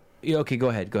you okay, go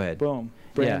ahead. Boom.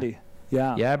 Brandy.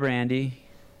 Yeah. Yeah, Brandy.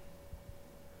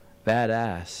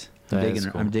 Badass.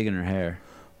 I'm digging her hair.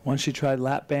 Once she tried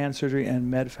lap band surgery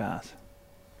and MedFast.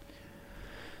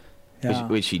 Yeah.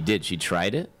 Wait, she did? She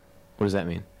tried it? What does that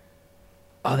mean?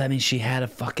 Oh, that means she had a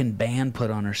fucking band put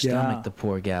on her stomach, the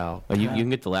poor gal. Oh, you can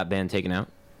get the lap band taken out?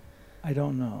 I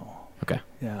don't know. Okay.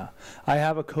 Yeah. I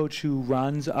have a coach who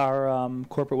runs our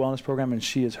corporate wellness program, and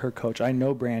she is her coach. I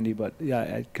know Brandy, but yeah,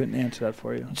 I couldn't answer that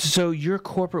for you. So your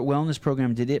corporate wellness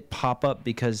program, did it pop up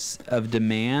because of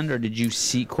demand, or did you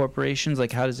seek corporations?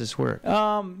 Like, how does this work?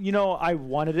 I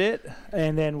wanted it,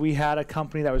 and then we had a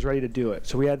company that was ready to do it.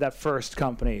 So we had that first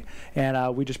company,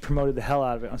 and we just promoted the hell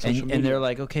out of it on social media. And they're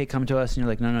like, okay, come to us. And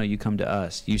you're like, no, you come to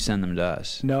us. You send them to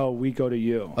us. No, we go to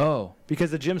you. Oh. Because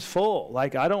the gym's full.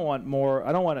 Like, I don't want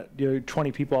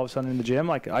 20 people all of a sudden in the gym.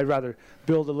 Like, I'd rather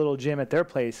build a little gym at their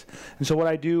place. And so what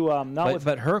I do,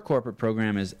 but her corporate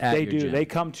program is at your gym. They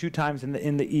come 2 times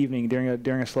in the evening during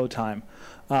a slow time.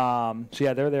 So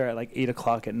yeah, they're there at like 8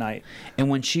 o'clock at night. And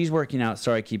when she's working out,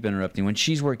 sorry, I keep interrupting. When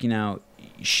she's working out,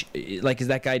 is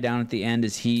that guy down at the end?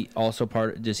 Is he also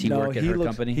does he work at her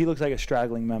company? He looks like a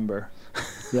straggling member.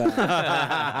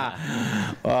 Yeah.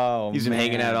 Oh, he's been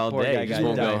hanging out all day. He just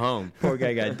won't go home. Poor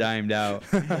guy got dimed out.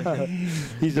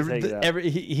 He's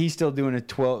still doing a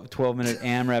 12-minute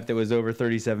AMRAP that was over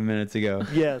 37 minutes ago.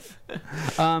 Yes.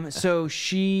 So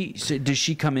does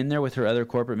she come in there with her other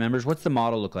corporate members? What's the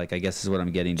model look like? I guess is what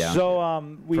I'm getting down.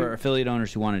 So for affiliate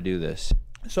owners who want to do this.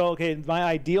 So okay, my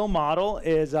ideal model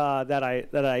is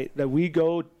that we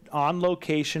go on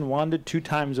location 1 to 2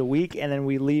 times a week, and then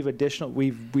we leave additional.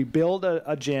 We build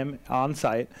a gym on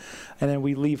site, and then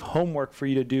we leave homework for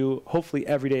you to do hopefully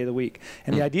every day of the week.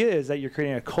 And the idea is that you're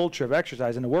creating a culture of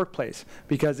exercise in the workplace,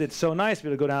 because it's so nice to be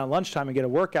able to go down at lunchtime and get a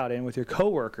workout in with your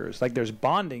coworkers. Like, there's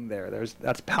bonding there.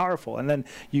 That's powerful. And then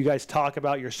you guys talk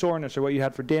about your soreness or what you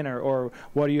had for dinner or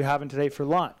what are you having today for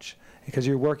lunch, because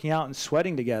you're working out and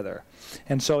sweating together.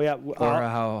 And so, yeah. Or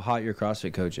how hot your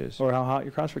CrossFit coach is. Or how hot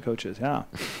your CrossFit coach is, yeah.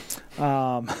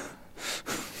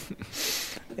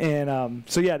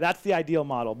 So, yeah, that's the ideal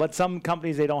model. But some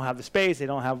companies, they don't have the space, they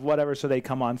don't have whatever, so they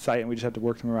come on site, and we just have to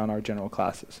work them around our general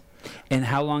classes. And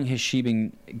how long has she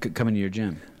been coming to your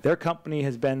gym? Their company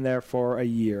has been there for a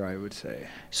year, I would say.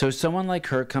 So someone like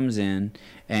her comes in,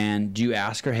 and do you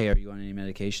ask her, hey, are you on any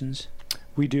medications?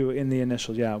 We do in the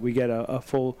initials, yeah. We get a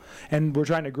full, and we're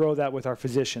trying to grow that with our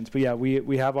physicians. But yeah,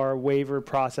 we have our waiver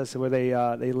process where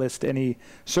they list any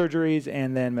surgeries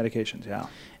and then medications, yeah.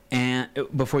 And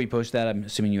before you post that, I'm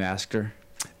assuming you asked her?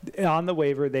 On the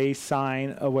waiver, they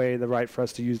sign away the right for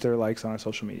us to use their likes on our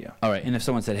social media. All right, and if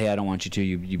someone said, hey, I don't want you to,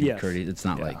 you'd be yes. courteous. It's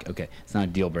not okay, it's not a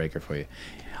deal breaker for you.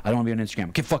 I don't want to be on Instagram.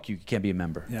 Okay, fuck you. You can't be a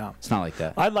member. Yeah. It's not like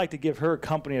that. I'd like to give her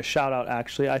company a shout out,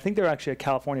 actually. I think they're actually a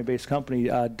California-based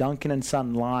company, Duncan &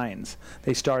 Son Lines.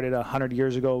 They started 100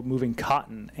 years ago moving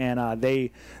cotton, and the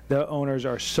owners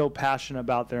are so passionate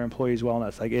about their employees'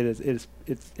 wellness. Like, it's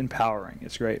empowering.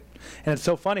 It's great. And it's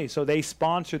so funny. So they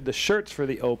sponsored the shirts for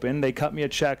the Open. They cut me a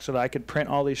check so that I could print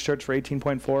all these shirts for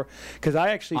 18.4. Because I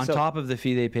actually... On top of the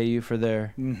fee they pay you for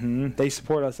their... Mm-hmm. They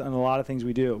support us on a lot of things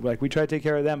we do. Like, we try to take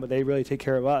care of them, but they really take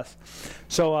care of us.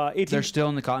 So they're still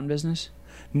in the cotton business?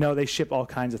 No, they ship all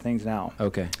kinds of things now.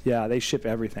 Okay. Yeah, they ship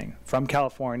everything from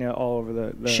California all over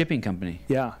the shipping company.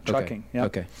 Yeah, trucking. Okay. Yeah.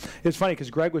 Okay. It's funny because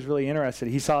Greg was really interested.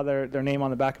 He saw their name on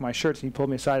the back of my shirts, and he pulled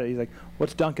me aside. He's like,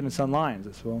 "What's Duncan & Son Lines?"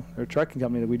 I said, "Well, they're a trucking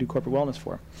company that we do corporate wellness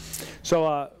for."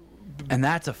 So. And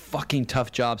that's a fucking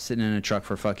tough job, sitting in a truck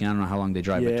for fucking, I don't know how long they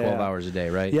drive, but 12 hours a day,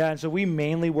 right? Yeah, and so we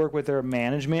mainly work with their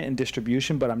management and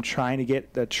distribution, but I'm trying to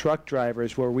get the truck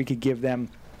drivers where we could give them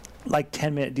like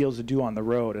 10-minute deals to do on the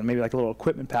road, and maybe like a little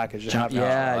equipment package. Jump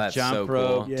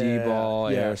rope, cool. D-ball,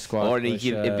 air squat. Or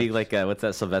it'd be like what's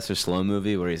that Sylvester Stallone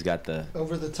movie where he's got the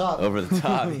over the top.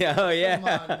 Yeah, oh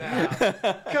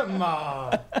yeah. Come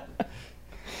on.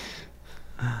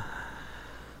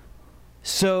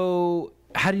 So,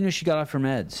 how do you know she got off her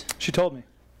meds? She told me.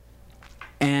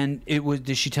 And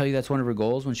did she tell you that's one of her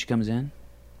goals when she comes in?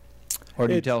 Or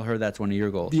do you tell her that's one of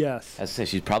your goals? Yes. I say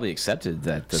she's probably accepted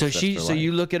that. So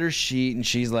you look at her sheet and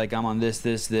she's like, I'm on this,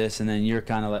 and then you're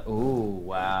kind of like, ooh,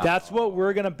 wow. That's what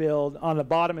we're gonna build. On the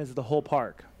bottom is the whole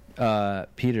park.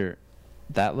 Peter,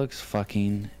 that looks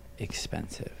fucking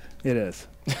expensive. It is.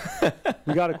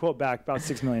 We got a quote back about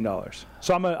 $6 million.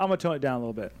 So I'm gonna tone it down a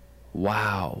little bit.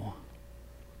 Wow.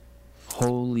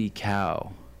 Holy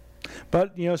cow.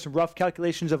 But some rough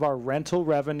calculations of our rental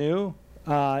revenue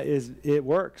it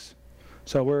works.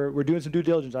 So we're doing some due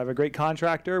diligence. I have a great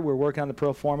contractor. We're working on the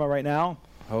pro forma right now.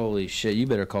 Holy shit! You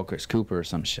better call Chris Cooper or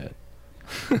some shit.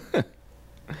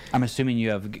 I'm assuming you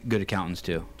have good accountants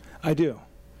too. I do.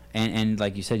 And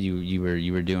like you said, you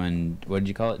were doing, what did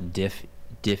you call it? Diff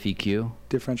EQ?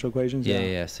 Differential equations.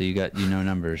 Yeah. So you know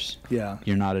numbers. Yeah.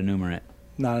 You're not a numerate.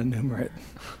 Not a numerate.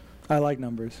 I like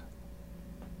numbers.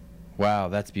 Wow,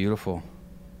 that's beautiful.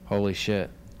 Holy shit.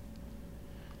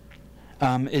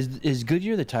 Is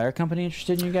Goodyear, the tire company,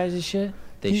 interested in you guys' shit?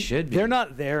 They should be. They're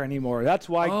not there anymore. That's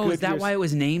why. Oh, is that why it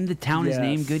was named? The town is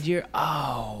named Goodyear.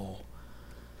 Oh.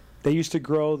 They used to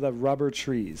grow the rubber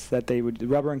trees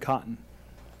rubber and cotton.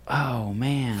 Oh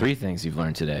man. 3 things you've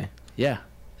learned today. Yeah.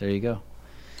 There you go.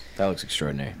 That looks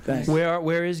extraordinary. Thanks.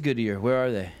 Where is Goodyear? Where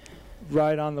are they?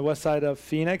 Right on the west side of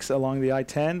Phoenix, along the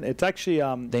I-10. It's actually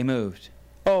They moved.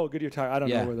 Oh, Goodyear Tire. I don't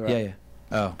know where they're at. Yeah.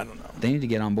 Oh. I don't know. They need to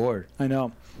get on board. I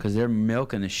know. Because they're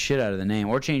milking the shit out of the name,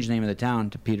 or change the name of the town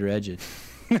to Peter Egyed.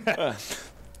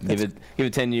 Give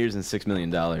it 10 years and $6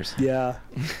 million. Yeah.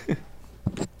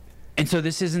 And so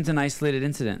this isn't an isolated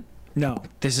incident. No.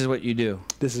 This is what you do.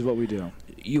 This is what we do.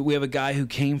 We have a guy who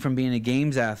came from being a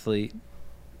games athlete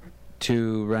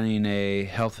to running a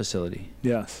health facility.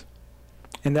 Yes.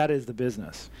 And that is the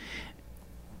business.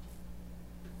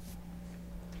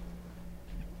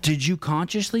 Did you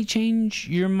consciously change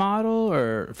your model,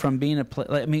 or from being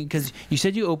because you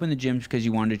said you opened the gyms because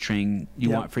you wanted to train,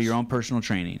 want for your own personal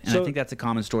training, and I think that's a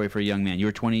common story for a young man. You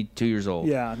were 22 years old.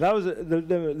 Yeah, that was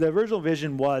the original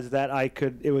vision was that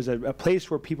it was a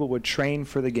place where people would train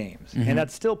for the games, and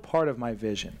that's still part of my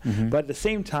vision. But at the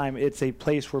same time, it's a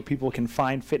place where people can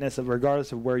find fitness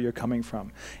regardless of where you're coming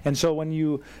from. And so when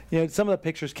you some of the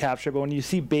pictures capture, but when you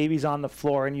see babies on the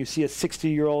floor and you see a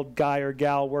 60-year-old guy or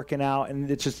gal working out, and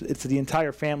it's the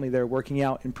entire family there working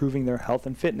out, improving their health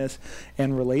and fitness,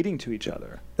 and relating to each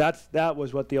other. That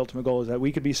was what the ultimate goal is, that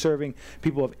we could be serving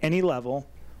people of any level,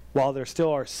 while there still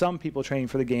are some people training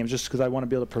for the games, just because I want to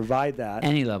be able to provide that.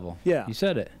 Any level. Yeah. You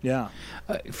said it. Yeah.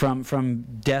 From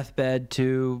deathbed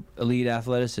to elite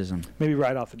athleticism. Maybe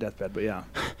right off the deathbed, but yeah.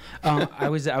 I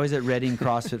was at Reading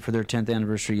CrossFit for their 10th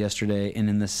anniversary yesterday, and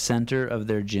in the center of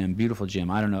their gym, beautiful gym,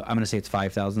 I don't know, I'm going to say it's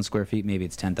 5,000 square feet, maybe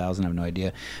it's 10,000, I have no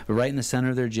idea, but right in the center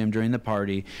of their gym during the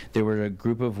party, there were a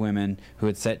group of women who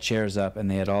had set chairs up, and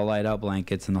they had all light out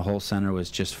blankets, and the whole center was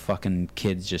just fucking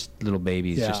kids, just little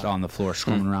babies, just on the floor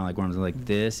squirming around like worms. Like,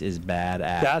 this is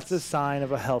badass. That's a sign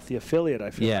of a healthy affiliate, I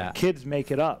feel like. Kids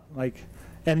make it up.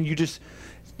 And you just...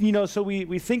 so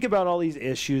we think about all these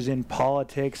issues in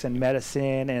politics and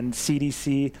medicine and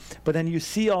CDC, but then you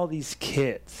see all these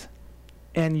kids,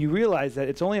 and you realize that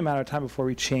it's only a matter of time before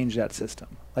we change that system.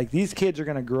 Like, these kids are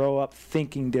going to grow up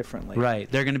thinking differently. Right.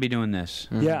 They're going to be doing this.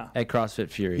 Yeah. At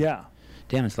CrossFit Fury. Yeah.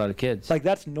 Damn, it's a lot of kids. Like,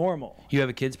 that's normal. You have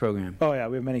a kids program. Oh, yeah.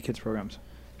 We have many kids programs.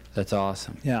 That's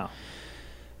awesome. Yeah.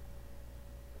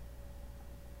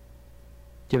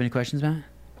 Do you have any questions, Matt?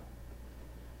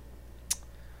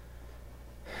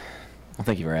 Well,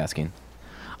 thank you for asking.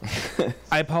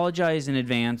 I apologize in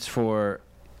advance for...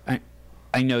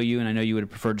 I know you, and I know you would have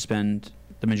preferred to spend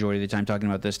the majority of the time talking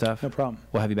about this stuff. No problem.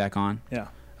 We'll have you back on. Yeah.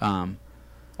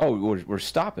 We're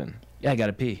stopping. Yeah, I got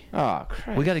to pee. Oh,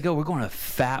 Christ. We got to go. We're going to a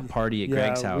fat party at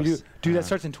Greg's house. We do. Dude, that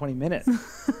starts in 20 minutes.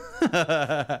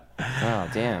 Oh,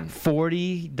 damn.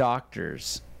 40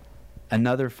 doctors.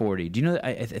 Another 40. Do you know that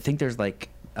I think there's like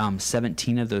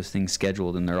 17 of those things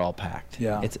scheduled, and they're all packed.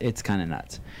 Yeah. It's kind of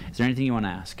nuts. Is there anything you want to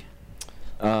ask?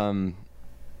 No.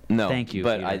 Thank you.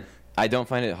 But Peter. I don't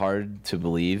find it hard to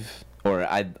believe, or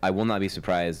I will not be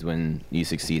surprised when you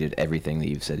succeed at everything that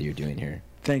you've said you're doing here.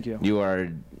 Thank you.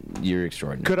 You're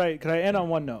extraordinary. Could I end on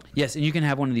one note? Yes, and you can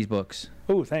have one of these books.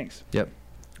 Oh, thanks. Yep.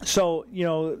 So,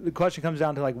 the question comes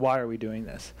down to, like, why are we doing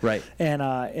this? Right. And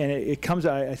it comes,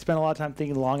 I spent a lot of time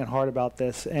thinking long and hard about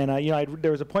this. And,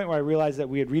 there was a point where I realized that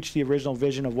we had reached the original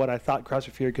vision of what I thought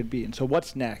CrossFit Fury could be. And so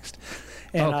what's next?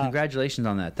 And, congratulations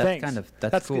on that. That's thanks.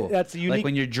 That's cool. That's unique. Like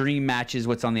when your dream matches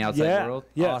what's on the outside world.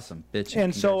 Yes. Awesome, bitch.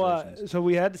 And so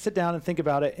we had to sit down and think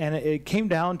about it. And it came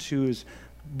down to is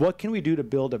what can we do to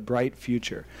build a bright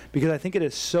future? Because I think it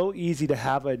is so easy to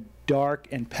have a dark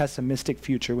and pessimistic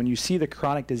future when you see the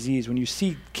chronic disease, when you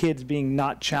see kids being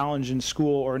not challenged in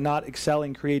school or not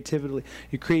excelling creatively,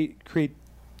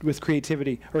 with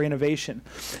creativity or innovation.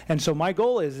 And so my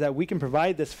goal is that we can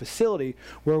provide this facility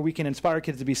where we can inspire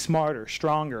kids to be smarter,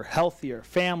 stronger, healthier,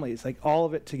 families, like all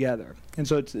of it together. And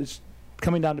so it's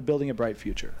coming down to building a bright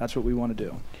future. That's what we want to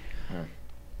do.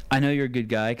 I know you're a good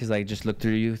guy because I just looked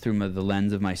through you through the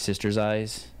lens of my sister's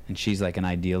eyes, and she's like an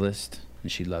idealist,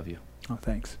 and she'd love you. Oh,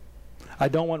 thanks. I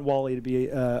don't want Wally to be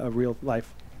a real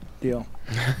life deal.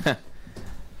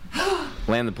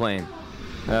 Land the plane.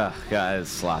 Oh, God, that was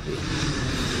sloppy.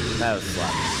 That was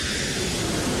sloppy.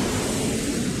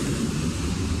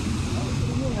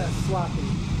 Sloppy.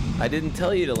 I didn't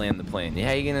tell you to land the plane. How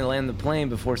are you going to land the plane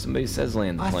before somebody says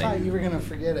land the plane? I thought you were going to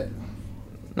forget it.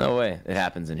 No way. It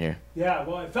happens in here. Yeah,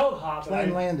 well, it felt hot.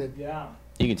 Plane landed. Yeah.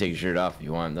 You can take your shirt off if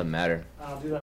you want. It doesn't matter. I'll do that.